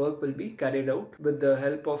where the work will be carried out with the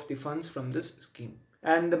help of the funds from this scheme.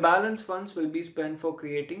 And the balance funds will be spent for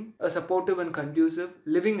creating a supportive and conducive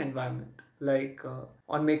living environment, like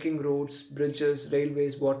on making roads, bridges,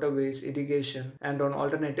 railways, waterways, irrigation, and on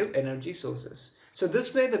alternative energy sources. So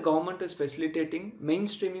this way the government is facilitating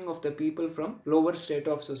mainstreaming of the people from lower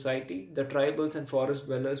strata of society, the tribals and forest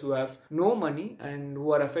dwellers who have no money and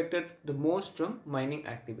who are affected the most from mining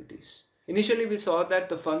activities. Initially we saw that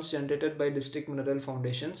the funds generated by district mineral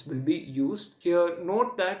foundations will be used. Here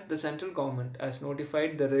note that the central government has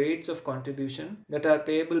notified the rates of contribution that are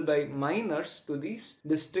payable by miners to these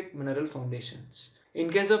district mineral foundations. In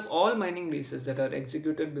case of all mining leases that are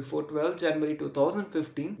executed before 12 January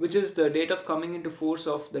 2015, which is the date of coming into force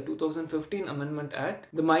of the 2015 Amendment Act,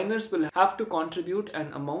 the miners will have to contribute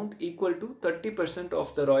an amount equal to 30%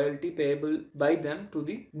 of the royalty payable by them to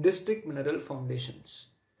the district mineral foundations.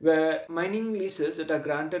 where mining leases that are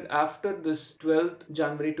granted after this 12th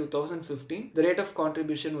January 2015, the rate of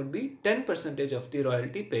contribution would be 10% of the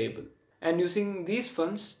royalty payable. And using these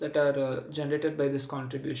funds that are generated by this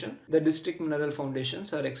contribution, the district mineral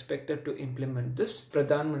foundations are expected to implement this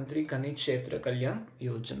Pradhan Mantri Kanij Kshetra Kalyan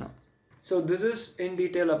Yojana. So this is in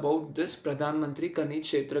detail about this Pradhan Mantri Kanij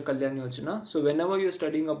Kshetra Kalyan Yojana. So whenever you're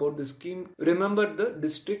studying about this scheme, remember the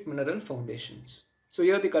district mineral foundations. So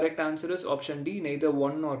here the correct answer is option D, neither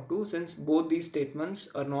 1 nor 2, since both these statements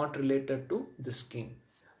are not related to this scheme.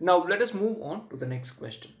 Now let us move on to the next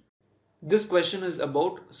question. This question is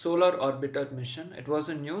about Solar Orbiter mission. It was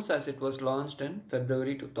in news as it was launched in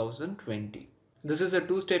February 2020. This is a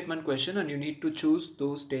two-statement question and you need to choose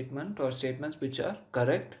those statements which are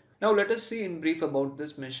correct. Now let us see in brief about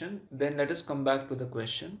this mission, then let us come back to the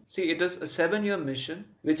question. See, it is a 7-year mission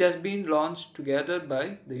which has been launched together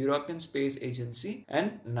by the European Space Agency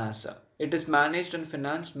and NASA. It is managed and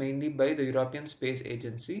financed mainly by the European Space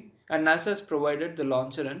Agency, and NASA has provided the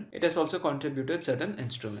launcher and it has also contributed certain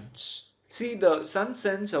instruments. See, the sun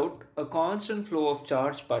sends out a constant flow of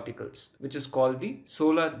charged particles, which is called the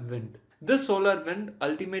solar wind. This solar wind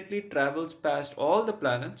ultimately travels past all the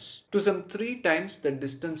planets to some 3 times the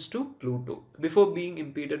distance to Pluto before being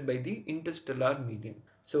impeded by the interstellar medium.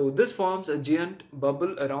 So this forms a giant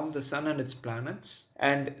bubble around the sun and its planets,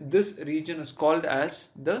 and this region is called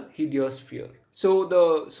as the heliosphere. So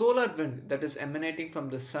the solar wind that is emanating from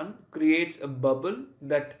the sun creates a bubble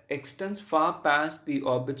that extends far past the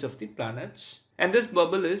orbits of the planets. And this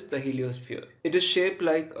bubble is the heliosphere. It is shaped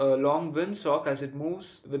like a long windsock as it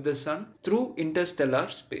moves with the sun through interstellar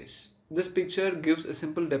space. This picture gives a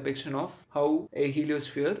simple depiction of how a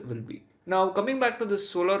heliosphere will be. Now coming back to the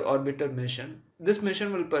Solar Orbiter mission, this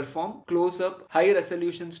mission will perform close-up,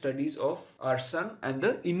 high-resolution studies of our sun and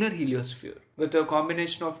the inner heliosphere. With a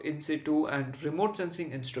combination of in situ and remote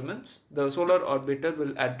sensing instruments, the Solar Orbiter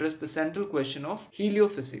will address the central question of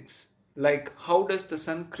heliophysics, like how does the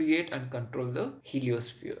sun create and control the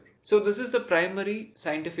heliosphere. So this is the primary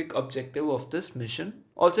scientific objective of this mission.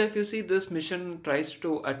 Also, if you see, this mission tries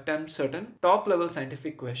to attempt certain top level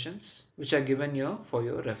scientific questions which are given here for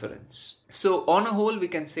your reference. So on a whole, we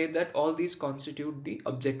can say that all these constitute the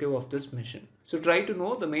objective of this mission. So try to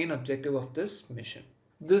know the main objective of this mission.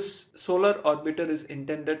 This solar orbiter is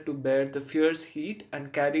intended to bear the fierce heat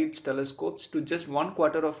and carry its telescopes to just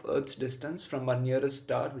 1/4 of Earth's distance from our nearest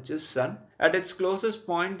star, which is Sun. At its closest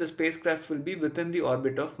point, the spacecraft will be within the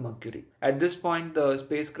orbit of Mercury. At this point, the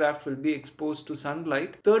spacecraft will be exposed to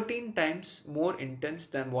sunlight 13 times more intense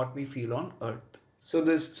than what we feel on Earth. So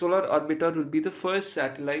this solar orbiter will be the first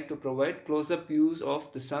satellite to provide close-up views of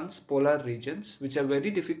the Sun's polar regions, which are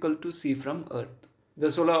very difficult to see from Earth. The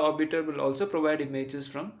solar orbiter will also provide images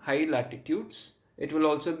from high latitudes. It will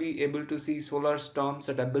also be able to see solar storms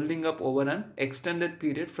that are building up over an extended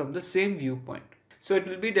period from the same viewpoint. So it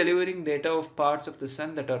will be delivering data of parts of the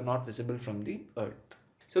sun that are not visible from the Earth.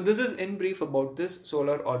 So this is in brief about this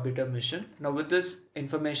solar orbiter mission. Now with this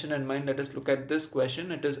information in mind, let us look at this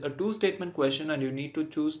question. It is a 2-statement question and you need to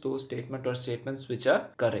choose those statements which are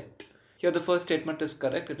correct. Here the first statement is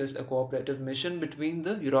correct. It is a cooperative mission between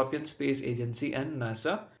the European Space Agency and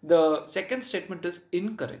NASA. The second statement is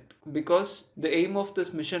incorrect because the aim of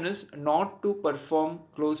this mission is not to perform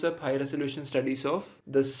close-up high-resolution studies of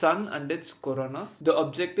the sun and its corona. The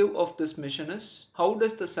objective of this mission is how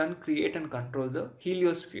does the sun create and control the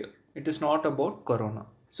heliosphere. It is not about corona.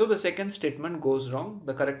 So the second statement goes wrong.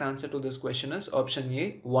 The correct answer to this question is option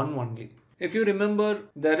A, 1 only. If you remember,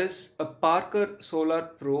 there is a Parker Solar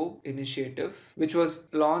Probe initiative which was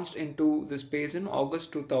launched into the space in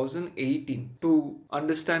August 2018 to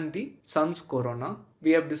understand the sun's corona. We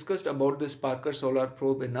have discussed about this Parker Solar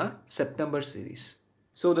Probe in our September series.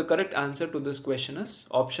 So the correct answer to this question is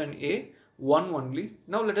option A, 1 only.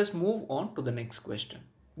 Now let us move on to the next question.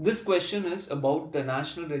 This question is about the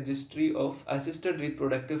National Registry of Assisted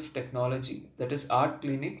Reproductive Technology, that is ART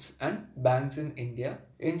clinics and banks in India,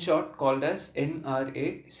 in short called as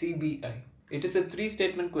NRACBI. It is a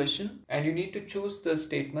 3-statement question and you need to choose the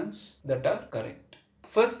statements that are correct.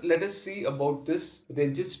 First, let us see about this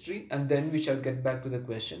registry and then we shall get back to the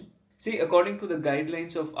question. See, according to the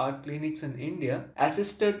guidelines of ART clinics in India,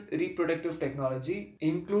 assisted reproductive technology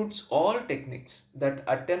includes all techniques that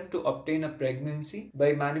attempt to obtain a pregnancy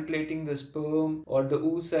by manipulating the sperm or the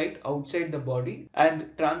oocyte outside the body and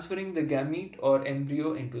transferring the gamete or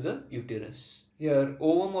embryo into the uterus. Here,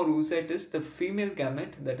 ovum or oocyte is the female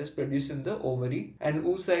gamete that is produced in the ovary, and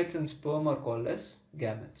oocytes and sperm are called as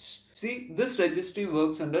gametes. See, this registry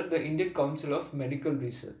works under the Indian Council of Medical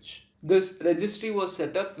Research. This registry was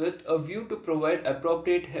set up with a view to provide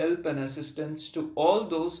appropriate help and assistance to all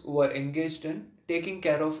those who are engaged in taking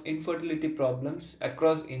care of infertility problems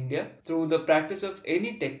across India through the practice of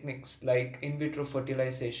any techniques like in vitro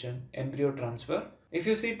fertilization, embryo transfer. If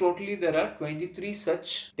you see, totally there are 23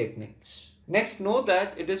 such techniques. Next, know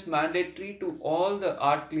that it is mandatory to all the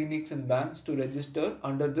art clinics and banks to register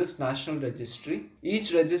under this national registry.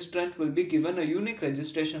 Each registrant will be given a unique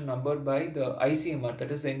registration number by the ICMR,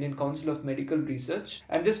 that is the Indian Council of Medical Research,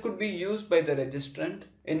 and this could be used by the registrant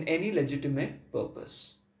in any legitimate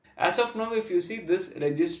purpose. As of now, if you see, this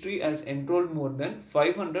registry has enrolled more than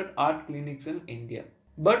 500 art clinics in India.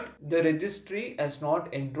 But the registry has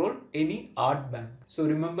not enrolled any art bank. So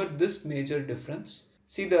remember this major difference.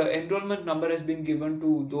 See, the enrollment number has been given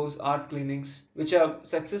to those art clinics which have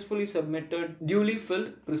successfully submitted duly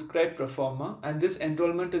filled prescribed pro forma, and this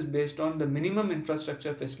enrollment is based on the minimum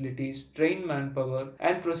infrastructure facilities, trained manpower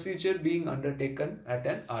and procedure being undertaken at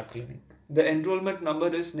an art clinic. The enrollment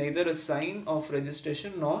number is neither a sign of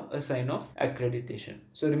registration nor a sign of accreditation.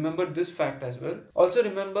 So remember this fact as well. Also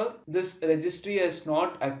remember, this registry has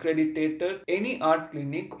not accredited any art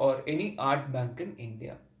clinic or any art bank in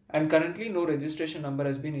India. And currently no registration number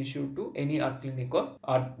has been issued to any art clinic or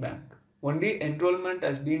art bank. Only enrollment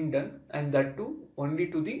has been done, and that too only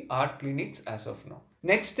to the art clinics as of now.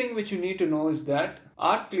 Next thing which you need to know is that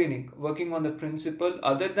art clinic working on the principle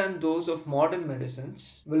other than those of modern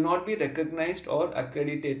medicines will not be recognized or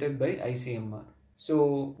accredited by ICMR.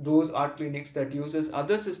 So those art clinics that uses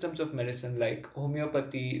other systems of medicine like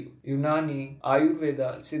homeopathy, Unani,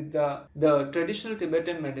 Ayurveda, Siddha, the traditional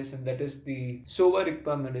Tibetan medicine, that is the Sova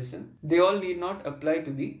Rigpa medicine, they all need not apply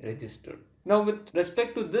to be registered. Now with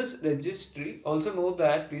respect to this registry, also know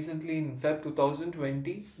that recently in Feb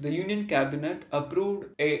 2020, the Union Cabinet approved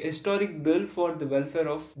a historic bill for the welfare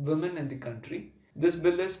of women in the country. This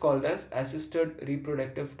bill is called as Assisted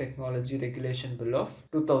Reproductive Technology Regulation Bill of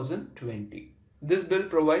 2020. This bill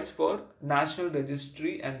provides for National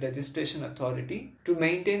Registry and Registration Authority to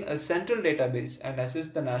maintain a central database and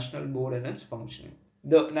assist the National Board in its functioning.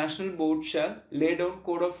 The National Board shall lay down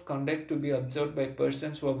code of conduct to be observed by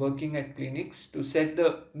persons who are working at clinics to set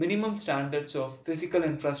the minimum standards of physical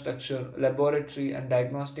infrastructure, laboratory and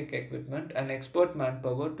diagnostic equipment and expert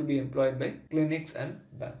manpower to be employed by clinics and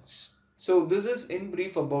banks. So this is in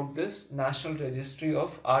brief about this National Registry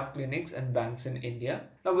of Art Clinics and Banks in India.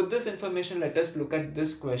 Now with this information, let us look at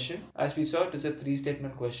this question. As we saw, it is a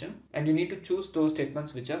 3-statement question and you need to choose those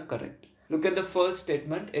statements which are correct. Look at the first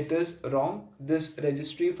statement, it is wrong. This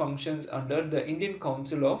registry functions under the Indian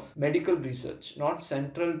Council of Medical Research, not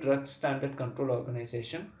Central Drug Standard Control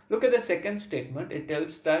Organization. Look at the second statement, it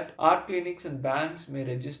tells that art clinics and banks may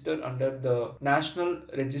register under the National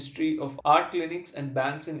Registry of Art Clinics and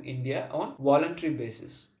Banks in India on voluntary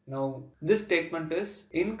basis. Now, this statement is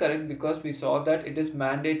incorrect because we saw that it is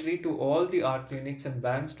mandatory to all the art clinics and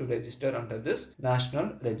banks to register under this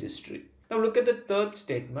National Registry. Now look at the third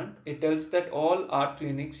statement. It tells that all art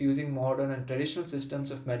clinics using modern and traditional systems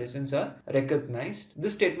of medicines are recognized.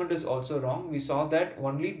 This statement is also wrong. We saw that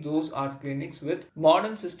only those art clinics with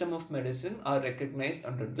modern system of medicine are recognized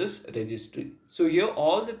under this registry. So here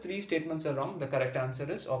all the 3 statements are wrong. The correct answer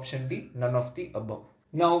is option D, none of the above.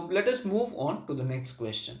 Now let us move on to the next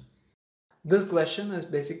question. This question is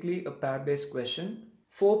basically a pair-based question.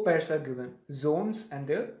 4 pairs are given, zones and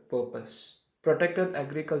their purpose. Protected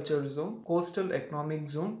Agriculture Zone, Coastal Economic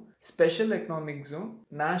Zone, Special Economic Zone,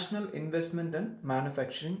 National Investment and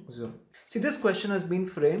Manufacturing Zone. See, this question has been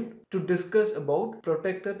framed to discuss about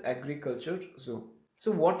Protected Agriculture Zone.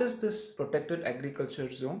 So what is this Protected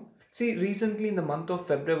Agriculture Zone? See, recently in the month of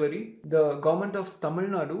February, the government of Tamil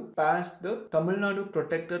Nadu passed the Tamil Nadu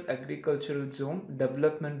Protected Agricultural Zone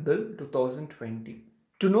Development Bill 2020.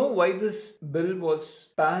 To know why this bill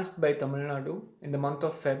was passed by Tamil Nadu in the month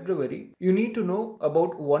of February, you need to know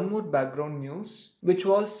about one more background news, which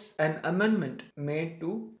was an amendment made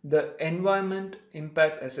to the Environment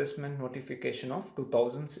Impact Assessment Notification of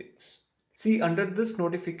 2006. See, under this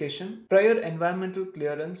notification, prior environmental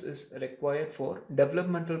clearance is required for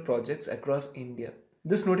developmental projects across India.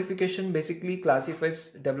 This notification basically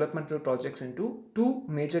classifies developmental projects into 2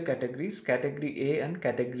 major categories, Category A and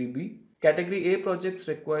Category B. Category A projects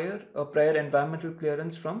require a prior environmental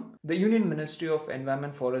clearance from the Union Ministry of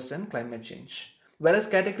Environment, Forests and Climate Change. Whereas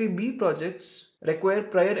Category B projects require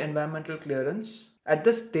prior environmental clearance at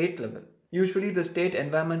the state level. Usually the State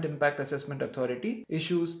Environment Impact Assessment Authority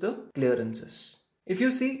issues the clearances. If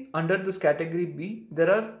you see under this category B,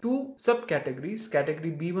 there are two subcategories,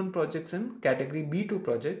 category B1 projects and category B2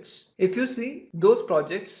 projects. If you see those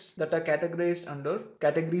projects that are categorized under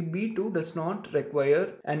category B2 does not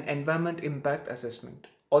require an environment impact assessment.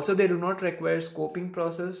 Also, they do not require scoping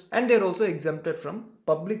process and they are also exempted from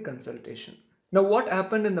public consultation. Now, what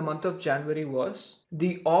happened in the month of January was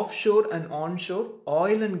the offshore and onshore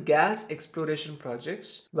oil and gas exploration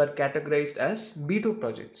projects were categorized as B2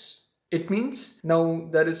 projects. It means now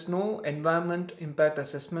there is no environment impact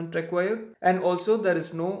assessment required, and also there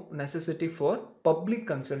is no necessity for public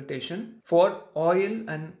consultation for oil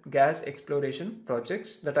and gas exploration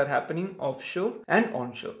projects that are happening offshore and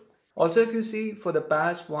onshore. Also, if you see for the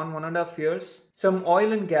past 1.5 years, some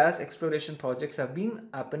oil and gas exploration projects have been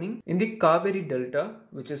happening in the Kaveri Delta,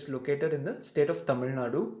 which is located in the state of Tamil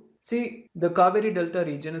Nadu. See, the Kaveri Delta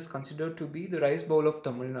region is considered to be the rice bowl of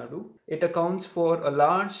Tamil Nadu. It accounts for a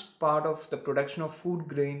large part of the production of food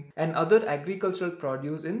grain and other agricultural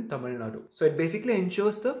produce in Tamil Nadu. So it basically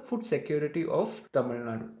ensures the food security of Tamil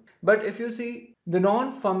Nadu. But if you see the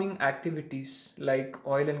non-farming activities like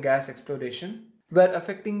oil and gas exploration were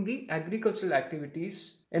affecting the agricultural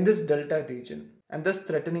activities in this delta region and thus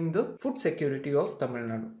threatening the food security of Tamil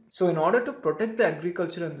Nadu. So in order to protect the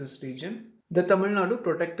agriculture in this region, the Tamil Nadu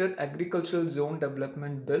Protected Agricultural Zone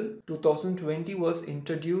Development Bill 2020 was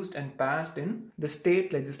introduced and passed in the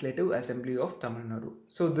State Legislative Assembly of Tamil Nadu.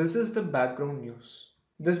 So this is the background news.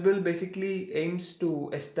 This bill basically aims to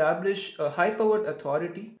establish a high-powered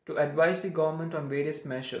authority to advise the government on various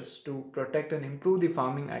measures to protect and improve the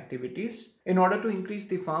farming activities in order to increase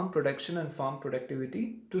the farm production and farm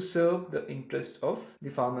productivity to serve the interests of the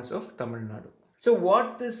farmers of Tamil Nadu. So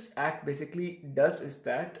what this act basically does is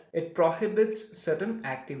that it prohibits certain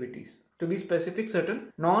activities. To be specific,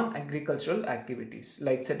 certain non-agricultural activities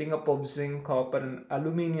like setting up of zinc, copper and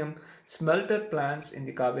aluminium smelter plants in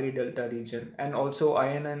the Kaveri Delta region, and also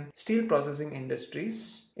iron and steel processing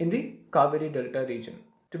industries in the Kaveri Delta region.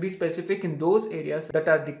 To be specific, in those areas that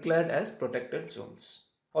are declared as protected zones.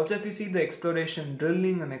 Also, if you see the exploration,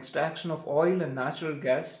 drilling and extraction of oil and natural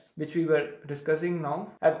gas, which we were discussing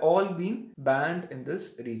now, have all been banned in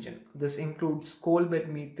this region. This includes coal bed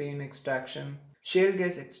methane extraction, shale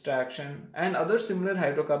gas extraction and other similar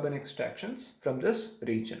hydrocarbon extractions from this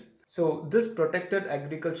region. So this protected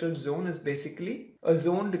agricultural zone is basically a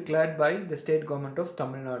zone declared by the state government of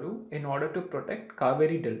Tamil Nadu in order to protect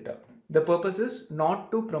Kaveri Delta. The purpose is not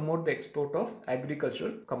to promote the export of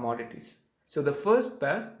agricultural commodities. So the first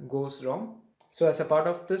pair goes wrong. So as a part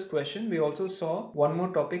of this question, we also saw one more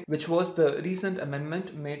topic, which was the recent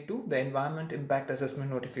amendment made to the Environment Impact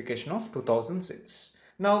Assessment Notification of 2006.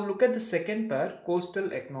 Now look at the second pair,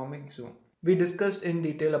 Coastal Economic Zone. We discussed in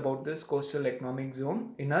detail about this Coastal Economic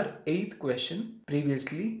Zone in our 8th question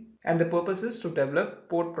previously, and the purpose is to develop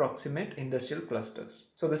port proximate industrial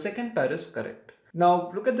clusters. So the second pair is correct.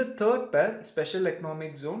 Now look at the third pair, Special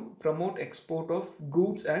Economic Zone, promote export of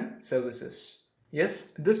goods and services.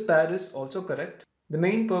 Yes, this pair is also correct. The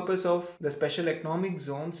main purpose of the Special Economic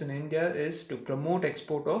Zones in India is to promote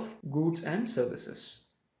export of goods and services.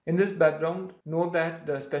 In this background, note that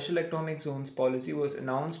the Special Economic Zones policy was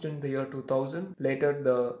announced in the year 2000. Later,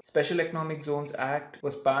 the Special Economic Zones Act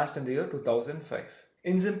was passed in the year 2005.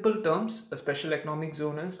 In simple terms, a special economic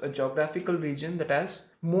zone is a geographical region that has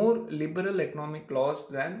more liberal economic laws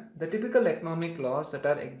than the typical economic laws that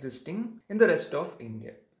are existing in the rest of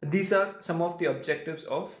India. These are some of the objectives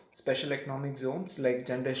of special economic zones, like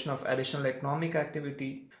generation of additional economic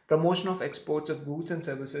activity, promotion of exports of goods and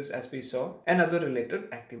services as we saw, and other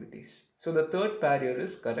related activities. So the third pair here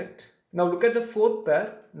is correct. Now look at the fourth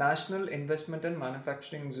pair, National Investment and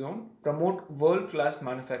Manufacturing Zone, promote world-class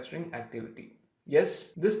manufacturing activity.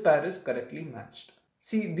 Yes, this pair is correctly matched.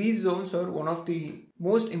 See, these zones are one of the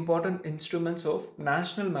most important instruments of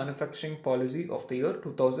National Manufacturing Policy of the year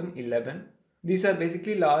 2011. These are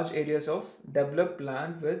basically large areas of developed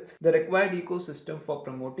land with the required ecosystem for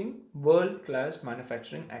promoting world-class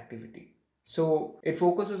manufacturing activity. So it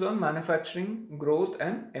focuses on manufacturing growth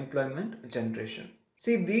and employment generation.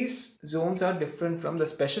 See, these zones are different from the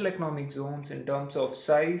special economic zones in terms of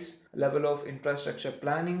size, level of infrastructure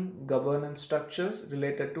planning, governance structures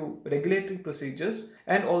related to regulatory procedures,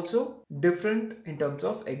 and also different in terms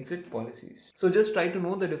of exit policies. So just try to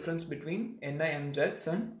know the difference between NIMZs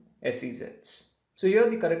and SEZs. So here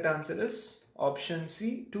the correct answer is option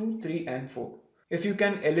C, 2, 3 and 4. If you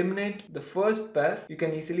can eliminate the first pair, you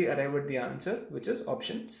can easily arrive at the answer, which is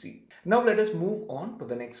option C. Now let us move on to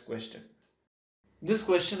the next question. This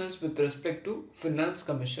question is with respect to Finance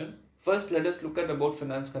Commission. First, let us look at about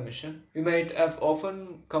Finance Commission. We might have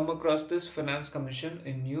often come across this Finance Commission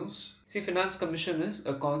in news. See, Finance Commission is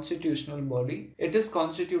a constitutional body. It is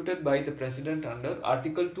constituted by the President under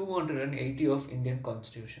Article 280 of Indian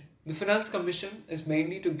Constitution. The Finance Commission is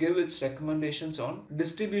mainly to give its recommendations on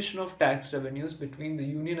distribution of tax revenues between the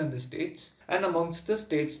Union and the states and amongst the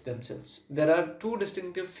states themselves. There are two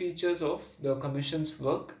distinctive features of the Commission's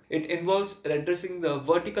work. It involves redressing the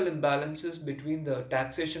vertical imbalances between the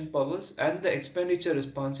taxation powers and the expenditure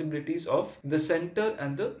responsibilities of the center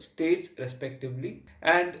and the states respectively,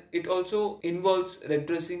 and it also involves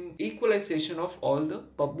redressing equalization of all the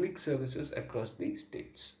public services across the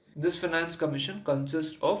states. This Finance Commission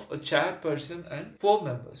consists of a chairperson and 4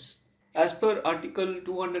 members. As per Article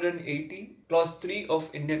 280, Clause 3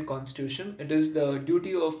 of Indian Constitution, it is the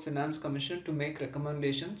duty of Finance Commission to make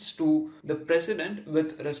recommendations to the President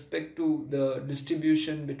with respect to the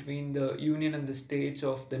distribution between the Union and the states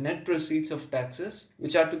of the net proceeds of taxes,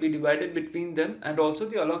 which are to be divided between them, and also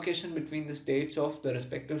the allocation between the states of the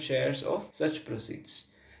respective shares of such proceeds.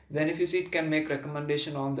 Then if you see, it can make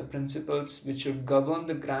recommendation on the principles which should govern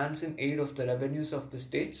the grants in aid of the revenues of the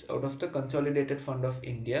states out of the Consolidated Fund of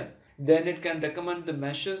India. Then it can recommend the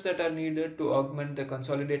measures that are needed to augment the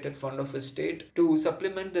consolidated fund of a state to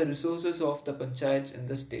supplement the resources of the panchayats in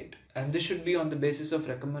the state. And this should be on the basis of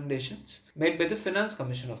recommendations made by the Finance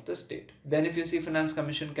Commission of the state. Then if you see, Finance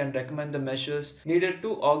Commission can recommend the measures needed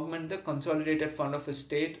to augment the consolidated fund of a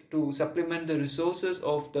state to supplement the resources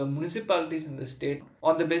of the municipalities in the state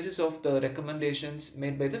on the basis of the recommendations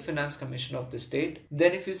made by the Finance Commission of the state.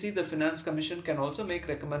 Then if you see, the Finance Commission can also make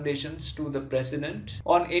recommendations to the President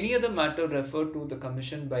on any other matter referred to the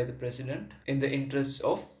Commission by the President in the interests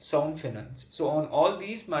of sound finance. So on all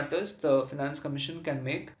these matters, the Finance Commission can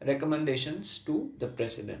make recommendations to the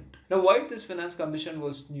President. Now, why this Finance Commission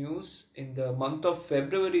was news in the month of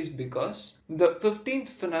February is because the 15th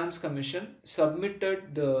Finance Commission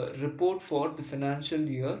submitted the report for the financial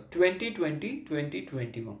year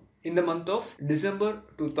 2020-2021 in the month of December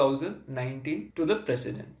 2019 to the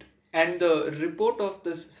President. And the report of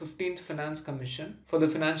this 15th Finance Commission for the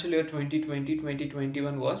financial year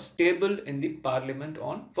 2020-2021 was tabled in the Parliament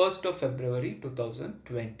on 1st of February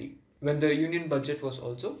 2020, when the Union Budget was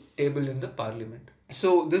also tabled in the Parliament.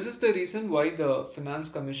 So this is the reason why the Finance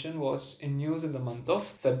Commission was in news in the month of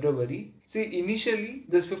February. See, initially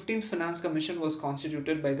this 15th Finance Commission was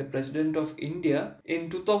constituted by the President of India in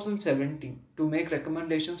 2017 to make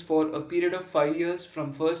recommendations for a period of 5 years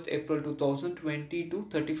from 1st April 2020 to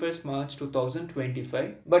 31st March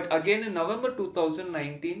 2025. But again in November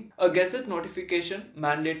 2019, a Gazette notification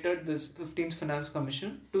mandated this 15th Finance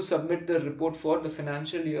Commission to submit the report for the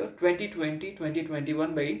financial year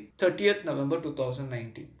 2020-2021 by 30th November 2019.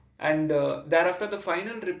 And thereafter the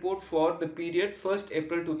final report for the period 1st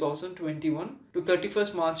April 2021 to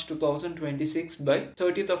 31st March 2026 by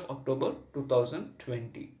 30th of October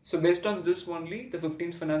 2020. So based on this only, the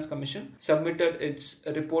 15th Finance Commission submitted its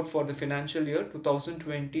report for the financial year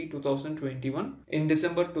 2020-2021 in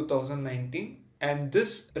December 2019, and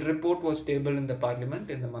this report was tabled in the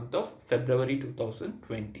Parliament in the month of February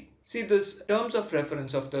 2020. See, this terms of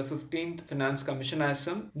reference of the 15th Finance Commission has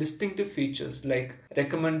some distinctive features like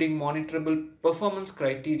recommending monitorable performance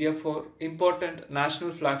criteria for important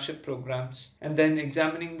national flagship programs, and then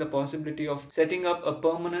examining the possibility of setting up a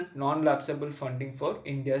permanent non-lapsable funding for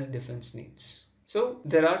India's defense needs. So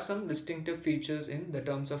there are some distinctive features in the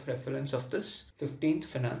terms of reference of this 15th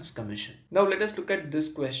Finance Commission. Now let us look at this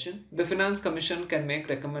question. The Finance Commission can make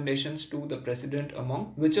recommendations to the President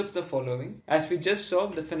among which of the following? As we just saw,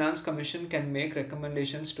 the Finance Commission can make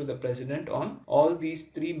recommendations to the President on all these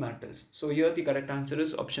 3 matters. So here the correct answer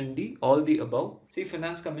is option D, all the above. See,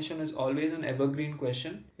 Finance Commission is always an evergreen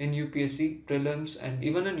question in UPSC Prelims and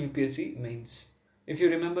even in UPSC Mains. If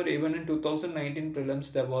you remember, even in 2019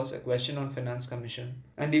 prelims, there was a question on Finance Commission.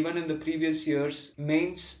 And even in the previous year's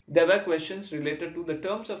mains, there were questions related to the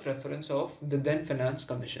terms of reference of the then Finance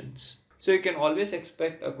Commissions. So you can always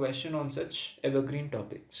expect a question on such evergreen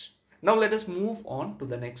topics. Now let us move on to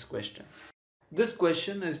the next question. This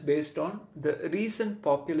question is based on the recent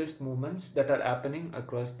populist movements that are happening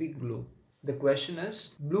across the globe. The question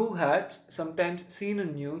is, blue hats sometimes seen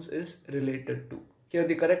in news is related to. Here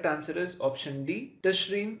the correct answer is option D,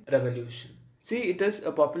 Tishreen Revolution. See, it is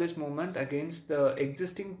a populist movement against the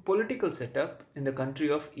existing political setup in the country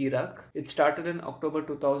of Iraq. It started in October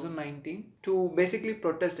 2019 to basically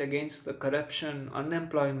protest against the corruption,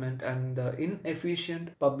 unemployment and the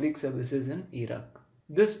inefficient public services in Iraq.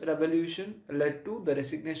 This revolution led to the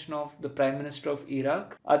resignation of the Prime Minister of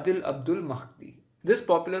Iraq, Adil Abdul Mahdi. This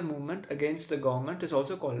popular movement against the government is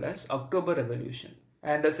also called as October Revolution.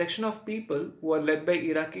 And a section of people who are led by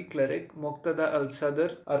Iraqi cleric Muqtada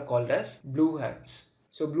al-Sadr are called as Blue Hats.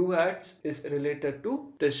 So blue hats is related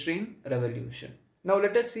to Tishreen Revolution. Now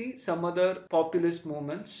let us see some other populist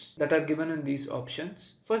movements that are given in these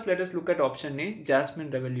options. First, let us look at option A,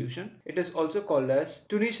 Jasmine Revolution. It is also called as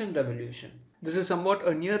Tunisian Revolution. This is somewhat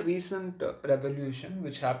a near recent revolution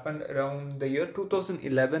which happened around the year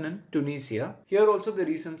 2011 in Tunisia. Here also the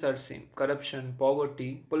reasons are same: corruption,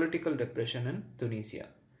 poverty, political repression in Tunisia.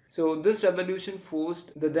 So this revolution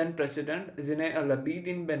forced the then president Zine Al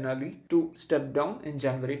Abidine Ben Ali to step down in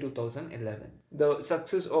January 2011. The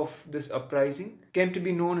success of this uprising came to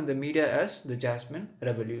be known in the media as the Jasmine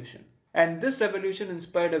Revolution. And this revolution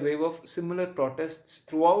inspired a wave of similar protests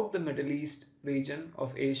throughout the Middle East region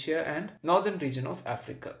of Asia and northern region of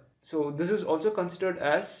Africa. So this is also considered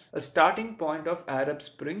as a starting point of Arab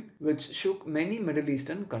Spring, which shook many Middle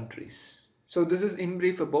Eastern countries. So this is in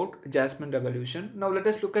brief about Jasmine Revolution. Now let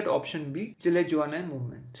us look at option B, Gilets Jaunes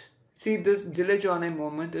movement. See, this Gilets Jaunes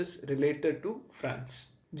movement is related to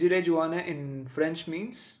France. Gilets Jaunes in French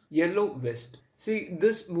means yellow vest. See,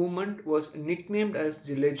 this movement was nicknamed as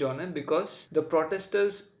Gilets Jaunes because the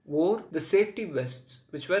protesters wore the safety vests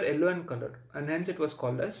which were yellow in color, and hence it was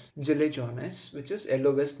called as Gilets Jaunes, which is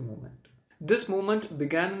yellow vest movement. This movement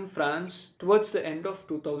began in France towards the end of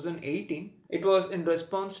 2018. It was in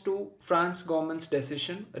response to France government's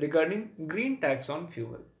decision regarding green tax on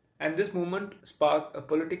fuel. And this movement sparked a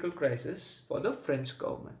political crisis for the French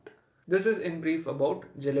government. This is in brief about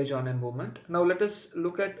Gilets Jaunes movement. Now let us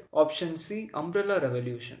look at option C, Umbrella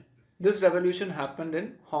Revolution. This revolution happened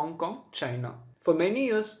in Hong Kong, China. For many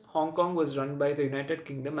years, Hong Kong was run by the United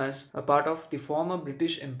Kingdom as a part of the former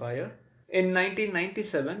British Empire. In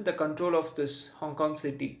 1997, the control of this Hong Kong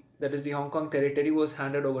city, that is the Hong Kong territory, was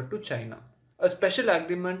handed over to China. A special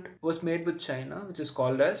agreement was made with China, which is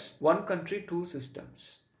called as One Country, Two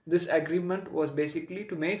Systems. This agreement was basically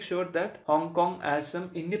to make sure that Hong Kong has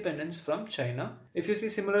some independence from China. If you see,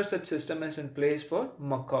 similar such system is in place for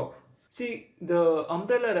Macau. See, the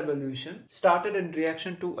Umbrella Revolution started in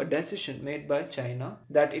reaction to a decision made by China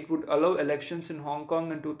that it would allow elections in Hong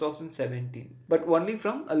Kong in 2017, but only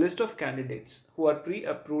from a list of candidates who are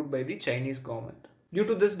pre-approved by the Chinese government. Due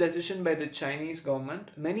to this decision by the Chinese government,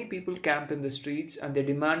 many people camped in the streets and they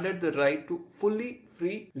demanded the right to fully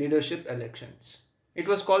free leadership elections. It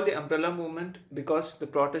was called the Umbrella Movement because the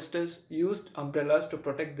protesters used umbrellas to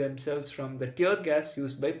protect themselves from the tear gas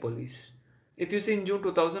used by police. If you see, in June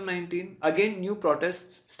 2019, again new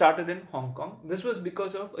protests started in Hong Kong. This was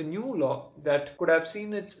because of a new law that could have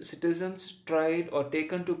seen its citizens tried or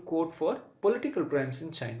taken to court for political crimes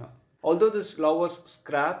in China. Although this law was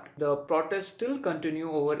scrapped, the protests still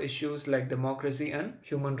continue over issues like democracy and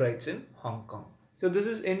human rights in Hong Kong. So this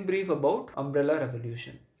is in brief about Umbrella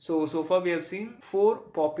Revolution. So far we have seen 4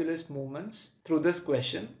 populist movements through this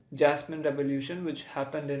question. Jasmine Revolution, which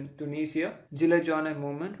happened in Tunisia, Gilets Jaunes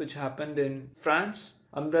movement, which happened in France,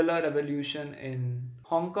 Umbrella Revolution in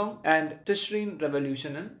Hong Kong, and Tishreen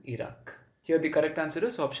Revolution in Iraq. Here the correct answer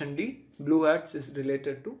is option D, blue hats is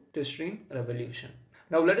related to Tishreen Revolution.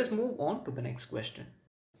 Now let us move on to the next question.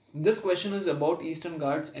 This question is about Eastern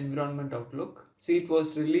Ghats Environment Outlook. See, it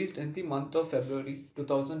was released in the month of February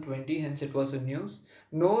 2020, hence it was in news.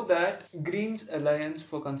 Know that Greens Alliance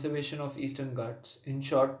for Conservation of Eastern Ghats, in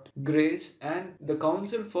short GRACE, and the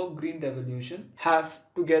Council for Green Revolution have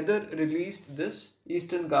together released this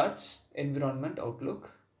Eastern Ghats Environment Outlook.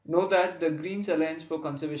 Know that the Greens Alliance for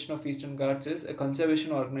Conservation of Eastern Ghats is a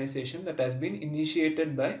conservation organization that has been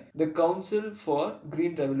initiated by the Council for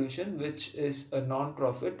Green Revolution, which is a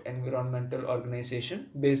non-profit environmental organization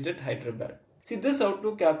based at Hyderabad. See, this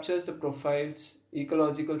outlook captures the profiles,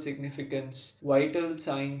 ecological significance, vital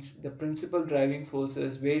signs, the principal driving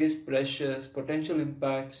forces, various pressures, potential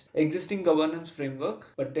impacts, existing governance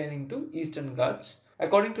framework pertaining to Eastern Ghats.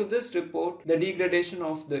 According to this report, the degradation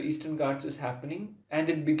of the Eastern Ghats is happening, and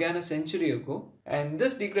it began a century ago, and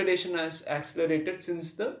this degradation has accelerated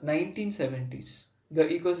since the 1970s. The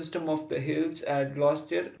ecosystem of the hills had lost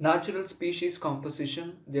their natural species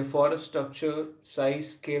composition, their forest structure,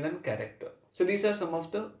 size, scale and character. So these are some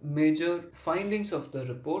of the major findings of the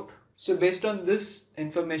report. So based on this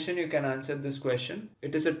information, you can answer this question.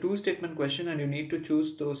 It is a 2-statement question and you need to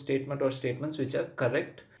choose those statement or statements which are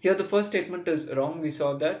correct. Here the first statement is wrong. We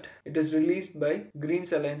saw that it is released by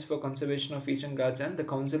Greens Alliance for Conservation of Eastern Ghats and the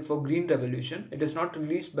Council for Green Revolution. It is not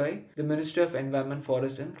released by the Ministry of Environment,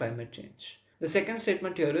 Forests and Climate Change. The second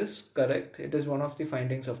statement here is correct. It is one of the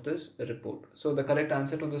findings of this report. So the correct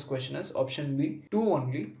answer to this question is option B, 2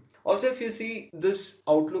 only. Also, if you see, this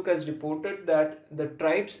outlook has reported that the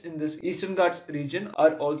tribes in this Eastern Ghats region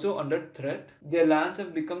are also under threat. Their lands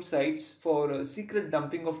have become sites for secret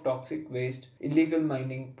dumping of toxic waste, illegal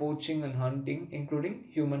mining, poaching and hunting, including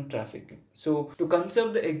human trafficking. So, to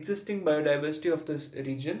conserve the existing biodiversity of this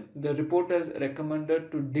region, the report has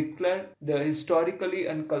recommended to declare the historically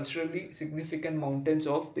and culturally significant mountains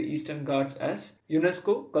of the Eastern Ghats as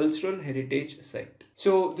UNESCO Cultural Heritage Site.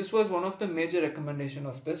 So this was one of the major recommendations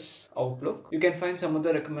of this outlook. You can find some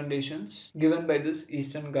other recommendations given by this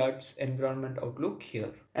Eastern Ghats Environment Outlook here.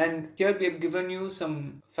 And here we have given you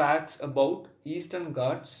some facts about Eastern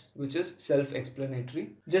Ghats, which is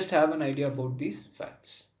self-explanatory. Just have an idea about these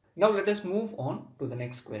facts. Now let us move on to the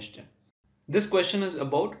next question. This question is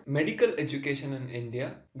about medical education in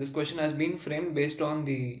India. This question has been framed based on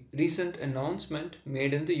the recent announcement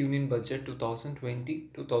made in the Union Budget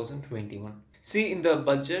 2020-2021. See, in the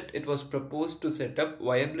budget, it was proposed to set up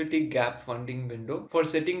viability gap funding window for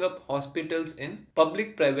setting up hospitals in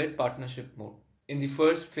public-private partnership mode. In the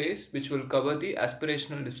first phase, which will cover the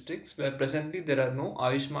aspirational districts where presently there are no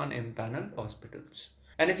Ayushman empaneled hospitals.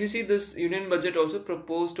 And if you see, this union budget also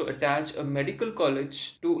proposed to attach a medical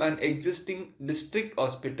college to an existing district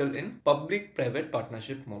hospital in public-private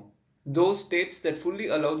partnership mode. Those states that fully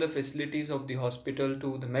allow the facilities of the hospital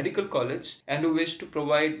to the medical college and who wish to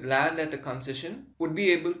provide land at a concession would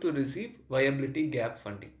be able to receive viability gap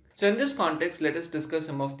funding. So in this context, let us discuss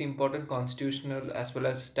some of the important constitutional as well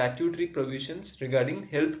as statutory provisions regarding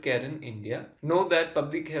healthcare in India. Know that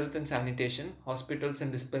public health and sanitation, hospitals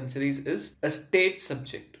and dispensaries is a state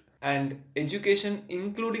subject, and education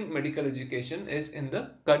including medical education is in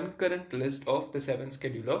the concurrent list of the 7th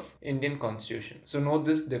schedule of Indian Constitution. So note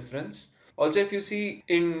this difference. Also, if you see,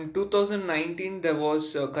 in 2019 there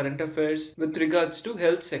was current affairs with regards to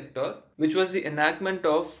health sector, which was the enactment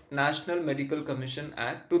of National Medical Commission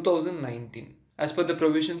Act 2019. As per the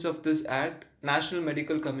provisions of this act, National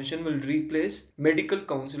Medical Commission will replace Medical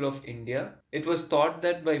Council of India. It was thought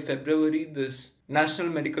that by February this National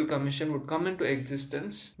Medical Commission would come into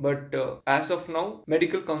existence, but as of now,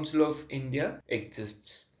 Medical Council of India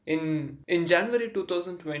exists. In January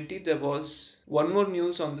 2020, there was one more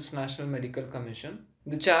news on this National Medical Commission.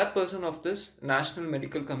 The chairperson of this National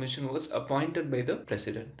Medical Commission was appointed by the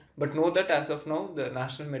President. But know that as of now, the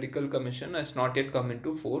National Medical Commission has not yet come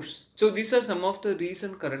into force. So these are some of the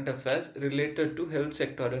recent current affairs related to health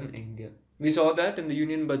sector in India. We saw that in the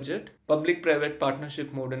Union Budget, public-private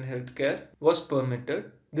partnership mode in healthcare was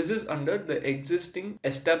permitted. This is under the existing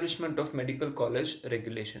Establishment of Medical College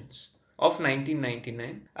regulations of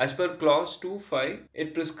 1999. As per clause 2.5,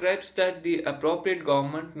 it prescribes that the appropriate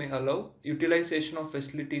government may allow utilization of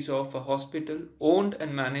facilities of a hospital owned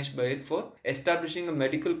and managed by it for establishing a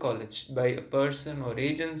medical college by a person or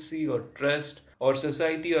agency or trust or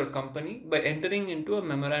society or company by entering into a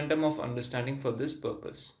memorandum of understanding for this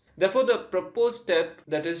purpose. Therefore, the proposed step,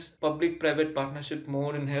 that is public-private partnership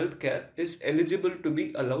mode in healthcare, is eligible to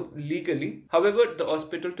be allowed legally. However, the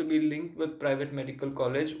hospital to be linked with private medical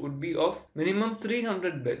college would be of minimum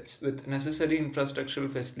 300 beds with necessary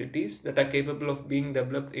infrastructural facilities that are capable of being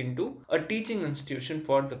developed into a teaching institution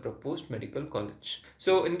for the proposed medical college.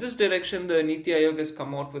 So in this direction, the Niti Aayog has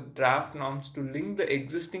come out with draft norms to link the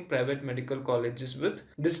existing private medical colleges with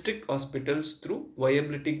district hospitals through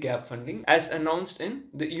viability gap funding as announced in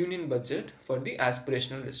the Union Budget for the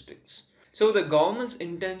aspirational districts. So the government's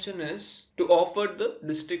intention is to offer the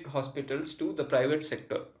district hospitals to the private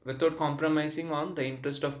sector without compromising on the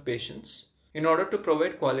interest of patients in order to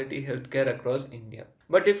provide quality healthcare across India.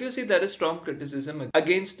 But if you see, there is strong criticism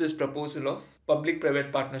against this proposal of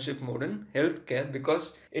public-private partnership mode in healthcare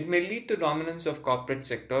because it may lead to dominance of corporate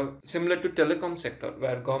sector similar to telecom sector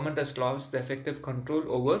where government has lost the effective control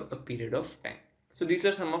over a period of time. So these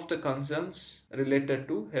are some of the concerns related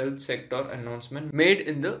to health sector announcement made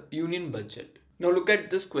in the Union Budget. Now look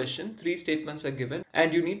at this question. 3 statements are given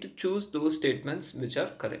and you need to choose those statements which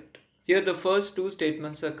are correct. Here the first 2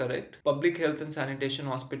 statements are correct. Public health and sanitation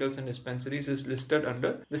hospitals and dispensaries is listed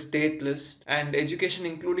under the state list and education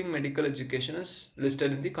including medical education is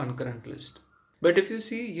listed in the concurrent list. But if you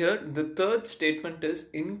see here, the third statement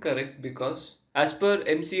is incorrect because as per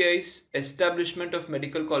MCI's Establishment of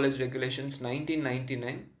Medical College Regulations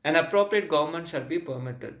 1999, an appropriate government shall be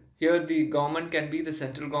permitted. Here the government can be the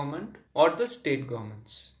central government or the state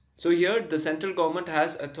governments. So here the central government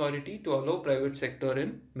has authority to allow private sector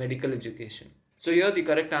in medical education. So here the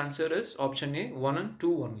correct answer is option A, 1 and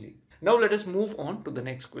 2 only. Now let us move on to the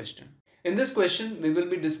next question. In this question, we will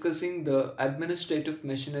be discussing the administrative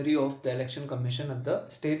machinery of the Election Commission at the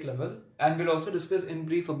state level, and we'll also discuss in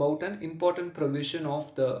brief about an important provision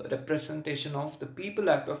of the Representation of the People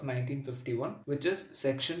Act of 1951, which is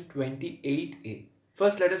Section 28A.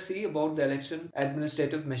 First, let us see about the election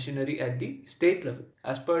administrative machinery at the state level.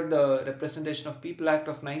 As per the Representation of People Act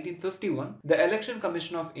of 1951, the Election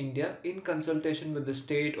Commission of India, in consultation with the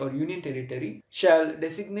state or union territory, shall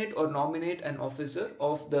designate or nominate an officer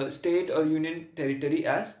of the state or union territory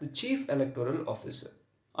as the Chief Electoral Officer.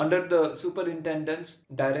 Under the superintendent's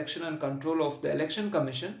direction and control of the Election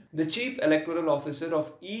Commission, the Chief Electoral Officer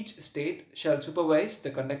of each state shall supervise the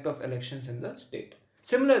conduct of elections in the state.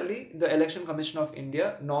 Similarly, the Election Commission of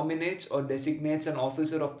India nominates or designates an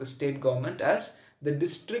officer of the state government as the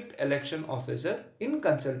District Election Officer in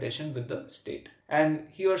consultation with the state, and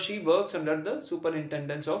he or she works under the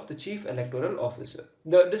superintendence of the Chief Electoral Officer.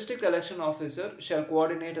 The District Election Officer shall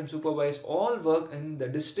coordinate and supervise all work in the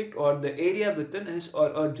district or the area within his or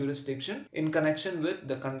her jurisdiction in connection with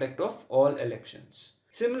the conduct of all elections.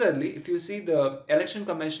 Similarly, if you see, the Election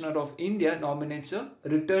Commissioner of India nominates a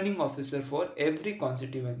returning officer for every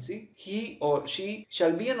constituency. He or she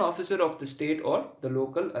shall be an officer of the state or the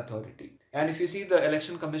local authority. And if you see, the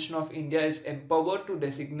Election Commission of India is empowered to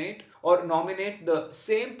designate or nominate the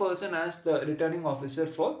same person as the returning officer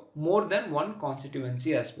for more than one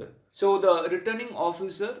constituency as well. So the returning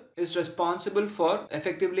officer is responsible for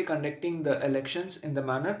effectively conducting the elections in the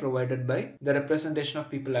manner provided by the Representation of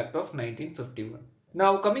People Act of 1951.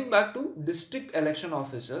 Now coming back to District Election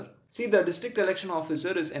Officer, see, the District Election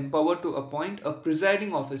Officer is empowered to appoint a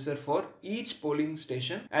presiding officer for each polling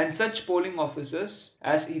station and such polling officers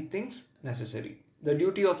as he thinks necessary. The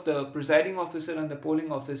duty of the presiding officer and the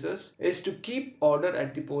polling officers is to keep order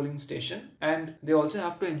at the polling station, and they also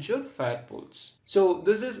have to ensure fair polls. So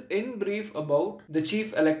this is in brief about the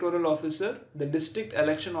Chief Electoral Officer, the District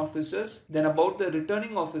Election Officers, then about the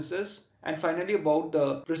returning officers, and finally about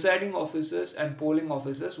the presiding officers and polling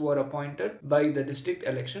officers who are appointed by the district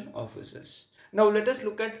election officers. Now let us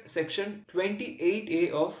look at Section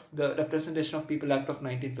 28A of the Representation of People Act of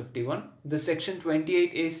 1951. The Section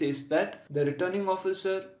 28A says that the returning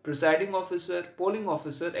officer, presiding officer, polling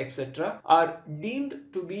officer, etc. are deemed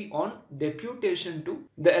to be on deputation to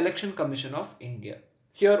the Election Commission of India.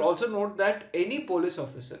 Here also note that any police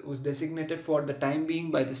officer who is designated for the time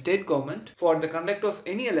being by the state government for the conduct of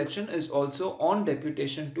any election is also on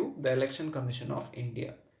deputation to the Election Commission of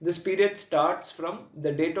India. This period starts from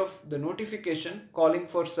the date of the notification calling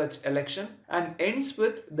for such election and ends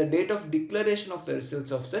with the date of declaration of the results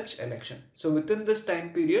of such election. So within this time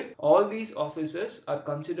period, all these officers are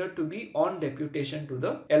considered to be on deputation to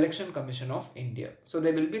the Election Commission of India. So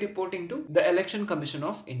they will be reporting to the Election Commission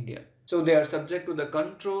of India. So they are subject to the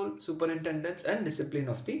control, superintendence and discipline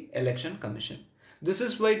of the Election Commission. This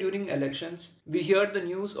is why during elections, we hear the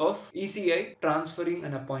news of ECI transferring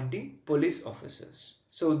and appointing police officers.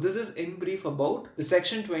 So this is in brief about the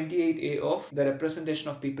Section 28A of the Representation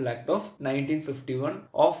of People Act of 1951.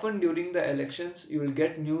 Often during the elections, you will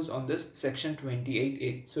get news on this Section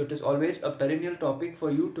 28A. So it is always a perennial topic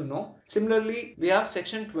for you to know. Similarly, we have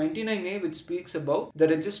Section 29A, which speaks about the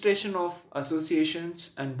registration of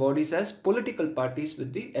associations and bodies as political parties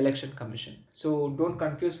with the Election Commission. So don't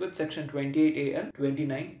confuse with Section 28A and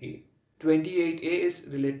 29A. 28A is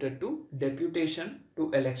related to deputation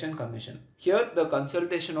to Election Commission. Here the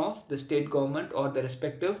consultation of the state government or the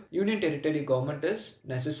respective union territory government is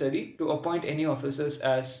necessary to appoint any officers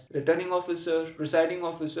as returning officer, presiding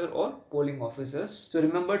officer or polling officers. So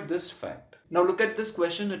remember this fact. Now look at this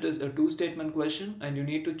question. It is a two-statement question and you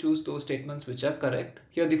need to choose those statements which are correct.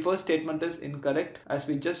 Here the first statement is incorrect. As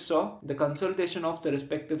we just saw, the consultation of the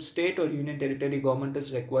respective state or union territory government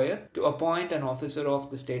is required to appoint an officer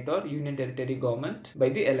of the state or union territory government by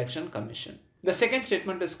the Election Commission. The second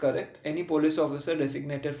statement is correct. Any police officer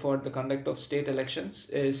designated for the conduct of state elections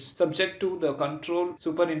is subject to the control,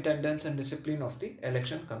 superintendence and discipline of the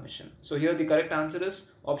Election Commission. So here the correct answer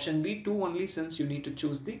is option B, 2 only, since you need to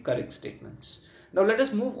choose the correct statements. Now let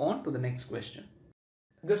us move on to the next question.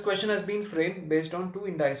 This question has been framed based on two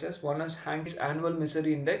indices. One is Hank's Annual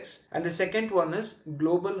Misery Index and the second one is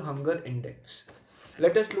Global Hunger Index.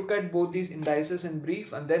 Let us look at both these indices in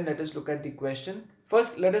brief and then let us look at the question.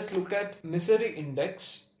 First, let us look at Misery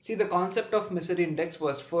Index. See, the concept of Misery Index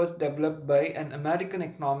was first developed by an American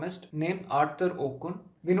economist named Arthur Okun.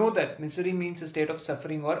 We know that misery means a state of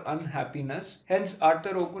suffering or unhappiness. Hence,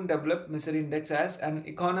 Arthur Okun developed Misery Index as an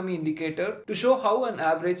economy indicator to show how an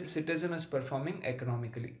average citizen is performing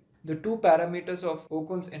economically. The two parameters of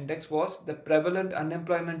Okun's index was the prevalent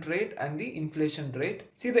unemployment rate and the inflation rate.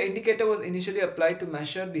 See, the indicator was initially applied to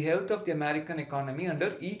measure the health of the American economy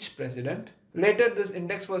under each president. Later, this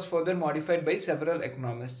index was further modified by several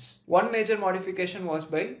economists. One major modification was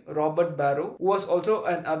by Robert Barrow, who was also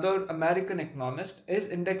another American economist. His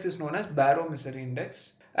index is known as Barrow Misery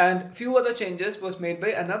Index. And few other changes was made by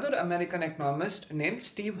another American economist named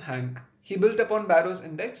Steve Hank. He built upon Barrow's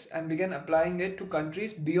index and began applying it to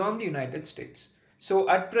countries beyond the United States. So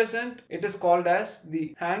at present, it is called as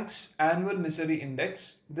the Hank's Annual Misery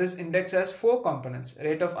Index. This index has four components: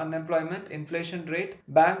 rate of unemployment, inflation rate,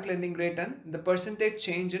 bank lending rate, and the percentage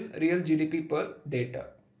change in real GDP per data.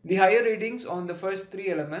 The higher readings on the first three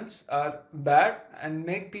elements are bad and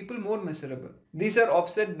make people more miserable. These are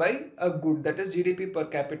offset by a good, that is GDP per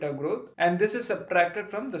capita growth, and this is subtracted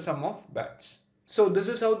from the sum of bads. So this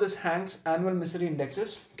is how this Hank's Annual Misery Index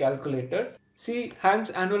is calculated. See, Hank's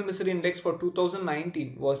Annual Misery Index for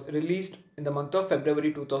 2019 was released in the month of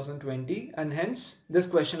February 2020, and hence this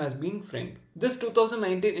question has been framed. This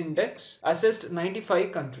 2019 index assessed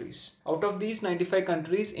 95 countries. Out of these 95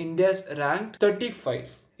 countries, India is ranked 35.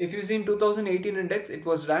 If you see in 2018 index, it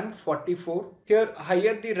was ranked 44. Here,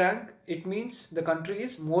 higher the rank, it means the country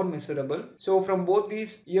is more miserable. So from both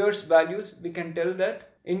these years' values, we can tell that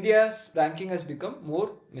India's ranking has become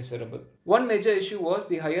more miserable. One major issue was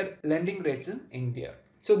the higher lending rates in India.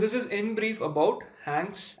 So this is in brief about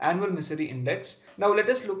Hank's Annual Misery Index. Now let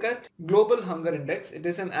us look at Global Hunger Index. It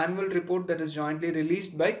is an annual report that is jointly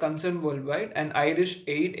released by Concern Worldwide, an Irish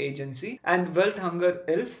aid agency, and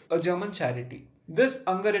Welthunger-Hilfe, a German charity. This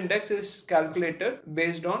hunger index is calculated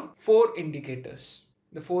based on four indicators.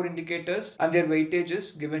 The four indicators and their weightage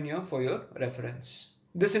is given here for your reference.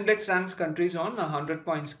 This index ranks countries on a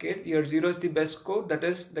 100-point scale. Here 0 is the best score, that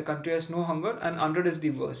is the country has no hunger, and 100 is the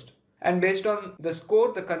worst. And based on the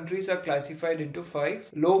score, the countries are classified into 5: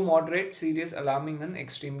 low, moderate, serious, alarming, and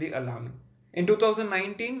extremely alarming. In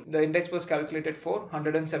 2019, the index was calculated for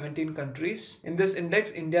 117 countries. In this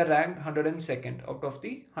index, India ranked 102nd out of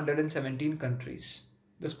the 117 countries.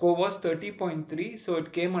 The score was 30.3, so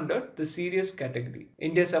it came under the serious category.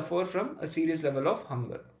 India suffered from a serious level of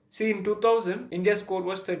hunger. See, in 2000, India's score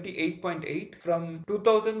was 38.8. From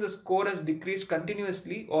 2000, the score has decreased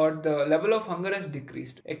continuously, or the level of hunger has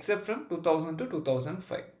decreased, except from 2000 to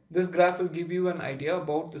 2005. This graph will give you an idea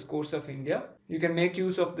about the scores of India. You can make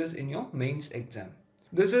use of this in your mains exam.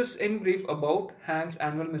 This is in brief about Hank's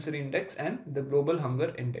Annual Misery Index and the Global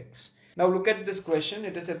Hunger Index. Now look at this question.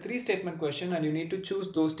 It is a 3-statement question and you need to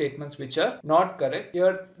choose those statements which are not correct.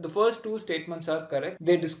 Here, the first 2 statements are correct.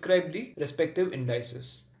 They describe the respective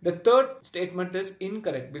indices. The third statement is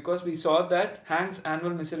incorrect because we saw that Hank's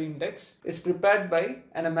Annual Misery Index is prepared by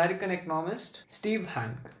an American economist, Steve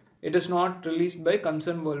Hank. It is not released by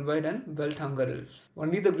Concern Worldwide and Welthunger-Hilfe.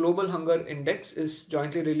 Only the Global Hunger Index is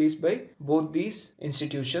jointly released by both these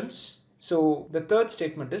institutions. So the third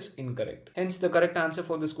statement is incorrect. Hence the correct answer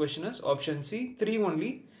for this question is option C, 3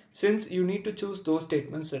 only, since you need to choose those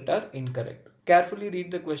statements that are incorrect. Carefully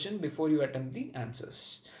read the question before you attempt the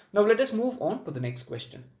answers. Now let us move on to the next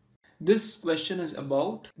question. This question is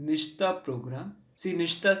about NISHTHA Program. See,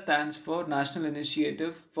 NISHTHA stands for National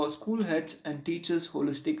Initiative for School Heads and Teachers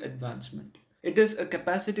Holistic Advancement. It is a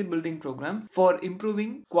capacity building program for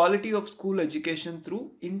improving quality of school education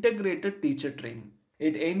through integrated teacher training.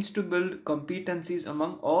 It aims to build competencies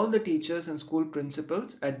among all the teachers and school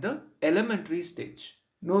principals at the elementary stage.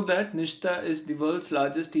 Know that NISHTHA is the world's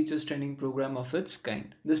largest teachers training program of its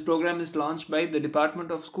kind. This program is launched by the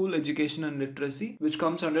Department of School Education and Literacy, which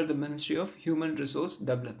comes under the Ministry of Human Resource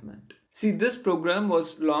Development. See, this program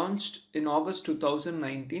was launched in August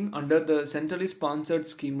 2019 under the centrally sponsored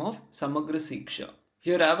scheme of Samagra Shiksha.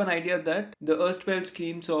 Here I have an idea that the erstwhile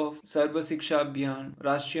schemes of Sarva Shiksha Abhiyan,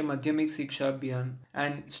 Rashtriya Madhyamik Shiksha Abhiyan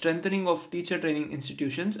and strengthening of teacher training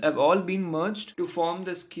institutions have all been merged to form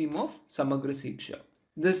the scheme of Samagra Shiksha.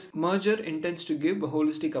 This merger intends to give a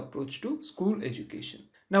holistic approach to school education.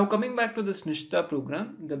 Now coming back to this NISHTHA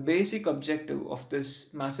program, the basic objective of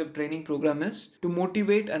this massive training program is to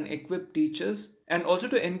motivate and equip teachers and also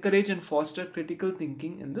to encourage and foster critical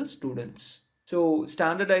thinking in the students. So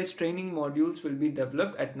standardized training modules will be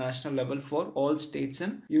developed at national level for all states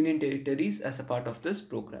and union territories as a part of this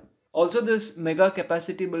program. Also, this mega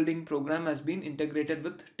capacity building program has been integrated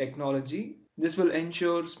with technology. This will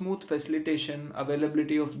ensure smooth facilitation,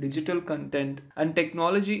 availability of digital content, and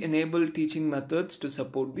technology-enabled teaching methods to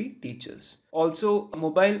support the teachers. Also, a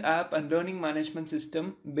mobile app and learning management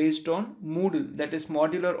system based on Moodle, that is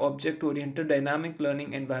Modular Object-Oriented Dynamic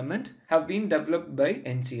Learning Environment, have been developed by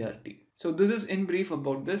NCERT. So this is in brief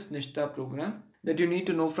about this NISHTHA program. that you need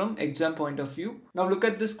to know from exam point of view. Now look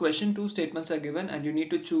at this question. Two statements are given and you need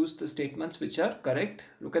to choose the statements which are correct.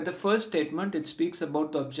 Look at the first statement. It speaks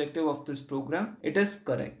about the objective of this program. It is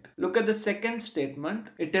correct. Look at the second statement.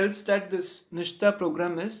 It tells that this NISHTHA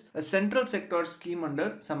program is a central sector scheme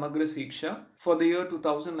under Samagra Shiksha for the year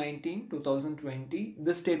 2019-2020.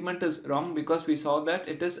 This statement is wrong because we saw that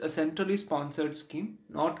it is a centrally sponsored scheme,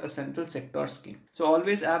 not a central sector scheme. So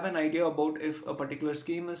always have an idea about if a particular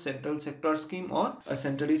scheme is central sector scheme or a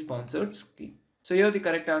centrally sponsored scheme. So here the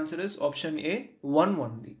correct answer is option A,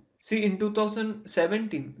 1-1B. See, in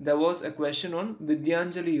 2017, there was a question on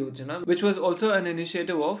Vidyanjali Yojana, which was also an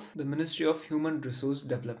initiative of the Ministry of Human Resource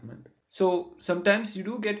Development. So sometimes you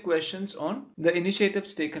do get questions on the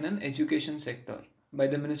initiatives taken in education sector by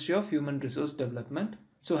the Ministry of Human Resource Development.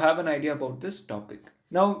 So have an idea about this topic.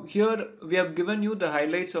 Now here we have given you the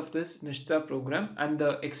highlights of this NISHTHA program and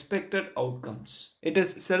the expected outcomes. It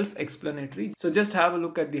is self-explanatory. So just have a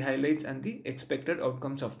look at the highlights and the expected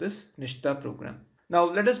outcomes of this NISHTHA program. Now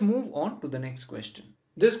let us move on to the next question.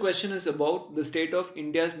 This question is about the State of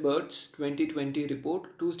India's Birds 2020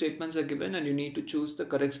 report. Two statements are given and you need to choose the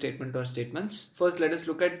correct statement or statements. First, let us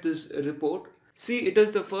look at this report. See, it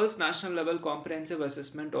is the first national level comprehensive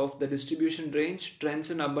assessment of the distribution range,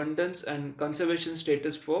 trends in abundance and conservation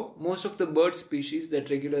status for most of the bird species that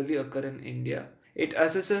regularly occur in India. It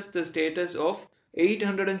assesses the status of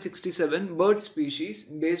 867 bird species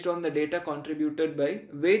based on the data contributed by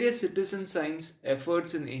various citizen science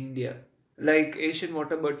efforts in India, like Asian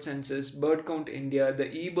Water Bird Census, Bird Count India, the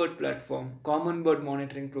eBird platform, Common Bird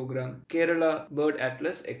Monitoring Program, Kerala Bird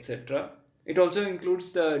Atlas, etc. It also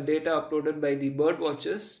includes the data uploaded by the bird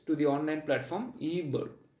watchers to the online platform eBird.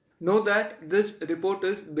 Know that this report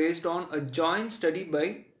is based on a joint study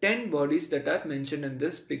by 10 bodies that are mentioned in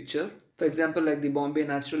this picture. For example, like the Bombay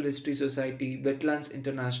Natural History Society, Wetlands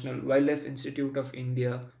International, Wildlife Institute of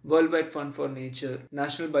India, Worldwide Fund for Nature,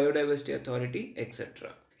 National Biodiversity Authority,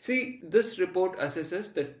 etc. See, this report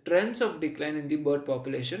assesses the trends of decline in the bird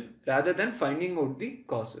population rather than finding out the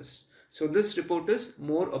causes. So this report is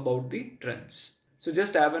more about the trends. So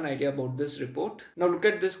just have an idea about this report. Now look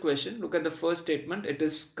at this question. Look at the first statement. It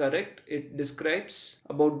is correct. It describes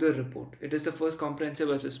about the report. It is the first comprehensive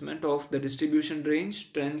assessment of the distribution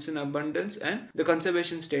range, trends in abundance and the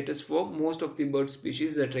conservation status for most of the bird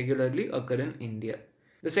species that regularly occur in India.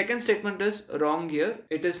 The second statement is wrong here.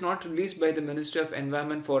 It is not released by the Ministry of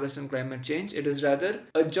Environment, Forest and Climate Change. It is rather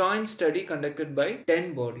a joint study conducted by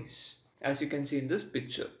 10 bodies, as you can see in this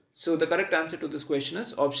picture. So the correct answer to this question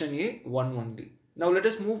is option A, 1-1D. Now let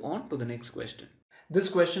us move on to the next question. This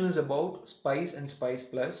question is about Spice and Spice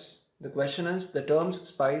Plus. The question is the terms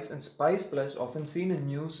Spice and Spice Plus often seen in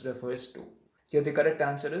news refers to. Here the correct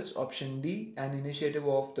answer is option D, an initiative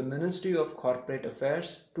of the Ministry of Corporate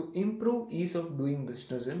Affairs to improve ease of doing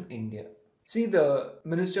business in India. See, the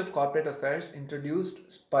Ministry of Corporate Affairs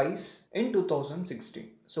introduced SPICE in 2016.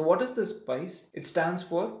 So what is the SPICE? It stands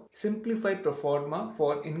for Simplified Proforma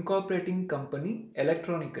for Incorporating Company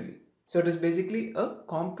Electronically. So it is basically a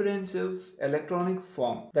comprehensive electronic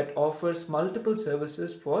form that offers multiple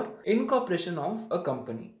services for incorporation of a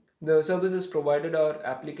company. The services provided are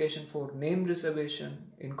application for name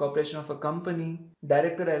reservation, incorporation of a company,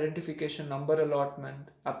 director identification number allotment,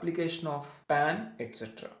 application of PAN,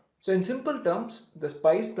 etc. So in simple terms, the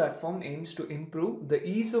SPICE platform aims to improve the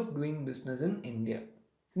ease of doing business in India.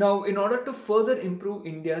 Now, in order to further improve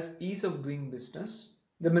India's ease of doing business,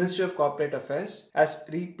 the Ministry of Corporate Affairs has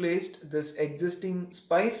replaced this existing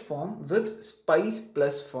SPICE form with SPICE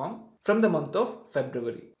Plus form from the month of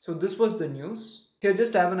February. So this was the news. Here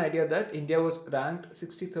just have an idea that India was ranked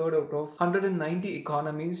 63rd out of 190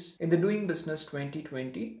 economies in the Doing Business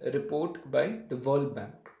 2020 report by the World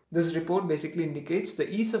Bank. This report basically indicates the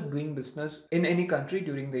ease of doing business in any country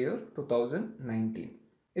during the year 2019.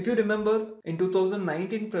 If you remember, in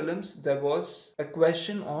 2019 prelims, there was a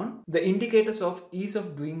question on the indicators of ease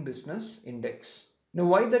of doing business index. Now,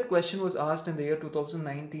 why that question was asked in the year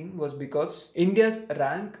 2019 was because India's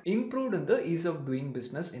rank improved in the ease of doing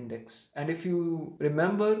business index. And if you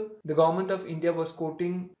remember, the government of India was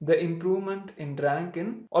quoting the improvement in rank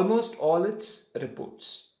in almost all its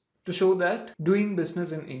reports to show that doing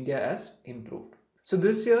business in India has improved. So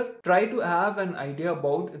this year, try to have an idea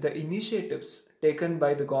about the initiatives taken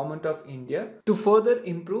by the government of India to further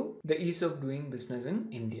improve the ease of doing business in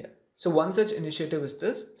India. So one such initiative is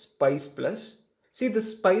this SPICE Plus. See, the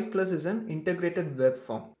SPICE Plus is an integrated web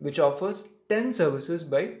form which offers 10 services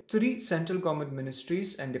by 3 central government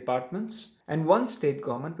ministries and departments and 1 state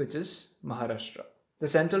government, which is Maharashtra. The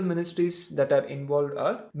central ministries that are involved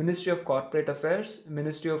are Ministry of Corporate Affairs,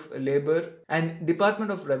 Ministry of Labor, and Department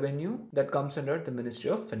of Revenue that comes under the Ministry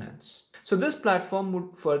of Finance. So this platform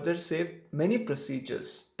would further save many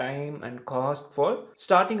procedures, time and cost for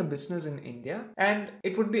starting a business in India, and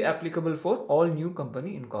it would be applicable for all new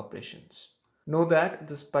company incorporations. Know that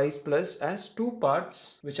the Spice Plus has two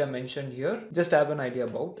parts which are mentioned here. Just have an idea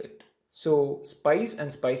about it. So SPICE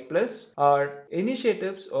and SPICE Plus are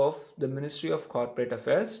initiatives of the Ministry of Corporate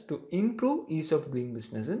Affairs to improve ease of doing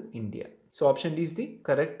business in India. So option D is the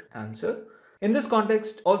correct answer. In this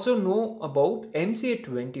context, also know about MCA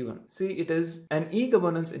 21. See, it is an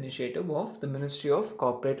e-governance initiative of the Ministry of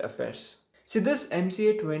Corporate Affairs. See, this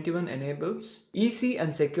MCA 21 enables easy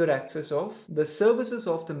and secure access of the services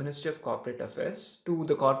of the Ministry of Corporate Affairs to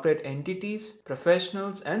the corporate entities,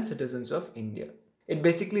 professionals and citizens of India. It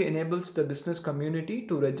basically enables the business community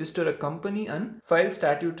to register a company and file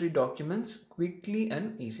statutory documents quickly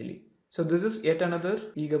and easily. So this is yet another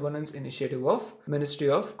e-governance initiative of Ministry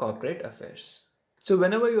of Corporate Affairs. So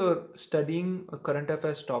whenever you're studying a current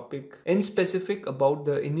affairs topic in specific about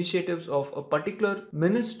the initiatives of a particular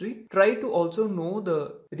ministry, try to also know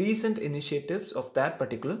the recent initiatives of that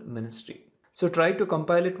particular ministry. So try to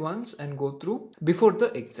compile it once and go through before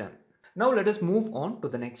the exam. Now let us move on to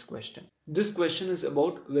the next question. This question is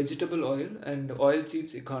about vegetable oil and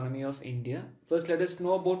oilseeds economy of India. First, let us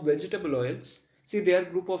know about vegetable oils. See, they are a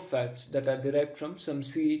group of fats that are derived from some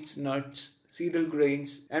seeds, nuts, cereal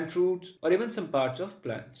grains and fruits or even some parts of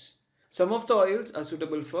plants. Some of the oils are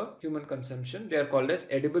suitable for human consumption. They are called as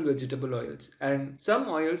edible vegetable oils, and some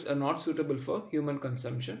oils are not suitable for human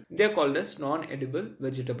consumption. They are called as non-edible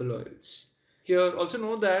vegetable oils. Here also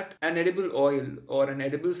know that an edible oil or an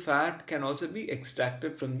edible fat can also be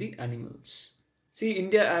extracted from the animals. See,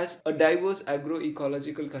 India has a diverse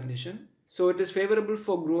agroecological condition, so it is favorable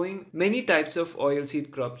for growing many types of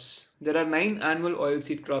oilseed crops. There are 9 annual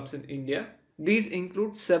oilseed crops in India. These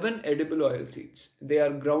include 7 edible oilseeds. They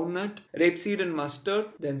are groundnut, rapeseed and mustard,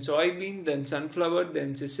 then soybean, then sunflower,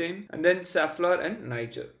 then sesame, and then safflower and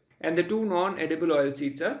Niger. And the 2 non-edible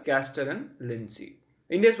oilseeds are castor and linseed.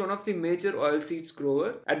 India is one of the major oilseeds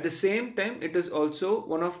grower. At the same time, it is also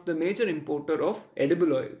one of the major importer of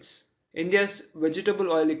edible oils. India's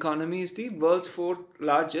vegetable oil economy is the world's 4th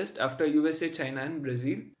largest after USA, China and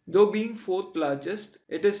Brazil. Though being 4th largest,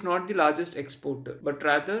 it is not the largest exporter, but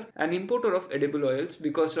rather an importer of edible oils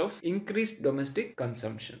because of increased domestic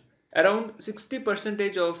consumption. Around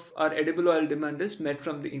 60% of our edible oil demand is met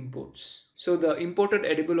from the imports. So the imported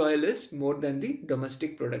edible oil is more than the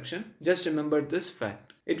domestic production. Just remember this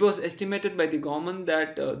fact. It was estimated by the government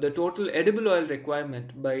that the total edible oil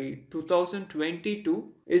requirement by 2022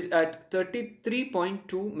 is at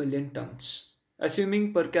 33.2 million tons,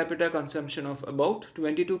 assuming per capita consumption of about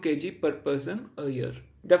 22 kg per person a year.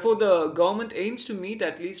 Therefore, the government aims to meet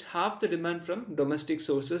at least half the demand from domestic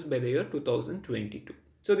sources by the year 2022.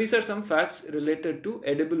 So these are some facts related to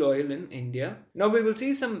edible oil in India. Now we will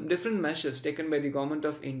see some different measures taken by the government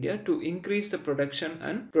of India to increase the production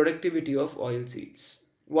and productivity of oilseeds.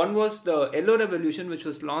 One was the Yellow Revolution, which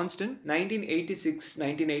was launched in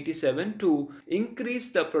 1986-1987 to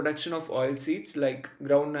increase the production of oilseeds like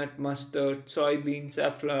groundnut, mustard, soybean,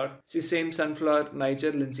 safflower, sesame, sunflower,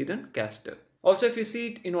 Niger, linseed and castor. Also, if you see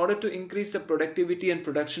it, in order to increase the productivity and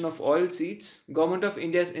production of oilseeds, Government of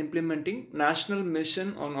India is implementing National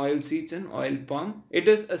Mission on Oilseeds and Oil Palm. It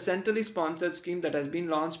is a centrally sponsored scheme that has been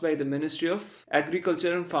launched by the Ministry of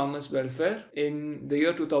Agriculture and Farmers Welfare in the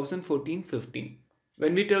year 2014-15.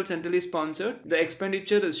 When we tell centrally sponsored, the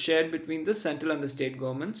expenditure is shared between the central and the state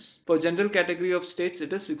governments. For general category of states,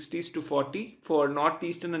 it is 60:40. For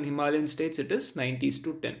northeastern and Himalayan states, it is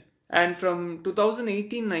 90:10. And from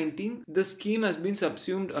 2018-19, the scheme has been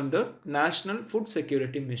subsumed under National Food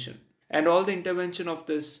Security Mission. And all the intervention of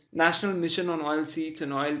this National Mission on Oilseeds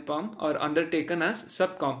and Oil Palm are undertaken as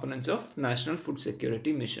subcomponents of National Food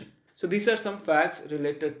Security Mission. So these are some facts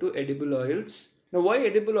related to edible oils. Now, why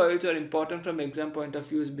edible oils are important from exam point of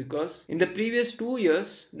view is because in the previous 2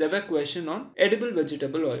 years, there were questions on edible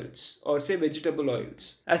vegetable oils or say vegetable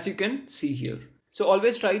oils, as you can see here. So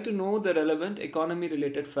always try to know the relevant economy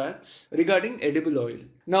related facts regarding edible oil.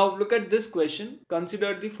 Now look at this question.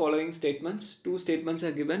 Consider the following statements. 2 statements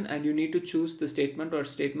are given and you need to choose the statement or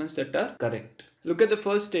statements that are correct. Look at the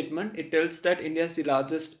first statement. It tells that India is the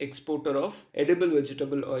largest exporter of edible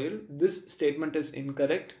vegetable oil. This statement is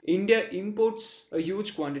incorrect. India imports a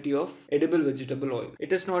huge quantity of edible vegetable oil.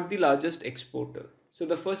 It is not the largest exporter. So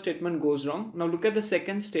the first statement goes wrong. Now look at the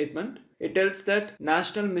second statement. It tells that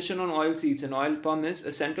National Mission on Oilseeds and Oil Palm is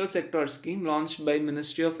a central sector scheme launched by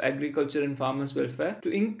Ministry of Agriculture and Farmers Welfare to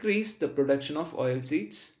increase the production of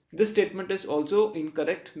oilseeds. This statement is also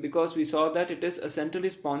incorrect because we saw that it is a centrally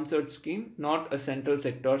sponsored scheme, not a central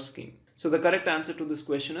sector scheme. So the correct answer to this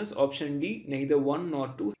question is option D, neither 1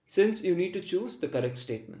 nor 2, since you need to choose the correct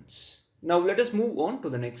statements. Now let us move on to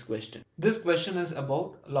the next question. This question is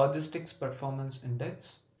about Logistics Performance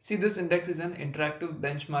Index. See, this index is an interactive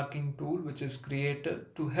benchmarking tool which is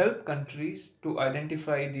created to help countries to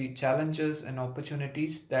identify the challenges and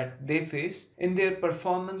opportunities that they face in their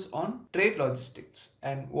performance on trade logistics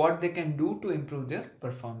and what they can do to improve their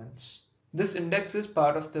performance. This index is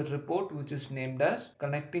part of the report which is named as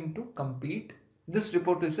Connecting to Compete. This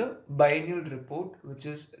report is a biennial report which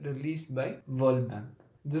is released by World Bank.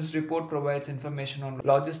 This report provides information on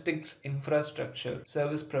logistics infrastructure,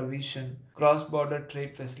 service provision, cross-border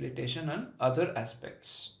trade facilitation and other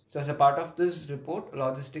aspects. So as a part of this report,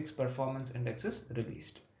 Logistics Performance Index is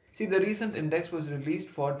released. See, the recent index was released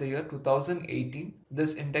for the year 2018.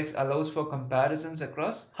 This index allows for comparisons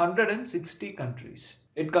across 160 countries.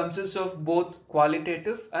 It consists of both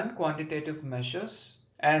qualitative and quantitative measures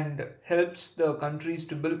and helps the countries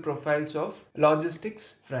to build profiles of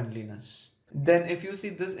logistics friendliness. Then if you see,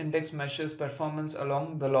 this index measures performance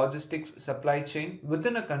along the logistics supply chain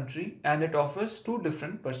within a country, and it offers two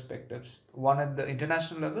different perspectives, one at the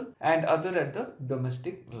international level and other at the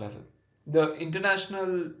domestic level. The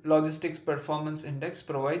International Logistics Performance Index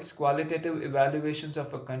provides qualitative evaluations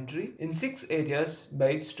of a country in 6 areas by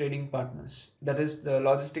its trading partners, that is the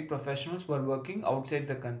logistic professionals who are working outside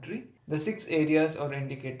the country. The 6 areas or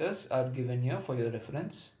indicators are given here for your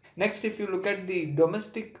reference. Next, if you look at the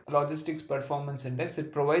Domestic Logistics Performance Index,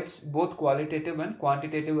 it provides both qualitative and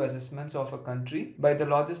quantitative assessments of a country by the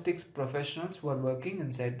logistics professionals who are working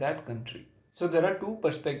inside that country. So there are two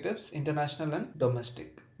perspectives, international and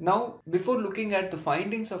domestic. Now, before looking at the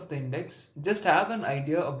findings of the index, just have an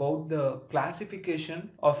idea about the classification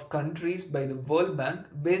of countries by the World Bank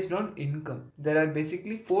based on income. There are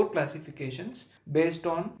basically 4 classifications based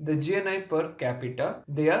on the GNI per capita.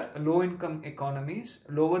 They are low income economies,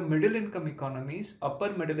 lower middle income economies, upper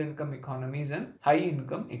middle income economies and high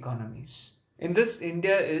income economies. In this,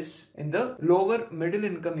 India is in the lower middle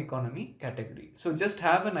income economy category. So just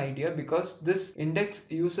have an idea because this index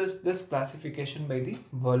uses this classification by the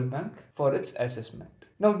World Bank for its assessment.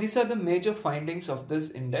 Now these are the major findings of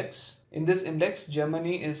this index. In this index,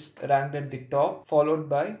 Germany is ranked at the top, followed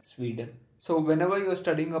by Sweden. So whenever you are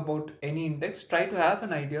studying about any index, try to have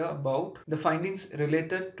an idea about the findings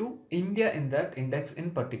related to India in that index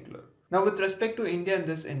in particular. Now with respect to India in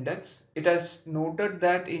this index, it has noted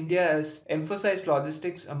that India has emphasized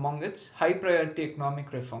logistics among its high priority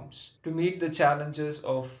economic reforms to meet the challenges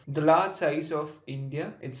of the large size of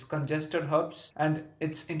India, its congested hubs and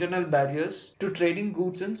its internal barriers to trading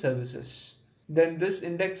goods and services. Then this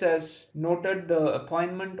index has noted the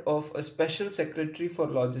appointment of a special secretary for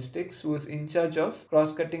logistics who is in charge of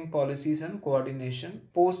cross-cutting policies and coordination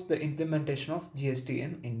post the implementation of GST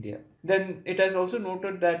in India. Then it has also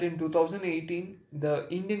noted that in 2018, the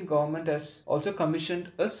Indian government has also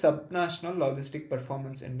commissioned a subnational logistic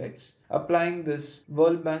performance index applying this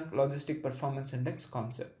World Bank Logistic Performance Index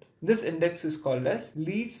concept. This index is called as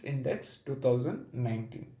Leeds Index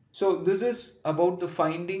 2019. So this is about the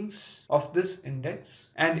findings of this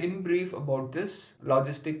index and in brief about this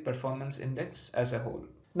Logistic Performance Index as a whole.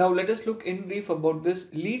 Now let us look in brief about this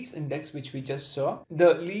Leeds Index which we just saw.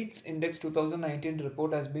 The Leeds Index 2019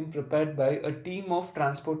 report has been prepared by a team of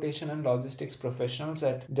transportation and logistics professionals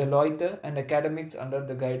at Deloitte and academics under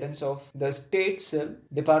the guidance of the State Cell,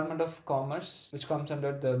 Department of Commerce, which comes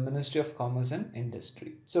under the Ministry of Commerce and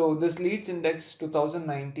Industry. So this Leeds Index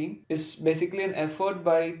 2019 is basically an effort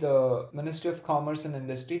by the Ministry of Commerce and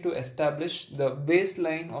Industry to establish the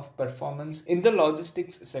baseline of performance in the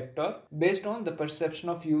logistics sector based on the perception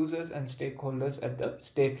of users and stakeholders at the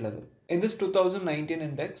state level. In this 2019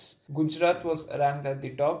 index, Gujarat was ranked at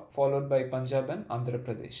the top, followed by Punjab and Andhra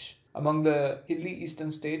Pradesh. Among the hilly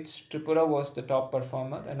eastern states, Tripura was the top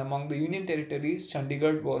performer, and among the union territories,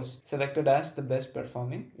 Chandigarh was selected as the best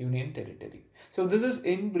performing union territory. So this is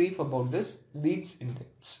in brief about this Leeds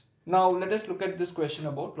Index. Now let us look at this question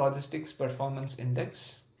about Logistics Performance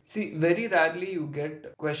Index. See, very rarely you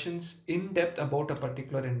get questions in depth about a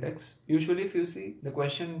particular index. Usually if you see, the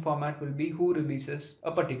question format will be who releases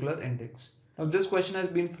a particular index. Now this question has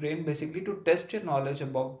been framed basically to test your knowledge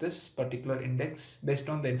about this particular index based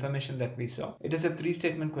on the information that we saw. It is a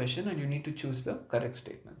 3-statement question and you need to choose the correct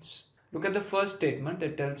statements. Look at the first statement.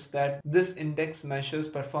 It tells that this index measures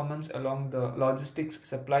performance along the logistics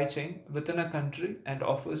supply chain within a country and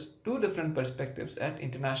offers two different perspectives at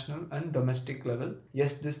international and domestic level.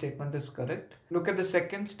 Yes, this statement is correct. Look at the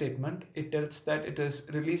second statement. It tells that it is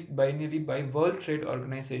released biennially by World Trade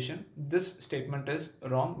Organization. This statement is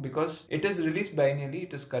wrong because it is released biennially,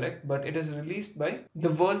 it is correct, but it is released by the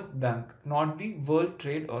World Bank, not the World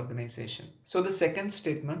Trade Organization. So the second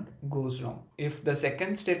statement goes wrong. If the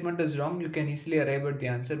second statement is wrong, you can easily arrive at the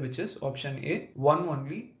answer, which is option A, 1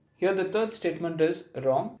 only. Here the third statement is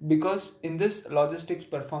wrong because in this logistics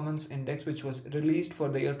performance index, which was released for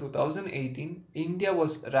the year 2018, India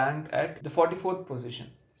was ranked at the 44th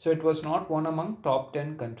position. So it was not one among top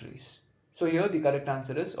 10 countries. So here the correct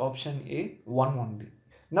answer is option A, 1 only.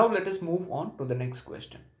 Now let us move on to the next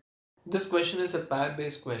question. This question is a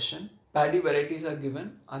pair-based question. Paddy varieties are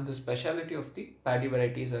given and the speciality of the paddy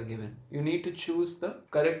varieties are given. You need to choose the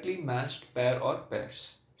correctly matched pair or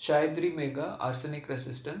pairs. Shayadri Mega arsenic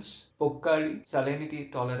resistance, Pokkali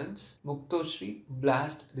salinity tolerance, Muktoshri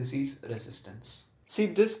blast disease resistance. See,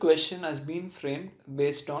 this question has been framed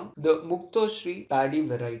based on the Muktoshri paddy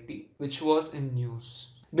variety which was in news.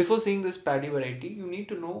 Before seeing this paddy variety, you need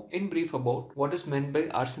to know in brief about what is meant by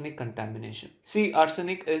arsenic contamination. See,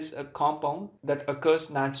 arsenic is a compound that occurs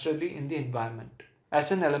naturally in the environment as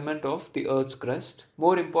an element of the Earth's crust.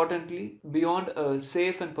 More importantly, beyond a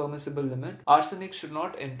safe and permissible limit, arsenic should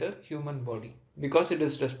not enter human body because it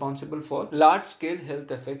is responsible for large-scale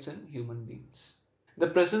health effects in human beings. The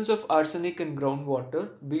presence of arsenic in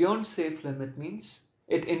groundwater beyond safe limit means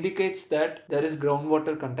it indicates that there is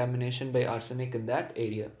groundwater contamination by arsenic in that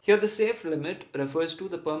area. Here the safe limit refers to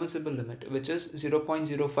the permissible limit, which is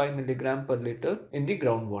 0.05 milligram per liter in the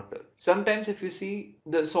groundwater. Sometimes if you see,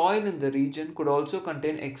 the soil in the region could also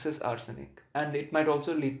contain excess arsenic and it might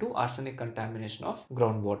also lead to arsenic contamination of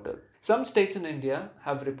groundwater. Some states in India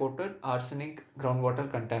have reported arsenic groundwater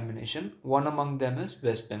contamination. One among them is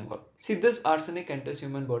West Bengal. See, this arsenic enters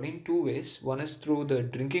human body in two ways. One is through the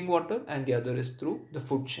drinking water and the other is through the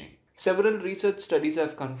food chain. Several research studies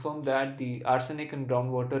have confirmed that the arsenic in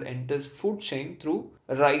groundwater enters food chain through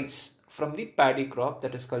rice from the paddy crop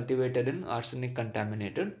that is cultivated in arsenic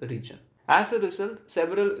contaminated region. As a result,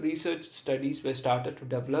 several research studies were started to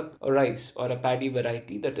develop a rice or a paddy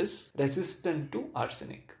variety that is resistant to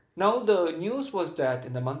arsenic. Now, the news was that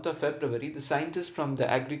in the month of February, the scientists from the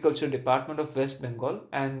Agriculture Department of West Bengal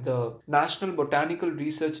and the National Botanical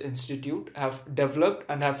Research Institute have developed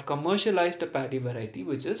and have commercialized a paddy variety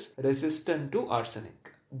which is resistant to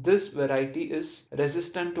arsenic. This variety is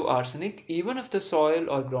resistant to arsenic even if the soil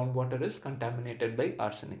or groundwater is contaminated by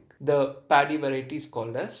arsenic. The paddy variety is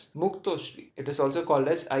called as Muktoshri. It is also called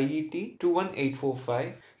as IET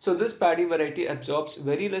 21845. So this paddy variety absorbs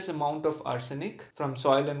very less amount of arsenic from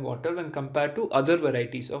soil and water when compared to other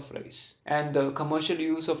varieties of rice. And the commercial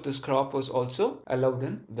use of this crop was also allowed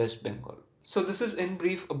in West Bengal. So this is in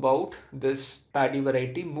brief about this paddy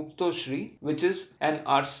variety Muktoshri, which is an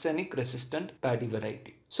arsenic resistant paddy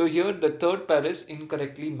variety. So here the third pair is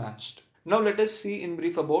incorrectly matched. Now let us see in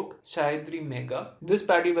brief about Shayadri Mega. This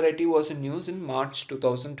paddy variety was in news in March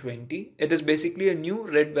 2020. It is basically a new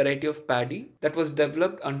red variety of paddy that was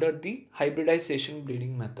developed under the hybridization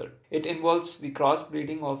breeding method. It involves the cross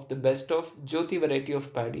breeding of the best of Jyoti variety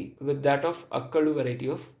of paddy with that of Akkalu variety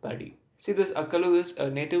of paddy. See, this Akkalu is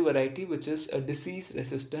a native variety which is a disease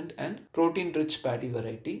resistant and protein rich paddy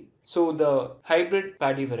variety. So the hybrid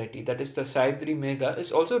paddy variety, that is the Shayadri Mega,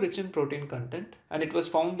 is also rich in protein content, and it was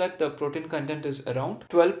found that the protein content is around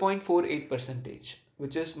 12.48%,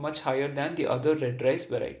 which is much higher than the other red rice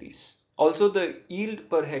varieties. Also, the yield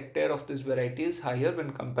per hectare of this variety is higher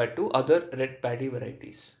when compared to other red paddy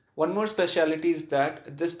varieties. One more speciality is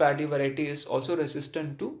that this paddy variety is also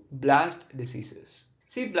resistant to blast diseases.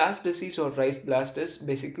 See, blast disease or rice blast is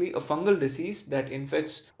basically a fungal disease that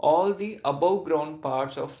infects all the above ground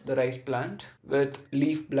parts of the rice plant with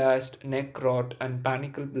leaf blast, neck rot and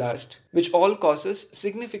panicle blast, which all causes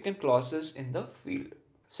significant losses in the field.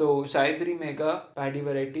 So Shayadri Mega paddy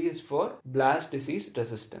variety is for blast disease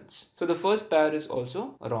resistance. So the first pair is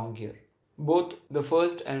also wrong here. Both the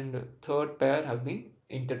first and third pair have been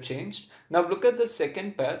interchanged. Now look at the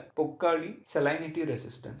second pair, Pokkali salinity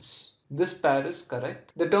resistance. This pair is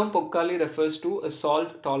correct. The term Pokkali refers to a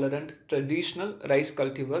salt-tolerant traditional rice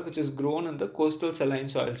cultivar which is grown in the coastal saline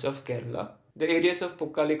soils of Kerala. The areas of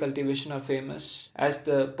Pokkali cultivation are famous as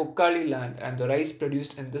the Pokkali land, and the rice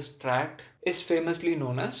produced in this tract is famously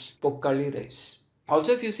known as Pokkali rice.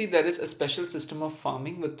 Also, if you see, there is a special system of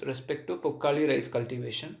farming with respect to Pokkali rice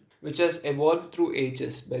cultivation. which has evolved through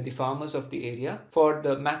ages by the farmers of the area for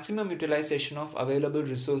the maximum utilization of available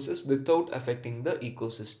resources without affecting the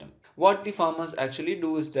ecosystem. What the farmers actually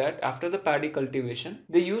do is that after the paddy cultivation,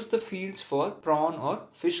 they use the fields for prawn or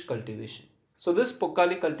fish cultivation. So this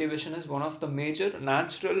Pokali cultivation is one of the major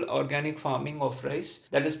natural organic farming of rice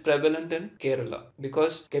that is prevalent in Kerala,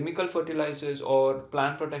 because chemical fertilizers or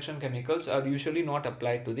plant protection chemicals are usually not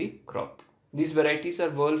applied to the crop. These varieties are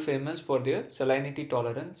world famous for their salinity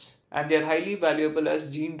tolerance, and they are highly valuable as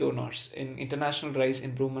gene donors in international rice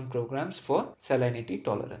improvement programs for salinity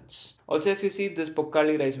tolerance. Also, if you see, this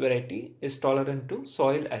Pokali rice variety is tolerant to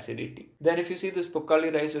soil acidity. Then if you see, this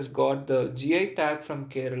Pokali rice has got the GI tag from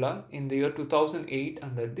Kerala in the year 2008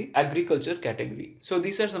 under the agriculture category. So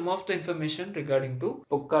these are some of the information regarding to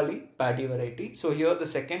Pokali paddy variety. So here the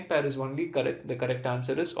second pair is only correct. The correct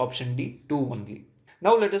answer is option D, 2 only.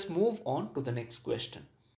 Now let us move on to the next question.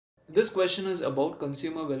 This question is about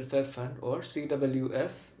Consumer Welfare Fund or CWF.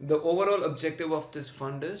 The overall objective of this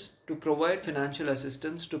fund is to provide financial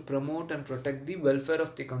assistance to promote and protect the welfare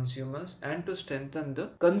of the consumers and to strengthen the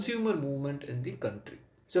consumer movement in the country.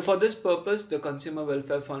 So for this purpose, the Consumer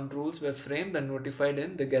Welfare Fund rules were framed and notified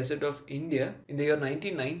in the Gazette of India in the year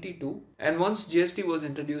 1992. And once GST was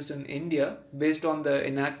introduced in India, based on the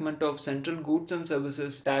enactment of Central Goods and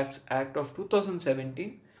Services Tax Act of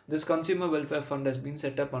 2017, this Consumer Welfare Fund has been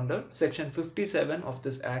set up under Section 57 of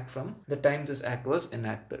this Act from the time this Act was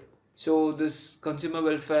enacted. So this Consumer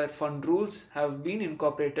Welfare Fund rules have been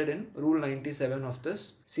incorporated in Rule 97 of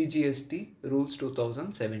this CGST Rules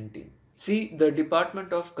 2017. See, the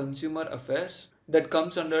Department of Consumer Affairs that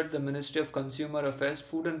comes under the Ministry of Consumer Affairs,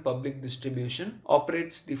 Food and Public Distribution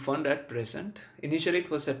operates the fund at present. Initially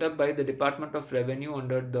it was set up by the Department of Revenue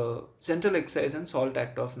under the Central Excise and Salt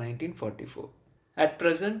Act of 1944. At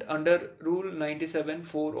present, under Rule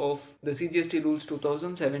 97(4) of the CGST Rules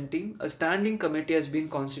 2017, a standing committee has been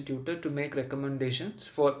constituted to make recommendations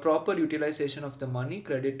for proper utilization of the money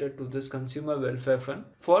credited to this Consumer Welfare Fund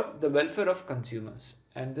for the welfare of consumers.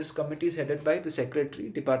 And this committee is headed by the Secretary,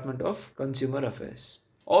 Department of Consumer Affairs.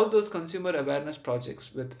 All those consumer awareness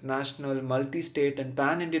projects with national, multi-state and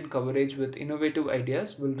pan-Indian coverage with innovative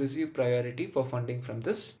ideas will receive priority for funding from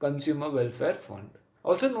this Consumer Welfare Fund.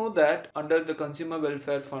 Also know that under the Consumer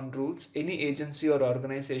Welfare Fund rules, any agency or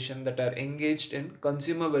organization that are engaged in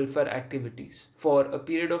consumer welfare activities for a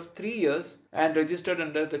period of 3 years and registered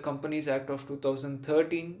under the Companies Act of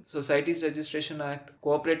 2013, Societies Registration Act,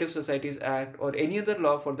 Cooperative Societies Act or any other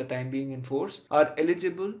law for the time being in force are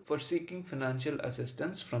eligible for seeking financial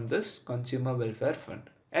assistance from this Consumer Welfare Fund.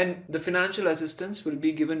 And the financial assistance will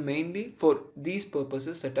be given mainly for these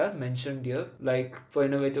purposes that are mentioned here, like for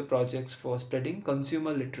innovative projects for spreading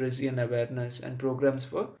consumer literacy and awareness and programs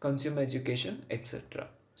for consumer education, etc.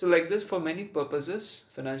 So like this, for many purposes,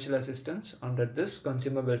 financial assistance under this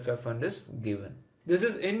Consumer Welfare Fund is given. This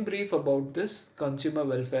is in brief about this Consumer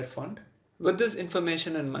Welfare Fund. With this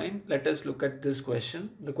information in mind, let us look at this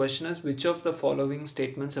question. The question is, which of the following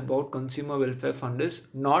statements about Consumer Welfare Fund is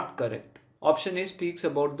not correct? Option A speaks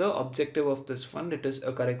about the objective of this fund. It is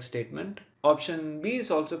a correct statement. Option B is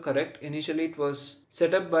also correct. Initially it was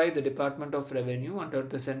set up by the Department of Revenue under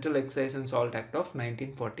the Central Excise and Salt Act of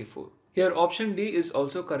 1944. Here option D is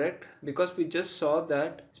also correct because we just saw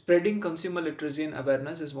that spreading consumer literacy and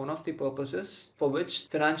awareness is one of the purposes for which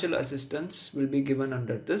financial assistance will be given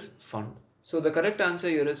under this fund. So the correct answer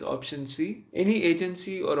here is option C. Any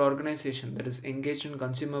agency or organization that is engaged in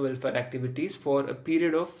consumer welfare activities for a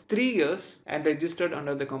period of 3 years and registered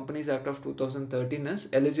under the Companies Act of 2013 is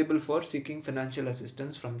eligible for seeking financial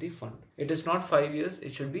assistance from the fund. It is not 5 years,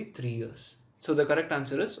 it should be 3 years. So the correct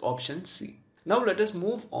answer is option C. Now let us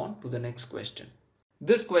move on to the next question.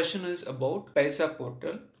 This question is about Paisa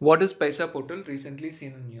Portal. What is Paisa Portal? Recently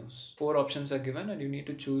seen in news. 4 options are given and you need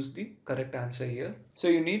to choose the correct answer here. So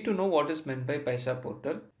you need to know what is meant by Paisa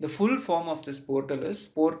Portal. The full form of this portal is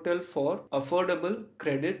Portal for Affordable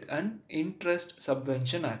Credit and Interest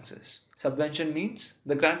Subvention Access. Subvention means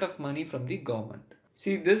the grant of money from the government.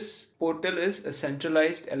 See, this portal is a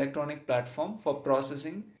centralized electronic platform for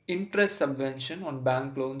processing interest subvention on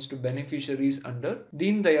bank loans to beneficiaries under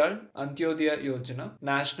Deen Dayal Antyodaya Yojana,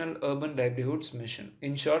 National Urban Livelihoods Mission,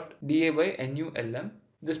 in short DAYNULM.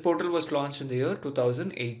 This portal was launched in the year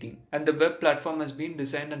 2018 and the web platform has been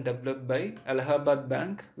designed and developed by Allahabad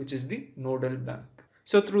Bank, which is the nodal bank.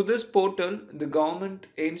 So through this portal, the government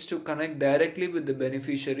aims to connect directly with the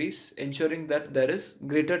beneficiaries, ensuring that there is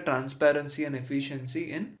greater transparency and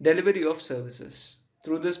efficiency in delivery of services.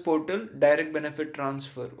 Through this portal, direct benefit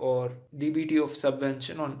transfer or DBT of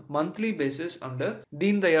subvention on monthly basis under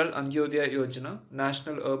Deen Dayal Antyodaya Yojana,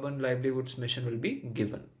 National Urban Livelihoods Mission will be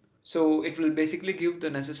given. So it will basically give the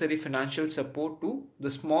necessary financial support to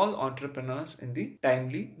the small entrepreneurs in the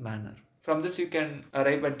timely manner. From this you can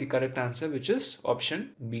arrive at the correct answer, which is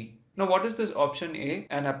option B. Now what is this option A?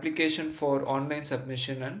 An application for online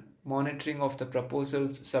submission and monitoring of the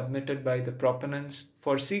proposals submitted by the proponents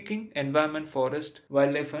for seeking environment, forest,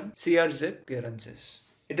 wildlife and CRZ clearances.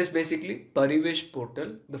 It is basically Parivesh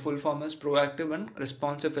portal. The full form is proactive and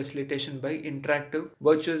responsive facilitation by interactive,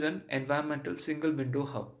 virtuous and environmental single window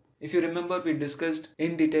hub. If you remember, we discussed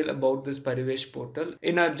in detail about this Parivesh portal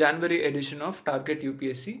in our January edition of Target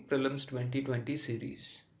UPSC Prelims 2020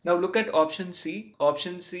 series. Now look at option C.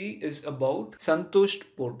 Option C is about Santusht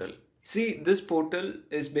portal. See, this portal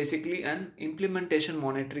is basically an implementation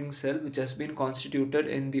monitoring cell which has been constituted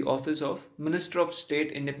in the office of Minister of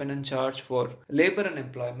State Independent Charge for Labour and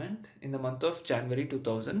Employment in the month of January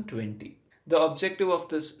 2020. The objective of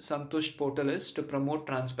this Santusht portal is to promote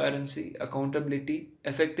transparency, accountability,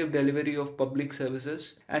 effective delivery of public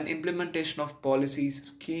services and implementation of policies,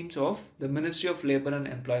 schemes of the Ministry of Labour and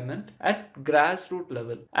Employment at grassroots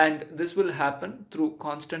level, and this will happen through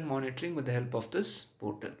constant monitoring with the help of this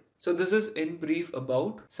portal. So this is in brief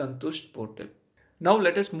about Santusht portal. Now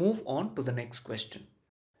let us move on to the next question.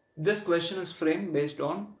 This question is framed based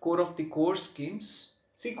on core of the core schemes.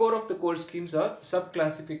 See, core of the core schemes are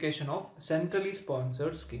sub-classification of centrally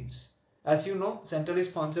sponsored schemes. As you know, centrally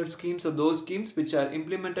sponsored schemes are those schemes which are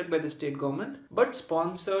implemented by the state government but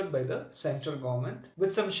sponsored by the central government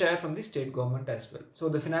with some share from the state government as well. So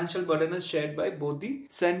the financial burden is shared by both the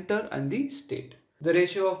center and the state. The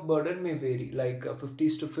ratio of burden may vary, like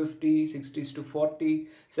 50s to 50, 60s to 40,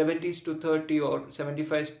 70s to 30 or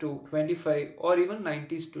 75s to 25 or even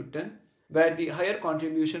 90s to 10, where the higher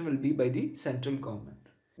contribution will be by the central government.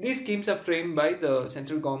 These schemes are framed by the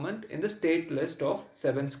central government in the state list of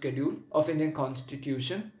 7th schedule of Indian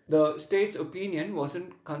Constitution. The state's opinion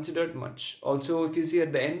wasn't considered much. Also, if you see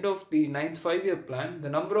at the end of the 9th 5-year plan, the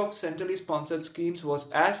number of centrally sponsored schemes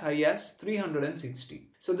was as high as 360.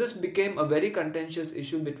 So this became a very contentious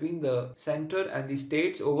issue between the center and the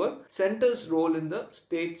states over center's role in the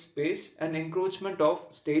state space and encroachment of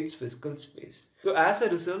state's fiscal space. So as a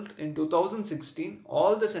result, in 2016,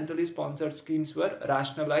 all the centrally sponsored schemes were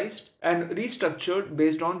rationalized and restructured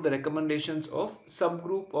based on the recommendations of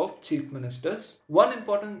subgroup of chief ministers. One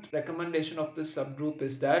important recommendation of this subgroup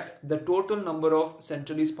is that the total number of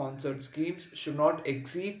centrally sponsored schemes should not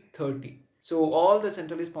exceed 30. So all the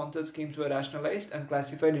centrally sponsored schemes were rationalized and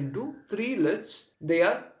classified into 3 lists. They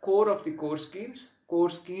are core of the core schemes,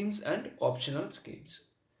 and optional schemes.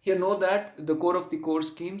 Here know that the core of the core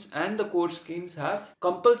schemes and the core schemes have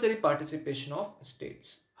compulsory participation of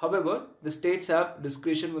states. However, the states have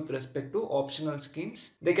discretion with respect to optional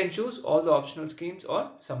schemes. They can choose all the optional schemes or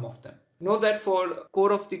some of them. Know that for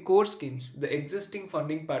core of the core schemes, the existing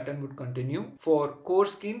funding pattern would continue. For core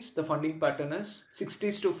schemes, the funding pattern is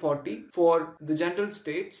 60s to 40 for the general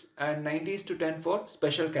states and 90s to 10 for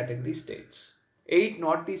special category states. 8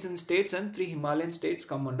 northeastern states and 3 Himalayan states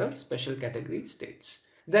come under special category states.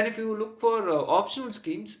 Then if you look for optional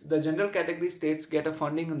schemes, the general category states get a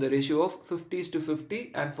funding in the ratio of 50s to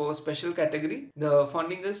 50, and for special category, the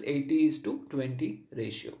funding is 80s to 20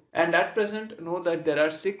 ratio. And at present, know that there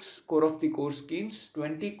are 6 core of the core schemes,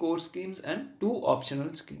 20 core schemes and 2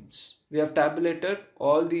 optional schemes. We have tabulated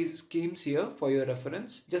all these schemes here for your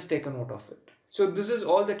reference. Just take a note of it. So this is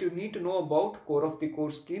all that you need to know about core of the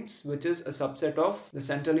core schemes, which is a subset of the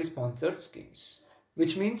centrally sponsored schemes.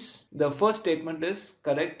 Which means the first statement is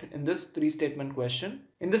correct in this 3-statement question.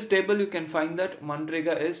 In this table, you can find that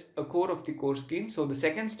Manrega is a core of the core scheme. So the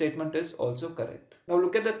second statement is also correct. Now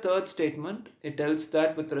look at the third statement. It tells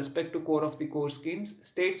that with respect to core of the core schemes,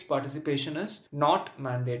 states' participation is not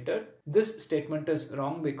mandated. This statement is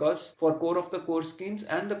wrong because for core of the core schemes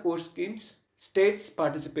and the core schemes, states'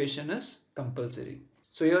 participation is compulsory.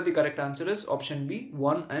 So here the correct answer is option B,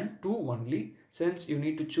 1 and 2 only, since you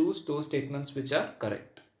need to choose those statements which are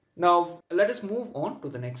correct. Now let us move on to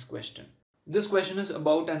the next question. This question is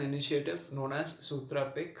about an initiative known as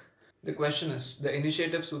Sutra Pick. The question is, the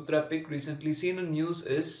initiative Sutra Pick recently seen in news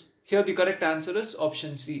is, here the correct answer is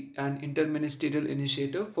option C, an interministerial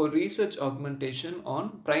initiative for research augmentation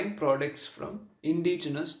on prime products from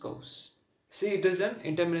indigenous cows. See, it is an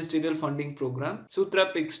interministerial funding program. Sutra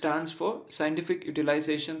Pick stands for Scientific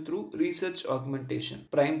Utilization Through Research Augmentation,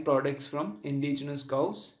 Prime Products from Indigenous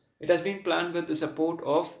Cows. It has been planned with the support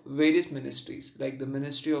of various ministries like the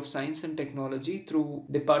Ministry of Science and Technology through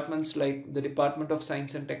departments like the Department of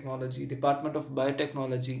Science and Technology, Department of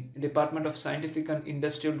Biotechnology, Department of Scientific and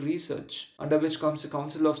Industrial Research, under which comes the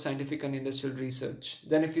Council of Scientific and Industrial Research.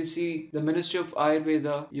 Then if you see the Ministry of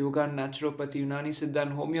Ayurveda, Yoga and Naturopathy, Unani Siddha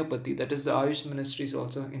and Homeopathy, that is the Ayush Ministry is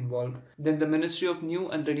also involved. Then the Ministry of New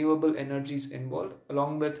and Renewable Energies involved,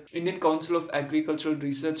 along with Indian Council of Agricultural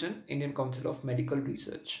Research and Indian Council of Medical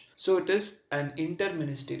Research. So it is an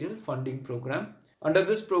interministerial funding program. Under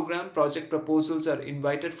this program, project proposals are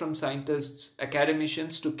invited from scientists,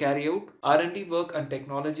 academicians to carry out R&D work and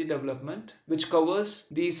technology development, which covers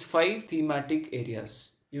these 5 thematic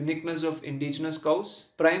areas. Uniqueness of indigenous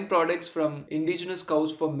cows, prime products from indigenous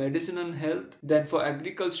cows for medicine and health, then for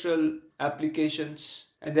agricultural applications,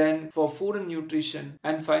 and then for food and nutrition,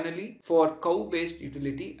 and finally for cow-based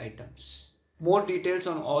utility items. More details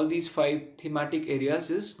on all these 5 thematic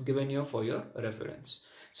areas is given here for your reference.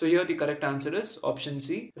 So here the correct answer is option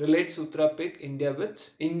C, relate Sutra Pig India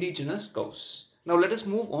with indigenous cows. Now let us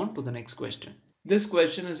move on to the next question. This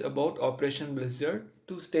question is about Operation Blizzard.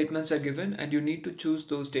 2 statements are given and you need to choose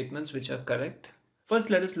those statements which are correct.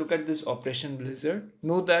 First, let us look at this Operation Blizzard.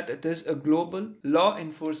 Know that it is a global law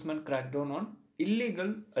enforcement crackdown on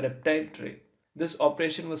illegal reptile trade. This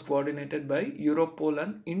operation was coordinated by Europol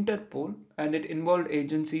and Interpol, and it involved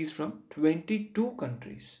agencies from 22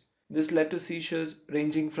 countries. This led to seizures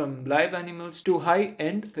ranging from live animals to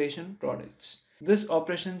high-end fashion products. This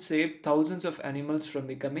operation saved thousands of animals from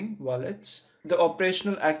becoming wallets. The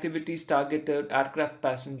operational activities targeted aircraft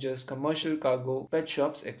passengers, commercial cargo, pet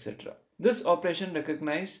shops, etc. This operation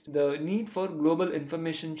recognized the need for global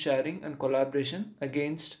information sharing and collaboration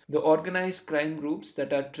against the organized crime groups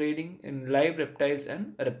that are trading in live reptiles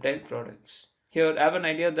and reptile products. Here, I have an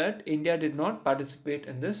idea that India did not participate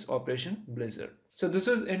in this Operation Blizzard. So this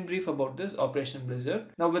was in brief about this Operation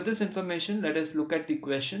Blizzard. Now with this information, let us look at the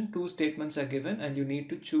question. 2 statements are given and you need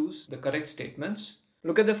to choose the correct statements.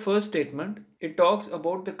 Look at the first statement. It talks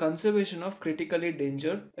about the conservation of critically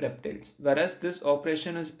endangered reptiles, whereas this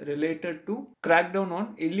operation is related to crackdown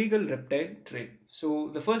on illegal reptile trade. So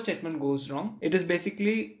the first statement goes wrong. It is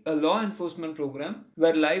basically a law enforcement program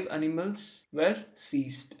where live animals were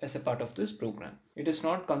seized as a part of this program. It is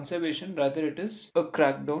not conservation, rather it is a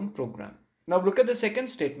crackdown program. Now look at the second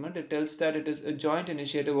statement. It tells that it is a joint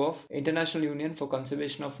initiative of International Union for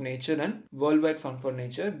Conservation of Nature and Worldwide Fund for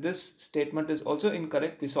Nature. This statement is also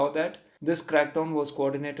incorrect. We saw that this crackdown was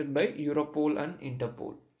coordinated by Europol and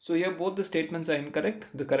Interpol. So here both the statements are incorrect.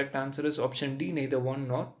 The correct answer is option D, neither 1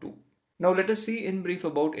 nor 2. Now let us see in brief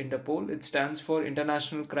about Interpol. It stands for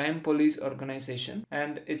International Crime Police Organization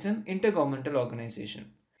and it's an intergovernmental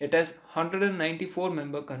organization. It has 194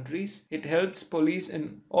 member countries. It helps police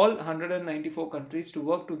in all 194 countries to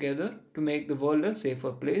work together to make the world a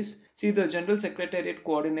safer place. See, the General Secretariat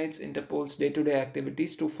coordinates Interpol's day-to-day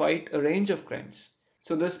activities to fight a range of crimes.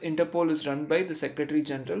 So this Interpol is run by the Secretary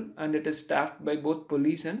General and it is staffed by both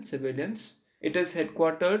police and civilians. It is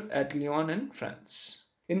headquartered at Lyon in France.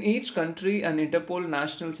 In each country, an Interpol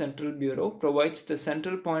National Central Bureau provides the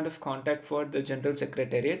central point of contact for the General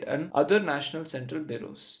Secretariat and other national central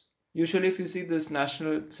bureaus. Usually, if you see, this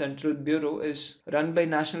National Central Bureau is run by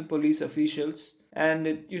national police officials and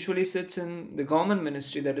it usually sits in the government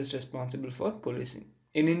ministry that is responsible for policing.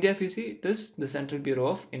 In India, if you see, it is the Central Bureau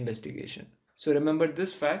of Investigation. So remember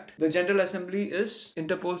this fact. The General Assembly is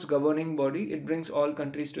Interpol's governing body. It brings all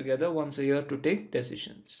countries together once a year to take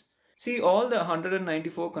decisions. See, all the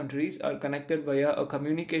 194 countries are connected via a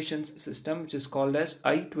communications system which is called as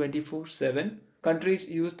I-24/7. Countries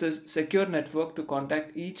use this secure network to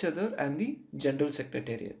contact each other and the General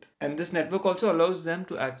Secretariat. And this network also allows them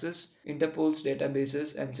to access Interpol's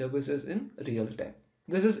databases and services in real time.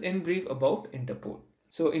 This is in brief about Interpol.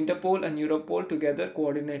 So Interpol and Europol together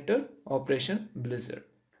coordinated Operation Blizzard.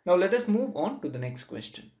 Now let us move on to the next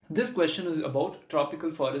question. This question is about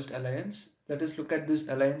Tropical Forest Alliance. Let us look at this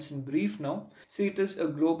alliance in brief now. See, it is a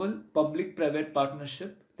global public-private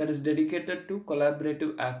partnership that is dedicated to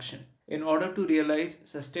collaborative action in order to realize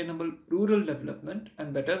sustainable rural development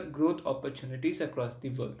and better growth opportunities across the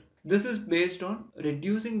world. This is based on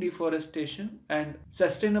reducing deforestation and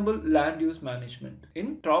sustainable land use management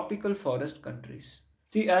in tropical forest countries.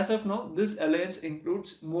 See, as of now, this alliance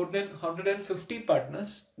includes more than 150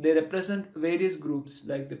 partners. They represent various groups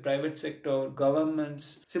like the private sector,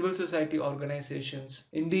 governments, civil society organizations,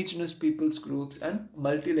 indigenous peoples groups, and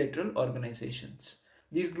multilateral organizations.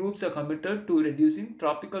 These groups are committed to reducing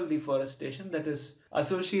tropical deforestation that is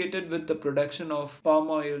associated with the production of palm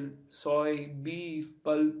oil, soy, beef,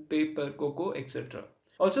 pulp, paper, cocoa, etc.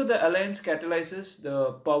 Also, the alliance catalyzes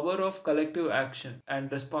the power of collective action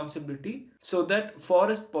and responsibility so that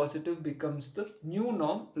forest positive becomes the new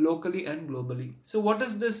norm locally and globally. So what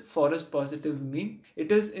does this forest positive mean?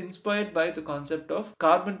 It is inspired by the concept of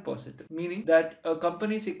carbon positive, meaning that a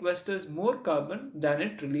company sequesters more carbon than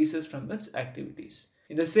it releases from its activities.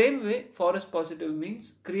 In the same way, forest positive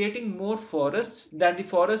means creating more forests than the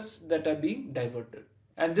forests that are being diverted.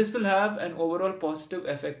 And this will have an overall positive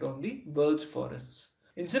effect on the world's forests.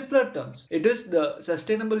 In simpler terms, it is the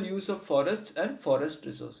sustainable use of forests and forest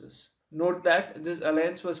resources. Note that this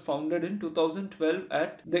alliance was founded in 2012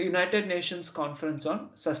 at the United Nations Conference on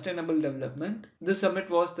Sustainable Development. This summit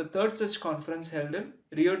was the third such conference held in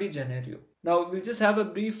Rio de Janeiro. Now, we'll just have a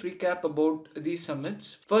brief recap about these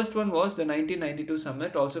summits. First one was the 1992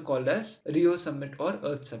 summit, also called as Rio Summit or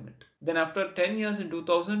Earth Summit. Then after 10 years in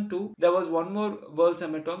 2002, there was one more World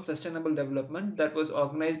Summit on Sustainable Development that was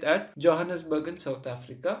organized at Johannesburg in South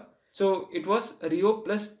Africa. So it was Rio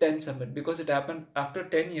plus 10 summit because it happened after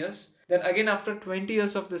 10 years. Then again after 20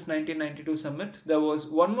 years of this 1992 summit, there was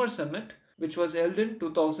one more summit which was held in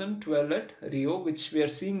 2012 at Rio, which we are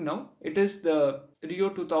seeing now. It is the Rio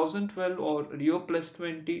 2012 or Rio plus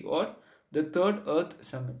 20 or the third Earth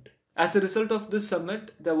Summit. As a result of this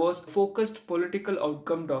summit, there was a focused political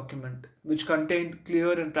outcome document which contained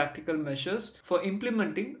clear and practical measures for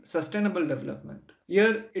implementing sustainable development.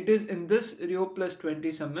 Here it is in this Rio Plus 20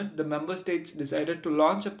 summit, the member states decided to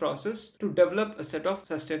launch a process to develop a set of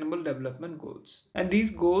sustainable development goals. And these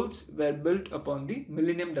goals were built upon the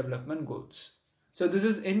Millennium Development Goals. So this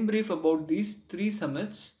is in brief about these three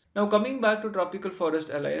summits. Now coming back to Tropical Forest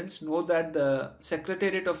Alliance, know that the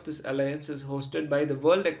secretariat of this alliance is hosted by the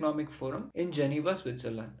World Economic Forum in Geneva,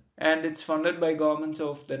 Switzerland. And it's funded by governments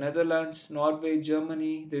of the Netherlands, Norway,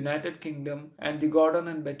 Germany, the United Kingdom and the Gordon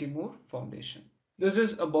and Betty Moore Foundation. This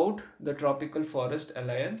is about the Tropical Forest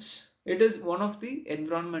Alliance. It is one of the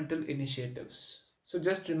environmental initiatives. So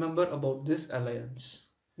just remember about this alliance.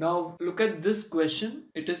 Now look at this question.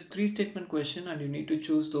 It is a 3-statement question and you need to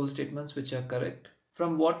choose those statements which are correct.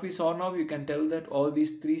 From what we saw now, you can tell that all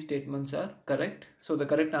these 3 statements are correct. So the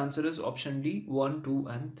correct answer is option D, 1, 2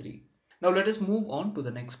 and 3. Now let us move on to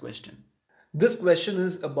the next question. This question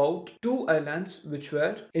is about 2 islands which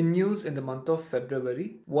were in news in the month of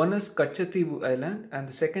February. One is Kshetra Island and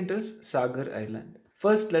the second is Sagar Island.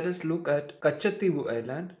 First, let us look at Kshetra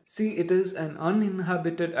Island. See, it is an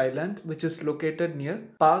uninhabited island which is located near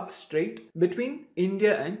Park Strait between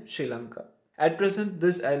India and Sri Lanka. At present,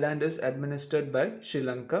 this island is administered by Sri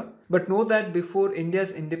Lanka. But know that before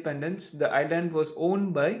India's independence, the island was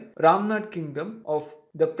owned by Ramnad Kingdom of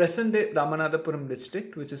the present-day Ramanathapuram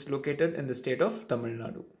district, which is located in the state of Tamil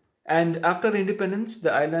Nadu. And after independence,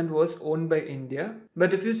 the island was owned by India.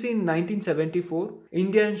 But if you see in 1974,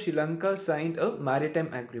 India and Sri Lanka signed a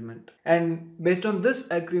maritime agreement. And based on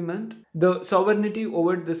this agreement, the sovereignty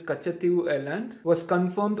over this Kshetra Island was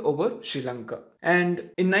confirmed over Sri Lanka. And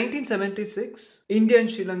in 1976, India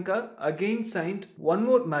and Sri Lanka again signed one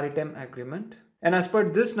more maritime agreement. And as per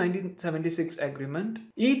this 1976 agreement,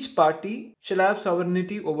 each party shall have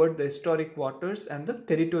sovereignty over the historic waters and the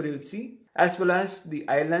territorial sea, as well as the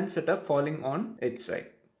islands that are falling on its side.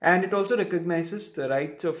 And it also recognizes the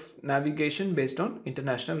rights of navigation based on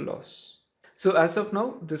international laws. So as of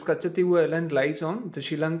now, this Kshetra Island lies on the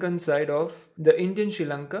Sri Lankan side of the Indian-Sri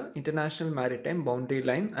Lanka International Maritime Boundary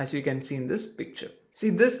Line, as you can see in this picture. See,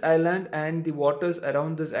 this island and the waters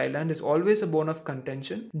around this island is always a bone of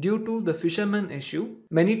contention due to the fishermen issue.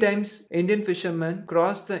 Many times, Indian fishermen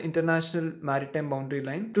cross the international maritime boundary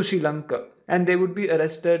line to Sri Lanka and they would be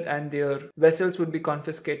arrested and their vessels would be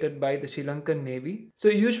confiscated by the Sri Lankan Navy. So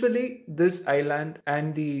usually this island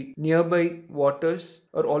and the nearby waters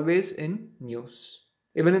are always in news.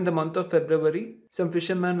 Even in the month of February, some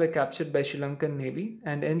fishermen were captured by Sri Lankan Navy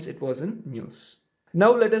and hence it was in news.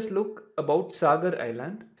 Now let us look about Sagar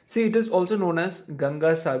Island. See, it is also known as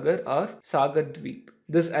Ganga Sagar or Sagar Dweep.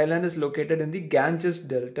 This island is located in the Ganges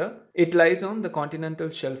Delta. It lies on the continental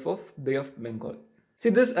shelf of Bay of Bengal. See,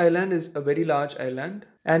 this island is a very large island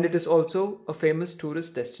and it is also a famous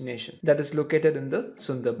tourist destination that is located in the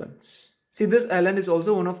Sundarbans. See, this island is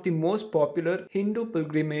also one of the most popular Hindu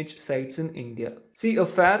pilgrimage sites in India. See, a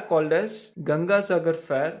fair called as Ganga Sagar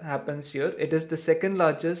Fair happens here. It is the second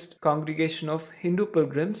largest congregation of Hindu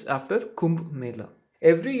pilgrims after Kumbh Mela.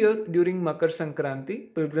 Every year during Makar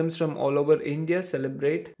Sankranti, pilgrims from all over India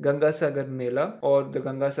celebrate Ganga Sagar Mela or the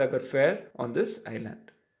Ganga Sagar Fair on this island.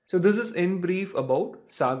 So this is in brief about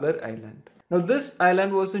Sagar Island. Now this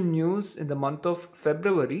island was in news in the month of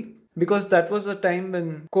February because that was a time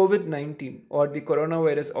when COVID-19 or the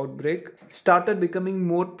coronavirus outbreak started becoming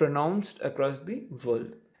more pronounced across the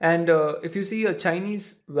world. And if you see, a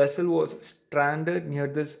Chinese vessel was stranded near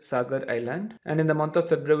this Sagar Island, and in the month of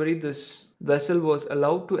February, this vessel was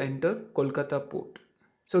allowed to enter Kolkata port.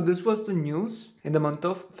 So this was the news in the month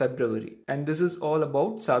of February, and this is all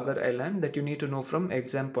about Sagar Island that you need to know from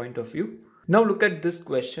exam point of view. Now look at this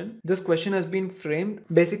question. This question has been framed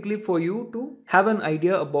basically for you to have an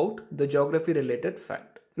idea about the geography related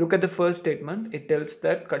fact. Look at the first statement. It tells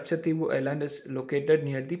that Kachativu Island is located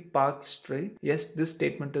near the Park Strait. Yes, this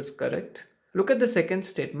statement is correct. Look at the second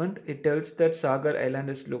statement. It tells that Sagar Island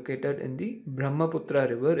is located in the Brahmaputra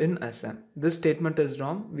River in Assam. This statement is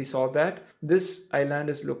wrong. We saw that this island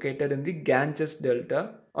is located in the Ganges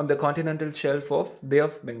Delta on the continental shelf of Bay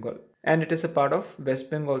of Bengal, and it is a part of West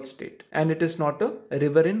Bengal state, and it is not a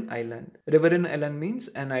riverine island. Riverine island means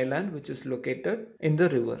an island which is located in the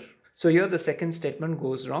river. So here the second statement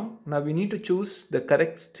goes wrong. Now we need to choose the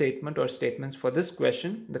correct statement or statements for this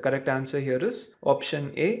question. The correct answer here is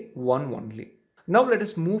option A, one only. Now let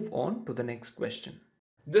us move on to the next question.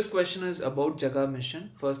 This question is about Jaga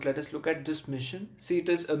mission. First let us look at this mission. See, it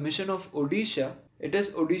is a mission of Odisha. It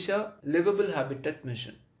is Odisha Livable Habitat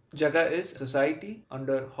Mission. Jaga is society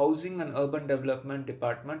under Housing and Urban Development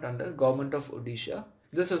Department under Government of Odisha.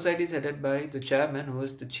 The society is headed by the chairman, who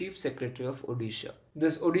is the Chief Secretary of Odisha.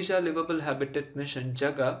 This Odisha Livable Habitat Mission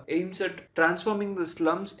Jaga aims at transforming the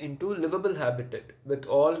slums into livable habitat with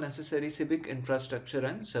all necessary civic infrastructure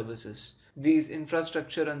and services. These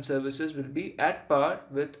infrastructure and services will be at par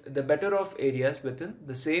with the better off areas within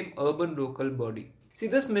the same urban local body. See,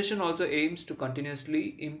 this mission also aims to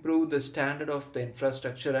continuously improve the standard of the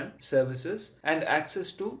infrastructure and services and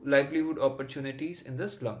access to livelihood opportunities in the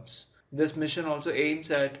slums. This mission also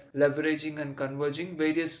aims at leveraging and converging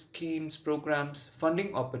various schemes, programs,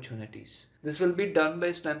 funding opportunities. This will be done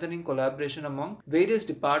by strengthening collaboration among various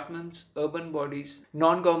departments, urban bodies,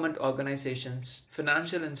 non-government organizations,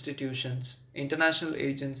 financial institutions, international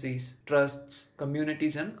agencies, trusts,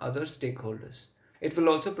 communities, and other stakeholders. It will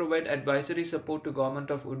also provide advisory support to Government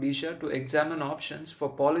of Odisha to examine options for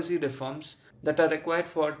policy reforms that are required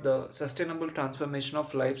for the sustainable transformation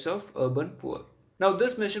of lives of urban poor. Now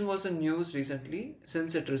this mission was in news recently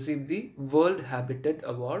since it received the World Habitat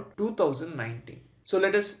Award 2019. So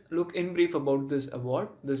let us look in brief about this award.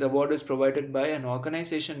 This award is provided by an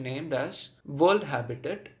organization named as World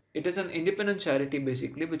Habitat. It is an independent charity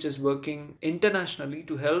basically which is working internationally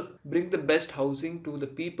to help bring the best housing to the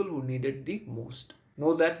people who need it the most.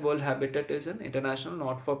 Know that World Habitat is an international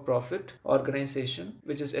not-for-profit organization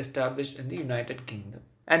which is established in the United Kingdom.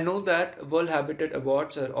 And know that World Habitat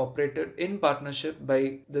Awards are operated in partnership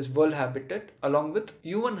by this World Habitat along with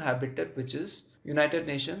UN Habitat, which is United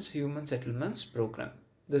Nations Human Settlements Program.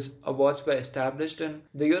 These awards were established in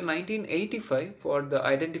the year 1985 for the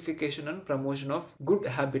identification and promotion of good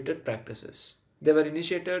habitat practices. They were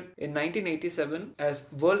initiated in 1987 as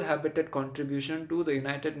World Habitat Contribution to the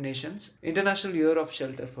United Nations International Year of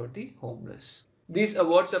Shelter for the Homeless. These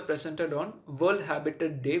awards are presented on World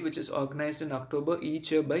Habitat Day, which is organized in October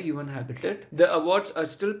each year by UN Habitat. The awards are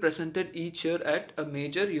still presented each year at a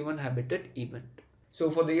major UN Habitat event.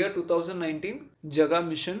 So for the year 2019, Jaga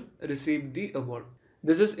Mission received the award.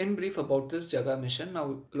 This is in brief about this Jaga mission.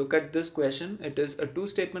 Now look at this question. It is a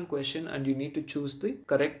two-statement question and you need to choose the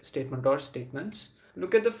correct statement or statements.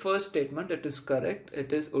 Look at the first statement. It is correct.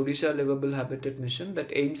 It is Odisha Livable Habitat Mission that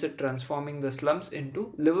aims at transforming the slums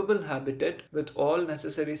into livable habitat with all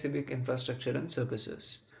necessary civic infrastructure and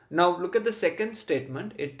services. Now look at the second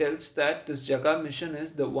statement. It tells that this Jaga mission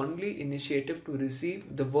is the only initiative to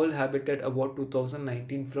receive the World Habitat Award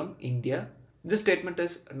 2019 from India. This statement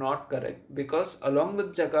is not correct because along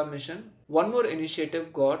with Jaga mission, one more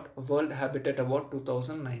initiative got World Habitat Award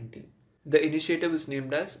 2019. The initiative is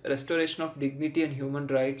named as Restoration of Dignity and Human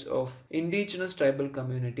Rights of Indigenous Tribal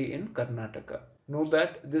Community in Karnataka. Note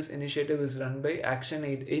that this initiative is run by Action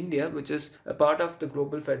Aid India, which is a part of the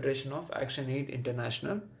Global Federation of Action Aid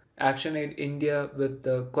International. Action Aid India with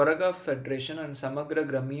the Koraga Federation and Samagra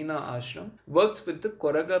Gramina Ashram works with the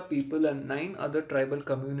Koraga people and 9 other tribal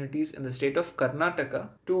communities in the state of Karnataka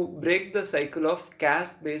to break the cycle of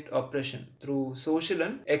caste-based oppression through social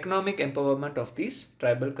and economic empowerment of these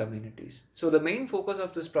tribal communities. So the main focus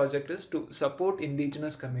of this project is to support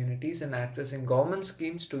indigenous communities in accessing government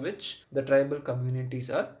schemes to which the tribal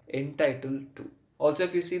communities are entitled to. Also,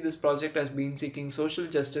 if you see, this project has been seeking social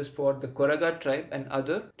justice for the Koraga tribe and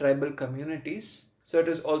other tribal communities. So it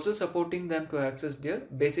is also supporting them to access their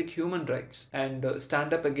basic human rights and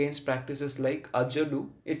stand up against practices like Ajalu.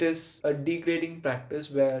 It is a degrading practice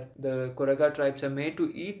where the Koraga tribes are made to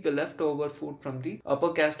eat the leftover food from the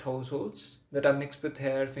upper caste households that are mixed with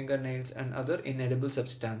hair, fingernails and other inedible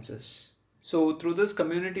substances. So through this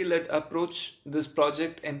community-led approach, this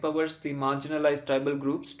project empowers the marginalized tribal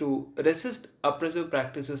groups to resist oppressive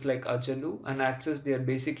practices like Ajalu and access their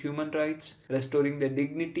basic human rights, restoring their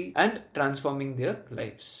dignity and transforming their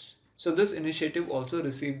lives. So this initiative also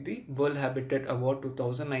received the World Habitat Award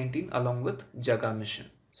 2019 along with Jaga Mission.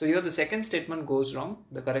 So here the second statement goes wrong.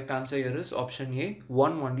 The correct answer here is option A,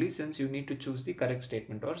 one only, since you need to choose the correct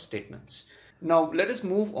statement or statements. Now let us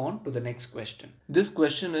move on to the next question. This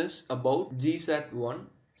question is about GSAT-1.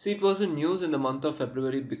 See, it was in news in the month of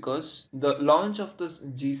February because the launch of this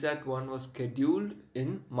GSAT-1 was scheduled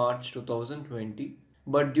in March 2020.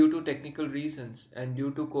 But due to technical reasons and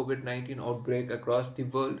due to COVID-19 outbreak across the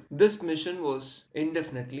world, this mission was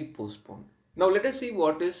indefinitely postponed. Now let us see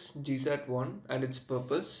what is GSAT-1 and its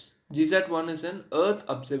purpose. GSAT-1 is an Earth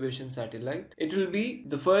observation satellite. It will be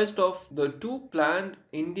the first of the two planned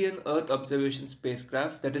Indian Earth observation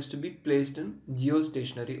spacecraft that is to be placed in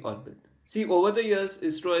geostationary orbit. See, over the years,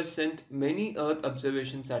 ISRO has sent many Earth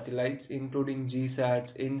observation satellites including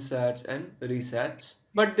GSATs, INSATs and RESATs,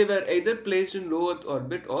 but they were either placed in low Earth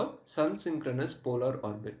orbit or sun-synchronous polar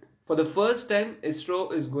orbit. For the first time,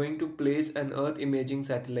 ISRO is going to place an Earth imaging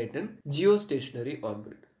satellite in geostationary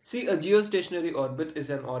orbit. See, a geostationary orbit is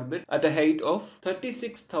an orbit at a height of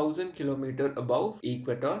 36,000 km above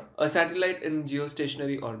equator. A satellite in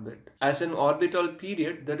geostationary orbit has an orbital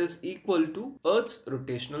period that is equal to Earth's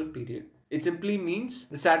rotational period. It simply means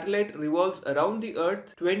the satellite revolves around the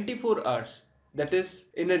Earth 24 hours. That is,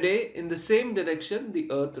 in a day, in the same direction the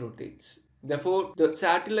Earth rotates. Therefore, the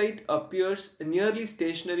satellite appears nearly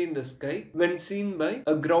stationary in the sky when seen by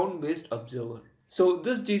a ground-based observer. So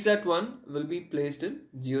this GSAT-1 will be placed in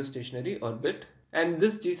geostationary orbit, and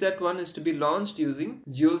this GSAT-1 is to be launched using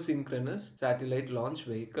Geosynchronous Satellite Launch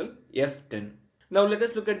Vehicle F-10. Now let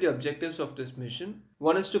us look at the objectives of this mission.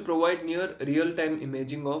 One is to provide near real-time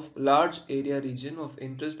imaging of large area region of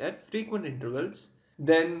interest at frequent intervals.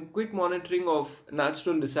 Then quick monitoring of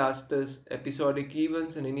natural disasters, episodic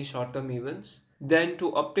events and any short-term events. Then to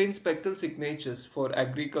obtain spectral signatures for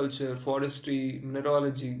agriculture, forestry,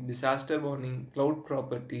 mineralogy, disaster warning, cloud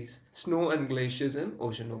properties, snow and glaciers and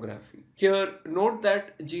oceanography. Here note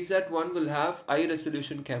that GSAT-1 will have high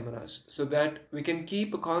resolution cameras so that we can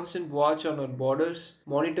keep a constant watch on our borders,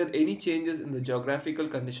 monitor any changes in the geographical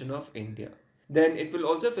condition of India. Then it will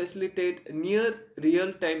also facilitate near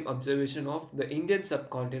real-time observation of the Indian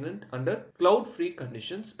subcontinent under cloud-free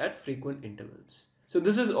conditions at frequent intervals. So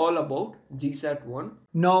this is all about GSAT-1.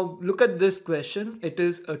 Now look at this question. It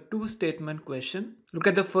is a two-statement question. Look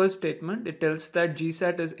at the first statement. It tells that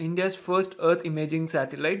GSAT is India's first Earth imaging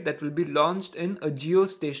satellite that will be launched in a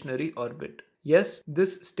geostationary orbit. Yes,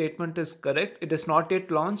 this statement is correct. It is not yet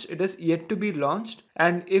launched. It is yet to be launched.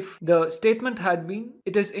 And if the statement had been,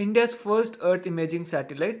 it is India's first Earth imaging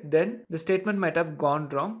satellite, then the statement might have gone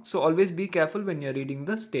wrong. So always be careful when you're reading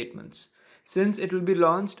the statements. Since it will be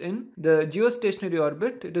launched in the geostationary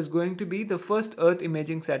orbit, it is going to be the first Earth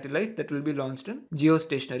imaging satellite that will be launched in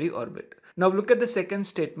geostationary orbit. Now look at the second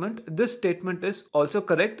statement. This statement is also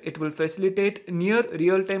correct. It will facilitate near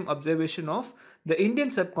real-time observation of the Indian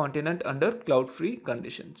subcontinent under cloud-free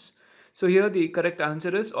conditions. So here the correct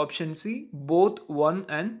answer is option C, both 1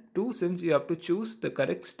 and 2, since you have to choose the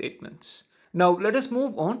correct statements. Now let us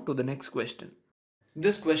move on to the next question.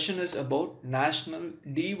 This question is about National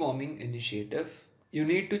Deworming Initiative. You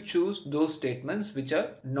need to choose those statements which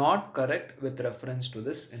are not correct with reference to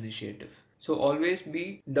this initiative. So always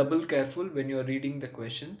be double careful when you are reading the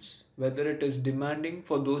questions, whether it is demanding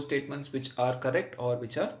for those statements which are correct or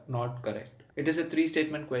which are not correct. It is a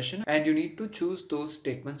 3-statement question and you need to choose those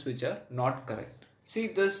statements which are not correct. See,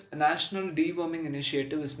 this National Deworming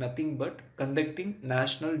Initiative is nothing but conducting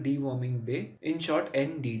National Deworming Day, in short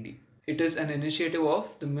NDD. It is an initiative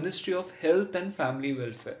of the Ministry of Health and Family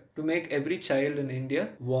Welfare to make every child in India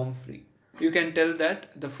worm free. You can tell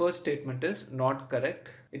that the first statement is not correct.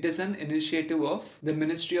 It is an initiative of the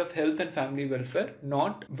Ministry of Health and Family Welfare,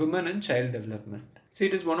 not Women and Child Development. See,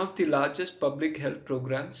 it is one of the largest public health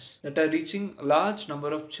programs that are reaching a large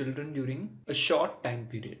number of children during a short time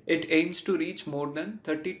period. It aims to reach more than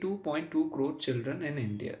 32.2 crore children in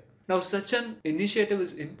India. Now, such an initiative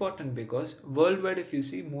is important because worldwide, if you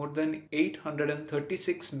see, more than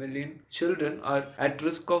 836 million children are at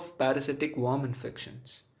risk of parasitic worm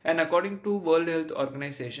infections. And according to World Health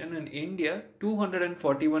Organization, in India,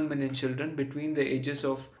 241 million children between the ages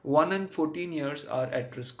of 1 and 14 years are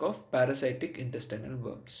at risk of parasitic intestinal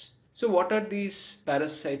worms. So what are these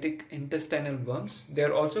parasitic intestinal worms? They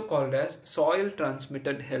are also called as soil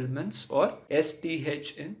transmitted helminths, or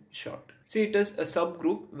STH in short. See, it is a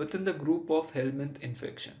subgroup within the group of helminth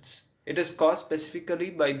infections. It is caused specifically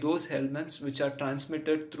by those helminths which are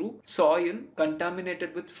transmitted through soil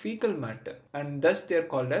contaminated with fecal matter, and thus they are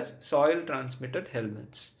called as soil transmitted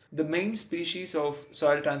helminths. The main species of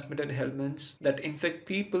soil transmitted helminths that infect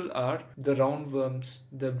people are the roundworms,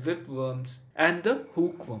 the whipworms, and the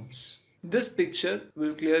hookworms. This picture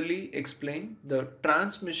will clearly explain the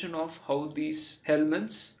transmission of how these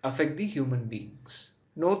helminths affect the human beings.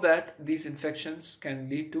 Know that these infections can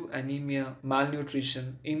lead to anemia,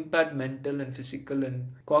 malnutrition, impaired mental and physical and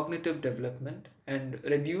cognitive development, and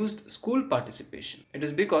reduced school participation. It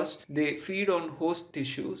is because they feed on host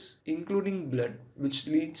tissues, including blood, which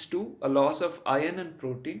leads to a loss of iron and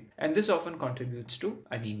protein, and this often contributes to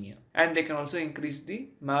anemia. And they can also increase the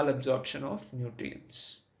malabsorption of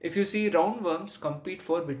nutrients. If you see, roundworms compete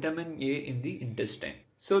for vitamin A in the intestine,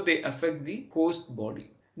 so they affect the host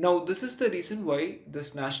body. Now, this is the reason why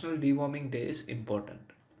this National Deworming Day is important.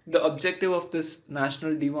 The objective of this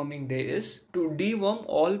National Deworming Day is to deworm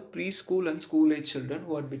all preschool and school age children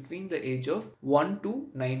who are between the age of 1 to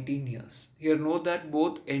 19 years. Here note that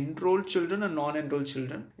both enrolled children and non-enrolled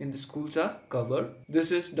children in the schools are covered. This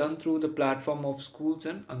is done through the platform of schools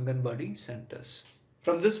and Anganwadi centers.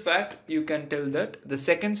 From this fact, you can tell that the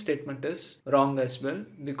second statement is wrong as well,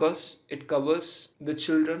 because it covers the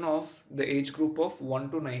children of the age group of 1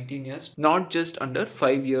 to 19 years, not just under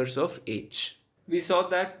 5 years of age. We saw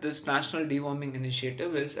that this National Deworming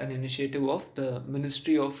Initiative is an initiative of the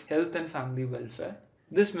Ministry of Health and Family Welfare.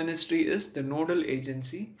 This ministry is the nodal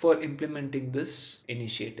agency for implementing this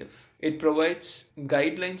initiative. It provides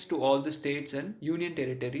guidelines to all the states and union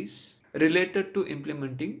territories related to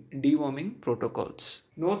implementing deworming protocols.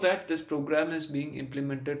 Note that this program is being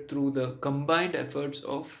implemented through the combined efforts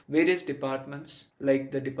of various departments,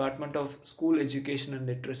 like the Department of School Education and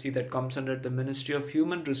Literacy that comes under the Ministry of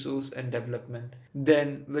Human Resource and Development,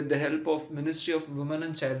 then with the help of Ministry of Women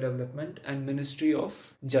and Child Development and Ministry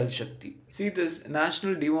of Jal Shakti. See, this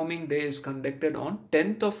National Deworming Day is conducted on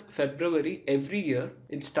 10th of February every year.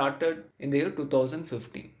 It started in the year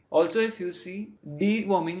 2015. Also, if you see,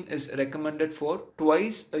 deworming is recommended for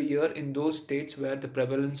twice a year in those states where the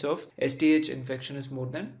prevalence of STH infection is more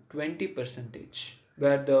than 20%,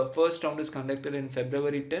 where the first round is conducted in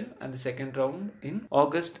February 10 and the second round in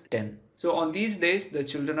August 10. So on these days, the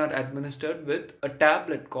children are administered with a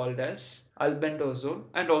tablet called as albendazole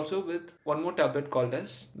and also with one more tablet called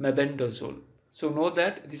as mebendazole. So know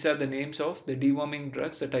that these are the names of the deworming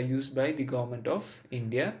drugs that are used by the government of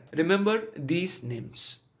India. Remember these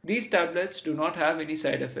names. These tablets do not have any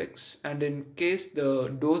side effects, and in case the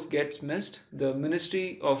dose gets missed, the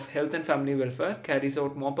Ministry of Health and Family Welfare carries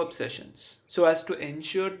out mop-up sessions so as to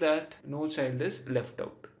ensure that no child is left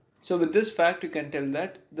out. So with this fact, you can tell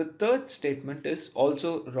that the third statement is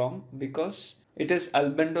also wrong, because it is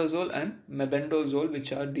albendazole and mebendazole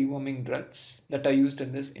which are deworming drugs that are used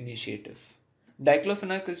in this initiative.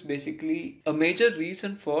 Diclofenac is basically a major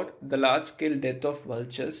reason for the large-scale death of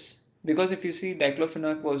vultures, because if you see,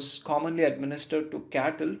 diclofenac was commonly administered to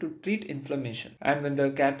cattle to treat inflammation, and when the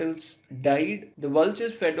cattle died, the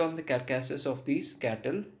vultures fed on the carcasses of these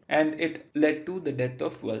cattle and it led to the death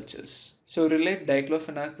of vultures. So relate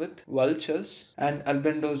diclofenac with vultures and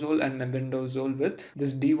albendazole and mebendazole with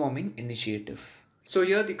this deworming initiative. So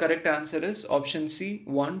here the correct answer is option C,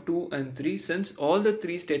 1, 2 and 3, since all the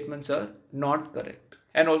three statements are not correct.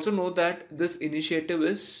 And also know that this initiative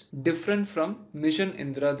is different from Mission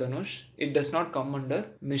Indradhanush. It does not come under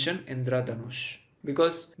Mission Indradhanush,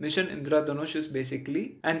 because Mission Indradhanush is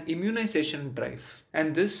basically an immunization drive,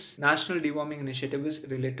 and this National Deworming Initiative is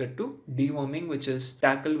related to deworming, which is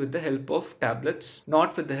tackled with the help of tablets,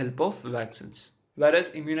 not with the help of vaccines,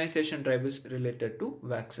 whereas immunization drive is related to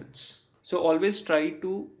vaccines. So always try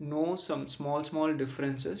to know some small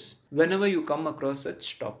differences whenever you come across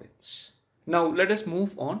such topics. Now let us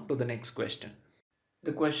move on to the next question.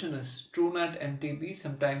 The question is, TrueNat MTB,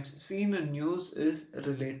 sometimes seen in news, is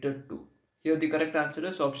related to. Here the correct answer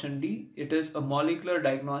is option D. It is a molecular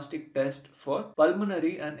diagnostic test for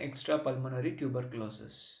pulmonary and extrapulmonary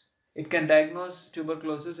tuberculosis. It can diagnose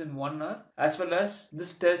tuberculosis in 1 hour, as well as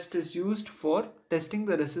this test is used for testing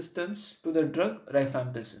the resistance to the drug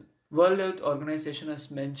rifampicin. World Health Organization has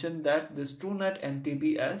mentioned that this TrueNat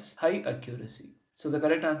MTB has high accuracy. So the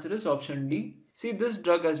correct answer is option D. See, this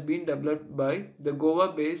drug has been developed by the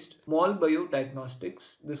Goa-based Mall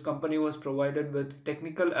Biodiagnostics. This company was provided with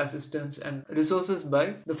technical assistance and resources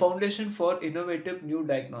by the Foundation for Innovative New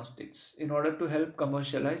Diagnostics in order to help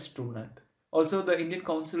commercialize TrueNAT. Also, the Indian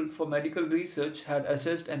Council for Medical Research had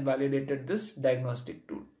assessed and validated this diagnostic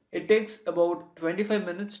tool. It takes about 25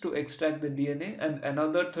 minutes to extract the DNA and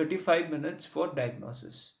another 35 minutes for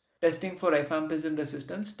diagnosis. Testing for rifampicin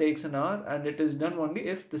resistance takes an hour, and it is done only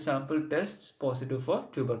if the sample tests positive for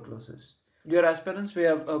tuberculosis. Dear aspirants, we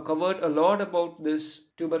have covered a lot about this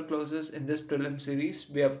tuberculosis in this prelim series.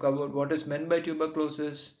 We have covered what is meant by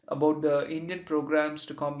tuberculosis, about the Indian programs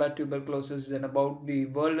to combat tuberculosis, then about the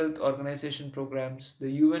World Health Organization programs,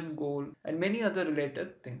 the UN goal, and many other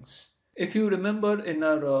related things. If you remember, in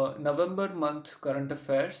our November month current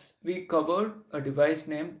affairs, we covered a device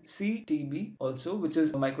named CTB also, which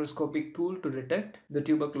is a microscopic tool to detect the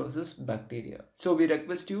tuberculosis bacteria. So we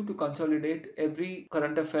request you to consolidate every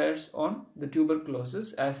current affairs on the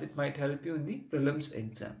tuberculosis, as it might help you in the prelims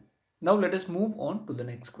exam. Now let us move on to the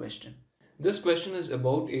next question. This question is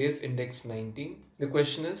about AF Index 19. The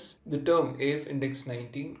question is, the term AF Index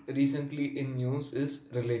 19 recently in news is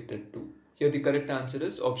related to. Here the correct answer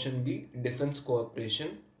is option B, defense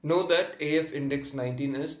cooperation. Know that AF Index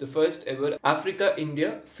 19 is the first ever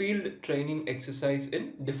Africa-India field training exercise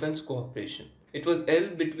in defense cooperation. It was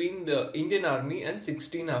held between the Indian Army and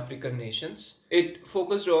 16 African nations. It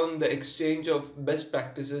focused on the exchange of best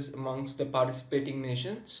practices amongst the participating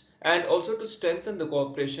nations and also to strengthen the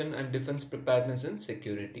cooperation and defense preparedness and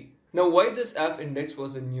security. Now, why this AF Index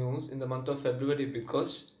was in news in the month of February?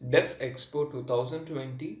 Because DEF Expo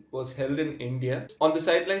 2020 was held in India. On the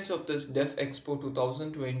sidelines of this DEF Expo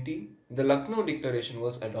 2020, the Lucknow Declaration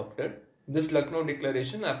was adopted. This Lucknow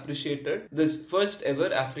Declaration appreciated this first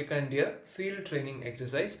ever Africa-India field training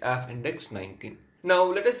exercise, AF Index 19. Now,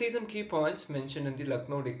 let us see some key points mentioned in the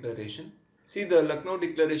Lucknow Declaration. See, the Lucknow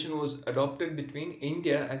Declaration was adopted between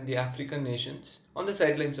India and the African nations on the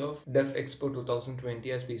sidelines of DEF Expo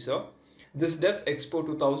 2020, as we saw. This DEF Expo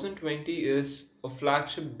 2020 is a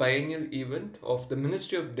flagship biennial event of the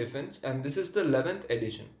Ministry of Defense, and this is the 11th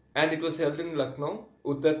edition. And it was held in Lucknow,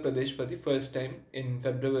 Uttar Pradesh for the first time in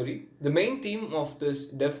February. The main theme of this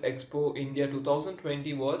DEF Expo India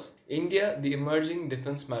 2020 was India, the emerging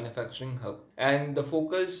defense manufacturing hub. And the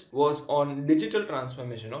focus was on digital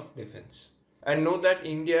transformation of defense. And know that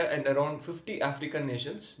India and around 50 African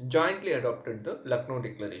nations jointly adopted the Lucknow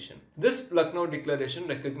Declaration. This Lucknow Declaration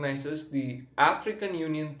recognizes the African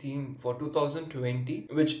Union theme for 2020,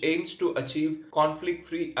 which aims to achieve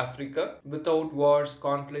conflict-free Africa without wars,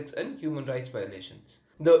 conflicts, and human rights violations.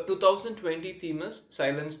 The 2020 theme is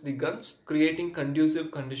Silence the Guns, creating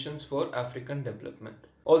conducive conditions for African development.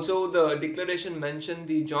 Also, the declaration mentioned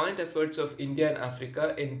the joint efforts of India and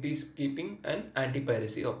Africa in peacekeeping and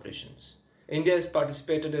anti-piracy operations. India has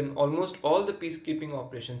participated in almost all the peacekeeping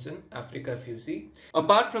operations in Africa, if you see.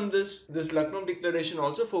 Apart from this Lucknow Declaration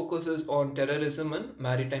also focuses on terrorism and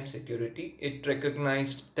maritime security. It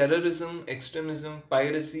recognized terrorism, extremism,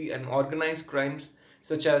 piracy, and organized crimes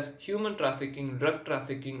such as human trafficking, drug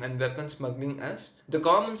trafficking, and weapon smuggling as the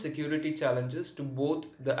common security challenges to both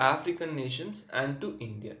the African nations and to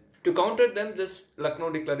India. To counter them, this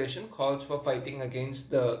Lucknow Declaration calls for fighting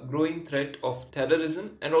against the growing threat of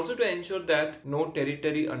terrorism and also to ensure that no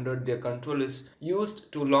territory under their control is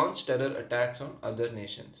used to launch terror attacks on other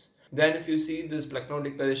nations. Then if you see, this Lucknow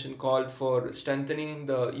Declaration called for strengthening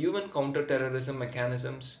the UN counter-terrorism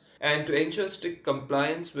mechanisms and to ensure strict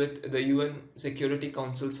compliance with the UN Security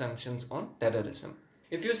Council sanctions on terrorism.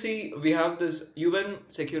 If you see, we have this UN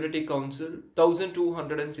Security Council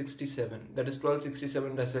 1267, that is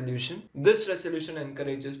 1267 resolution. This resolution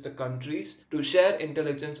encourages the countries to share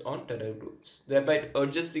intelligence on terror groups. Thereby it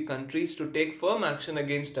urges the countries to take firm action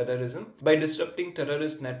against terrorism by disrupting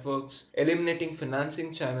terrorist networks, eliminating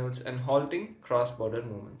financing channels, and halting cross-border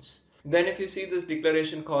movements. Then if you see, this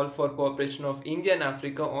declaration called for cooperation of India and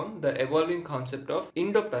Africa on the evolving concept of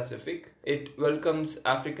Indo-Pacific. It welcomes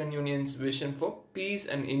African Union's vision for peace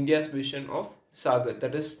and India's vision of Sagar,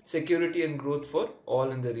 that is security and growth for all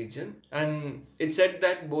in the region. And it said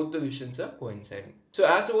that both the visions are coinciding. So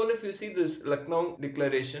as a whole, if you see, this Lucknow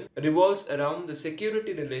Declaration revolves around the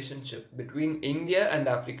security relationship between India and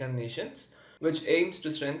African nations, which aims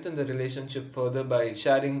to strengthen the relationship further by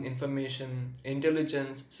sharing information,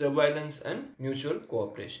 intelligence, surveillance, and mutual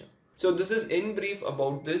cooperation. So this is in brief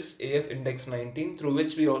about this AF Index 19, through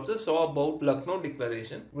which we also saw about Lucknow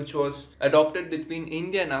Declaration, which was adopted between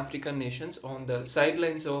India and African nations on the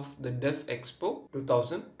sidelines of the DEF Expo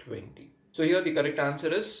 2020. So here the correct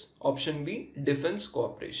answer is option B, defense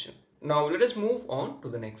cooperation. Now let us move on to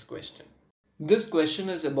the next question. This question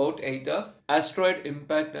is about either asteroid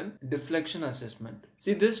impact and deflection assessment.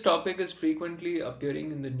 See, this topic is frequently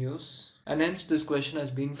appearing in the news and hence this question has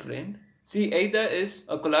been framed. See, either is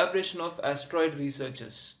a collaboration of asteroid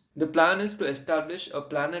researchers. The plan is to establish a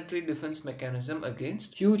planetary defense mechanism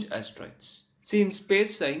against huge asteroids. See, in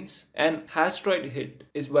space science, an asteroid hit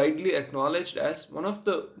is widely acknowledged as one of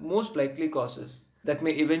the most likely causes that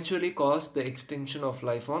may eventually cause the extinction of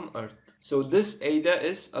life on Earth. So this either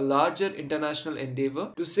is a larger international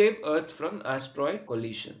endeavor to save Earth from asteroid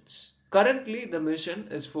collisions. Currently, the mission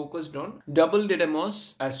is focused on double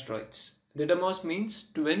Didymos asteroids. Didymos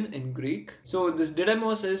means twin in Greek. So this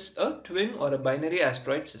Didymos is a twin or a binary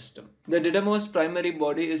asteroid system. The Didymos primary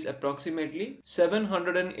body is approximately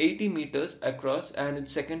 780 meters across and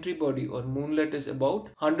its secondary body or moonlet is about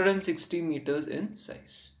 160 meters in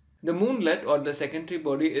size. The moonlet or the secondary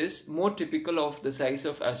body is more typical of the size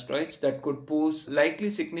of asteroids that could pose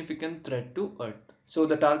likely significant threat to Earth. So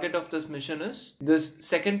the target of this mission is this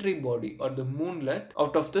secondary body or the moonlet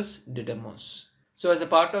out of this Didymos. So as a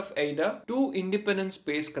part of AIDA, two independent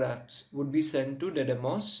spacecrafts would be sent to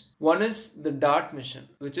Didymos. One is the DART mission,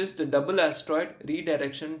 which is the Double Asteroid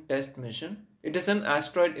Redirection Test Mission. It is an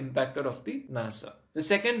asteroid impactor of the NASA. The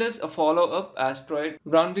second is a follow-up asteroid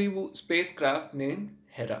rendezvous spacecraft named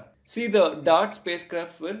Hera. See, the DART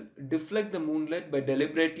spacecraft will deflect the moonlet by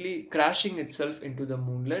deliberately crashing itself into the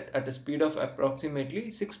moonlet at a speed of approximately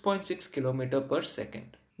 6.6 km per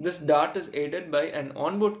second. This DART is aided by an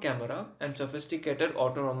onboard camera and sophisticated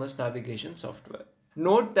autonomous navigation software.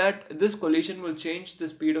 Note that this collision will change the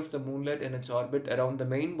speed of the moonlet in its orbit around the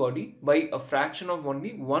main body by a fraction of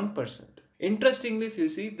only 1%. Interestingly, if you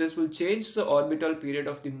see, this will change the orbital period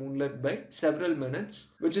of the moonlet by several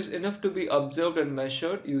minutes, which is enough to be observed and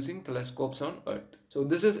measured using telescopes on Earth. So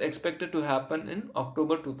this is expected to happen in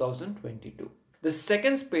October 2022. The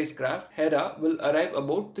second spacecraft, Hera, will arrive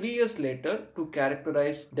about 3 years later to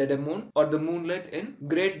characterize Didymon or the moonlet in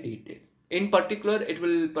great detail. In particular, it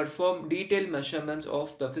will perform detailed measurements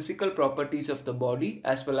of the physical properties of the body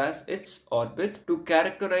as well as its orbit to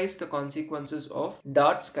characterize the consequences of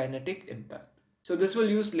DART's kinetic impact. So this will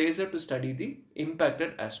use laser to study the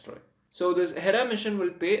impacted asteroid. So this Hera mission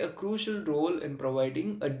will play a crucial role in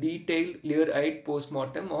providing a detailed, clear-eyed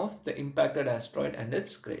postmortem of the impacted asteroid and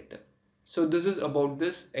its crater. So this is about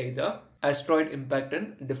this AIDA, Asteroid Impact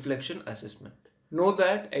and Deflection Assessment. Know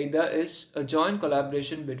that AIDA is a joint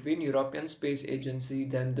collaboration between European Space Agency,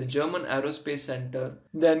 then the German Aerospace Center,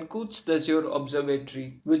 then Côte d'Azur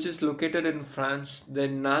Observatory, which is located in France,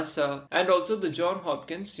 then NASA, and also the Johns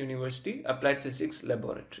Hopkins University Applied Physics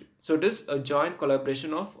Laboratory. So it is a joint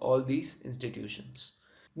collaboration of all these institutions.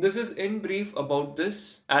 This is in brief about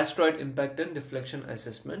this asteroid impact and deflection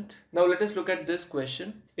assessment. Now let us look at this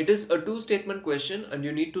question. It is a two-statement question and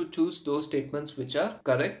you need to choose those statements which are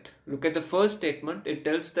correct. Look at the first statement. It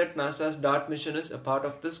tells that NASA's DART mission is a part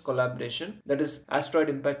of this collaboration, that is asteroid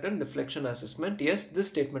impact and deflection assessment. Yes, this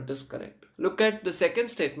statement is correct. Look at the second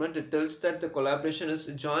statement. It tells that the collaboration is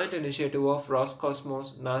a joint initiative of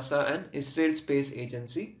Roscosmos, NASA and Israel Space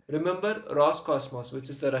Agency. Remember, Roscosmos, which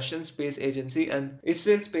is the Russian space agency, and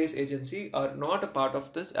Israel Space Agency are not a part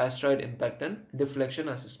of this asteroid impact and deflection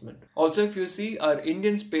assessment. Also, if you see, our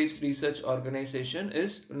Indian Space Research Organization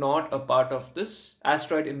is not a part of this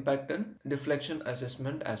asteroid impact and deflection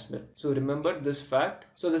assessment as well. So remember this fact.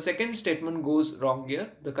 So the second statement goes wrong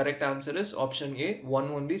here. The correct answer is option A,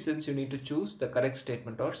 one only, since you need to choose the correct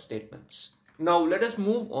statement or statements. Now let us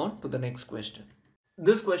move on to the next question.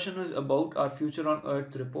 This question is about our Future on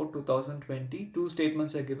Earth report 2020. Two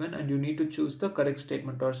statements are given and you need to choose the correct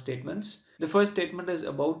statement or statements. The first statement is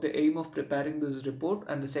about the aim of preparing this report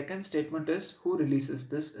and the second statement is who releases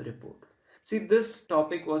this report. See, this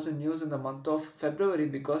topic was in news in the month of February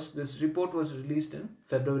because this report was released in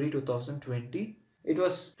February 2020. It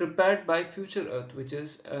was prepared by Future Earth, which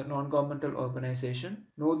is a non-governmental organization.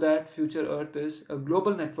 Know that Future Earth is a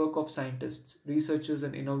global network of scientists, researchers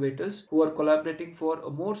and innovators who are collaborating for a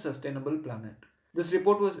more sustainable planet. This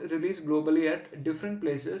report was released globally at different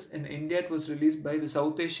places. In India, it was released by the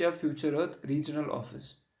South Asia Future Earth Regional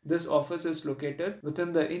Office. This office is located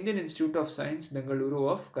within the Indian Institute of Science, Bengaluru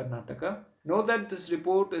of Karnataka. Know that this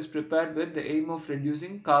report is prepared with the aim of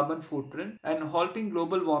reducing carbon footprint and halting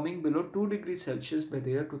global warming below 2 degrees Celsius by the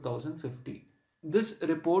year 2050. This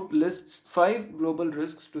report lists 5 global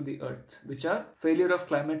risks to the Earth, which are failure of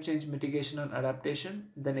climate change mitigation and adaptation,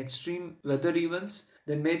 then extreme weather events,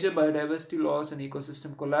 then major biodiversity loss and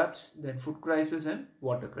ecosystem collapse, then food crisis and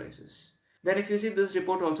water crisis. Then if you see, this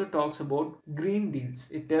report also talks about green deals.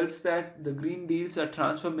 It tells that the green deals are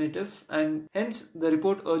transformative, and hence the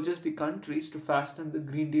report urges the countries to fasten the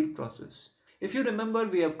green deal process. If you remember,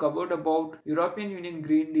 we have covered about European Union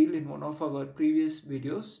Green Deal in one of our previous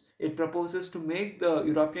videos. It proposes to make the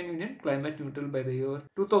European Union climate neutral by the year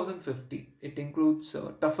 2050. It includes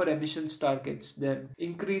tougher emissions targets, then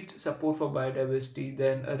increased support for biodiversity,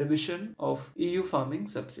 then a revision of EU farming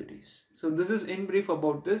subsidies. So this is in brief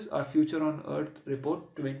about this, our Future on Earth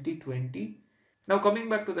report 2020. Now coming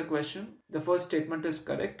back to the question, the first statement is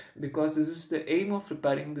correct because this is the aim of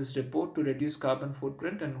preparing this report to reduce carbon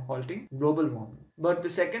footprint and halting global warming. But the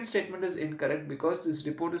second statement is incorrect because this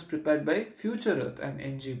report is prepared by Future Earth and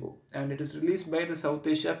NGO, and it is released by the South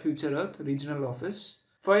Asia Future Earth Regional Office.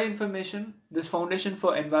 For your information, this Foundation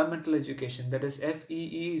for Environmental Education, that is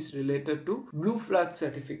FEE, is related to Blue Flag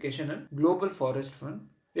Certification and Global Forest Fund.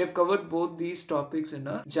 We have covered both these topics in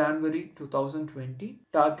our January 2020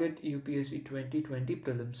 Target UPSC 2020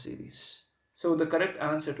 Prelims series. So the correct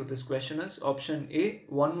answer to this question is option A,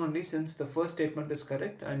 one only, since the first statement is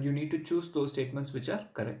correct and you need to choose those statements which are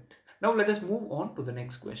correct. Now let us move on to the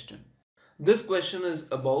next question. This question is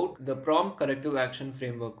about the Prompt Corrective Action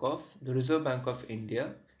Framework of the Reserve Bank of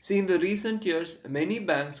India. See, in the recent years, many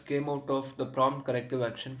banks came out of the Prompt Corrective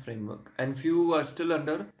Action Framework, and few are still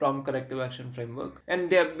under Prompt Corrective Action Framework, and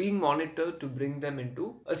they are being monitored to bring them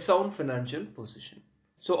into a sound financial position.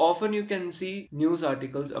 So often you can see news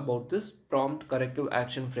articles about this Prompt Corrective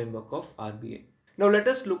Action Framework of RBI. Now let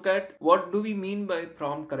us look at what do we mean by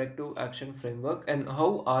Prompt Corrective Action Framework and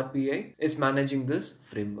how RBI is managing this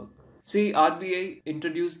framework. See, RBI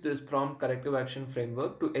introduced this Prompt Corrective Action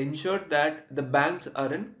Framework to ensure that the banks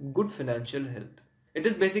are in good financial health. It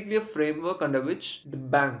is basically a framework under which the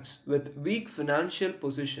banks with weak financial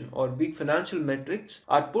position or weak financial metrics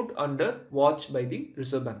are put under watch by the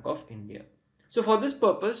Reserve Bank of India. So for this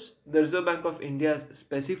purpose, the Reserve Bank of India has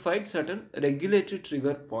specified certain regulatory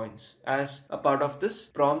trigger points as a part of this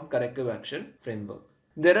Prompt Corrective Action Framework.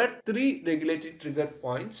 There are three regulatory trigger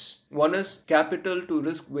points. One is capital to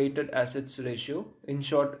risk weighted assets ratio, in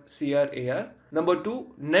short CRAR. Number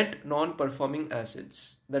two, net non-performing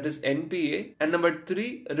assets, that is NPA. And number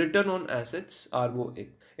three, return on assets, ROA.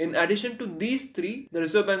 In addition to these three, the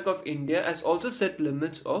Reserve Bank of India has also set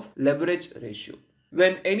limits of leverage ratio.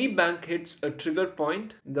 When any bank hits a trigger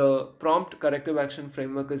point, the Prompt Corrective Action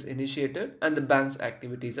Framework is initiated and the bank's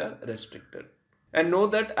activities are restricted. And know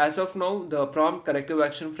that as of now, the Prompt Corrective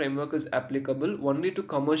Action Framework is applicable only to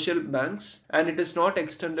commercial banks, and it is not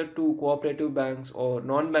extended to cooperative banks or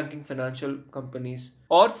non-banking financial companies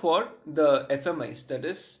or for the FMIs, that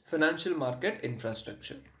is financial market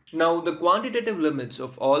infrastructure. Now, the quantitative limits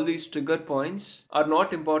of all these trigger points are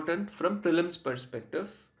not important from prelims perspective.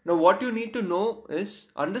 Now, what you need to know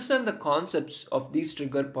is understand the concepts of these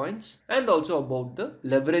trigger points and also about the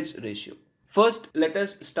leverage ratio. First, let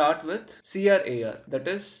us start with CRAR, that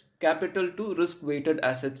is capital to risk weighted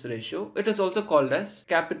assets ratio. It is also called as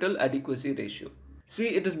capital adequacy ratio. See,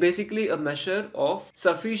 it is basically a measure of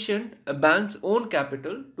sufficient a bank's own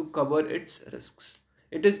capital to cover its risks.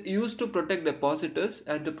 It is used to protect depositors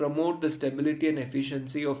and to promote the stability and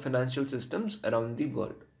efficiency of financial systems around the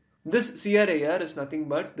world. This CRAR is nothing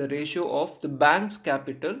but the ratio of the bank's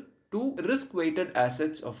capital to risk weighted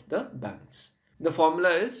assets of the banks. The formula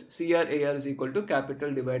is CRAR is equal to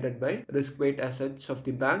capital divided by risk weight assets of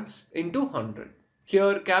the banks into 100.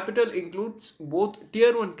 Here capital includes both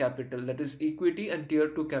tier 1 capital, that is equity, and tier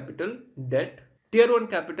 2 capital, debt. Tier 1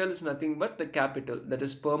 capital is nothing but the capital that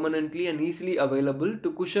is permanently and easily available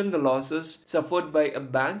to cushion the losses suffered by a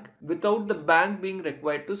bank without the bank being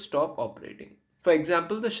required to stop operating. For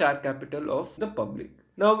example, the share capital of the public.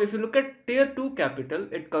 Now, if you look at tier 2 capital,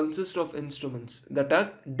 it consists of instruments that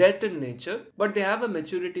are debt in nature, but they have a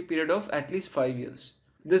maturity period of at least 5 years.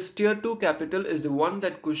 This tier 2 capital is the one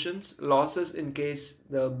that cushions losses in case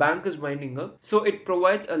the bank is winding up, so it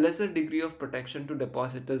provides a lesser degree of protection to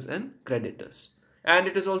depositors and creditors. And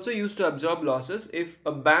it is also used to absorb losses if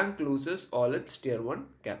a bank loses all its tier 1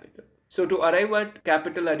 capital. So to arrive at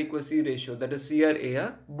capital adequacy ratio, that is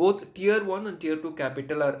CRAR, both tier 1 and tier 2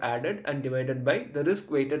 capital are added and divided by the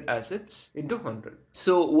risk weighted assets into 100.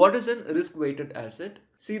 So what is a risk weighted asset?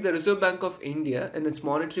 See, the Reserve Bank of India in its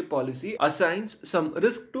monetary policy assigns some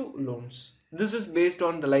risk to loans. This is based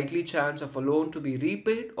on the likely chance of a loan to be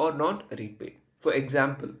repaid or not repaid. For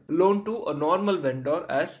example, loan to a normal vendor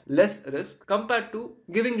has less risk compared to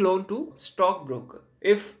giving loan to stockbroker.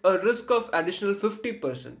 If a risk of additional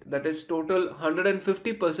 50%, that is total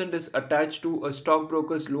 150% is attached to a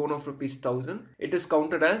stockbroker's loan of rupees 1000, it is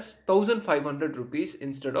counted as 1500 rupees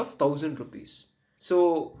instead of 1000 rupees.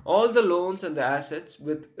 So all the loans and the assets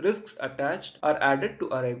with risks attached are added to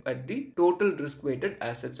arrive at the total risk-weighted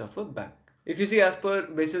assets of a bank. If you see, as per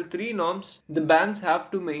Basel III norms, the banks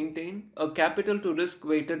have to maintain a capital to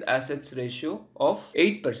risk-weighted assets ratio of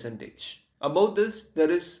 8%. Above this,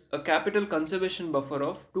 there is a capital conservation buffer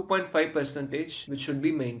of 2.5% which should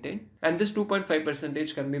be maintained, and this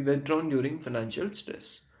 2.5% can be withdrawn during financial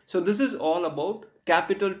stress. So this is all about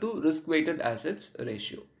capital to risk-weighted assets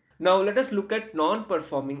ratio. Now let us look at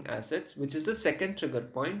non-performing assets, which is the second trigger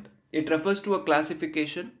point. It refers to a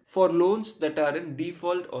classification for loans that are in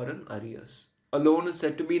default or in arrears. A loan is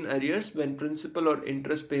said to be in arrears when principal or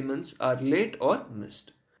interest payments are late or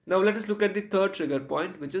missed. Now let us look at the third trigger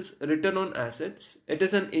point, which is return on assets. It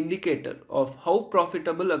is an indicator of how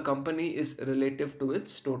profitable a company is relative to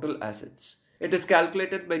its total assets. It is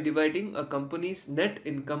calculated by dividing a company's net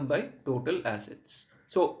income by total assets.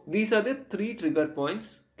 So these are the three trigger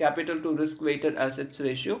points: capital to risk weighted assets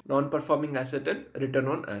ratio, non-performing asset, and return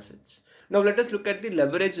on assets. Now let us look at the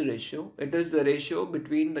leverage ratio. It is the ratio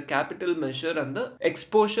between the capital measure and the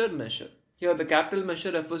exposure measure. Here the capital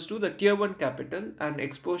measure refers to the tier 1 capital and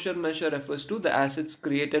exposure measure refers to the assets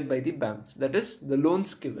created by the banks, that is the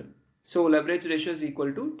loans given. So leverage ratio is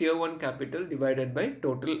equal to tier 1 capital divided by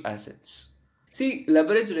total assets. See,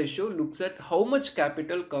 leverage ratio looks at how much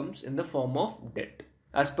capital comes in the form of debt.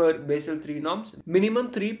 As per Basel III norms,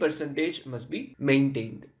 minimum 3% must be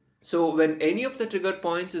maintained. So when any of the trigger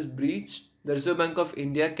points is breached, the Reserve Bank of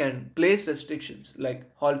India can place restrictions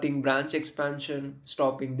like halting branch expansion,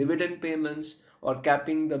 stopping dividend payments, or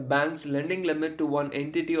capping the bank's lending limit to one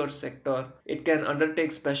entity or sector. It can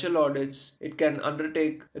undertake special audits. It can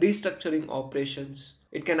undertake restructuring operations.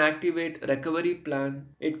 It can activate recovery plan.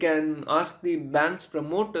 It can ask the bank's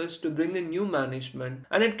promoters to bring in new management,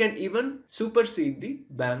 and it can even supersede the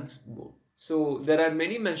bank's board. So there are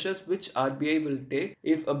many measures which RBI will take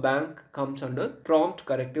if a bank comes under prompt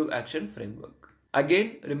corrective action framework.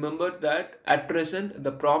 Again, remember that at present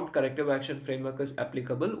the prompt corrective action framework is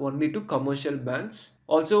applicable only to commercial banks.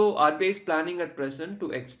 Also, RBI is planning at present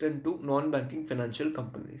to extend to non-banking financial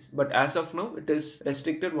companies. But as of now, it is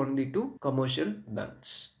restricted only to commercial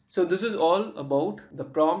banks. So this is all about the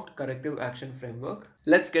prompt corrective action framework.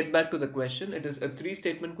 Let's get back to the question. It is a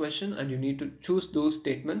 3-statement question and you need to choose those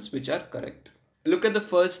statements which are correct. Look at the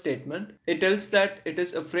first statement. It tells that it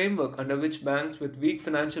is a framework under which banks with weak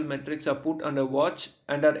financial metrics are put under watch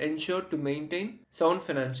and are ensured to maintain sound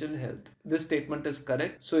financial health. This statement is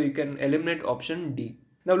correct, so you can eliminate option D.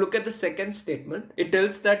 Now look at the second statement. It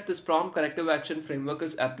tells that this prompt corrective action framework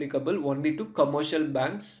is applicable only to commercial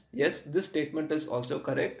banks. Yes, this statement is also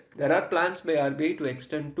correct. There are plans by RBI to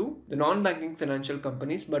extend to the non-banking financial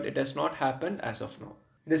companies, but it has not happened as of now.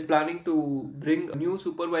 It is planning to bring a new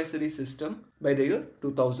supervisory system by the year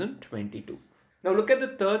 2022. Now look at the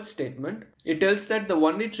third statement. It tells that the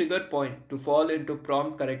only trigger point to fall into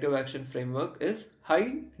prompt corrective action framework is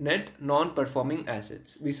high net non-performing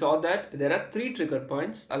assets. We saw that there are 3 trigger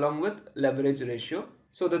points along with leverage ratio.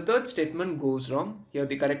 So the third statement goes wrong. Here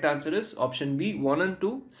the correct answer is option B, 1 and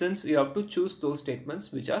 2, since you have to choose those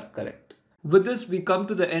statements which are correct. With this, we come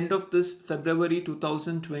to the end of this February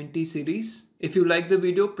 2020 series. If you like the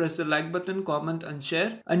video, press the like button, comment and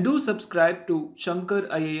share. And do subscribe to Shankar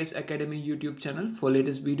IAS Academy YouTube channel for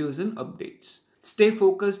latest videos and updates. Stay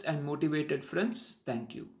focused and motivated, friends.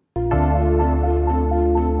 Thank you.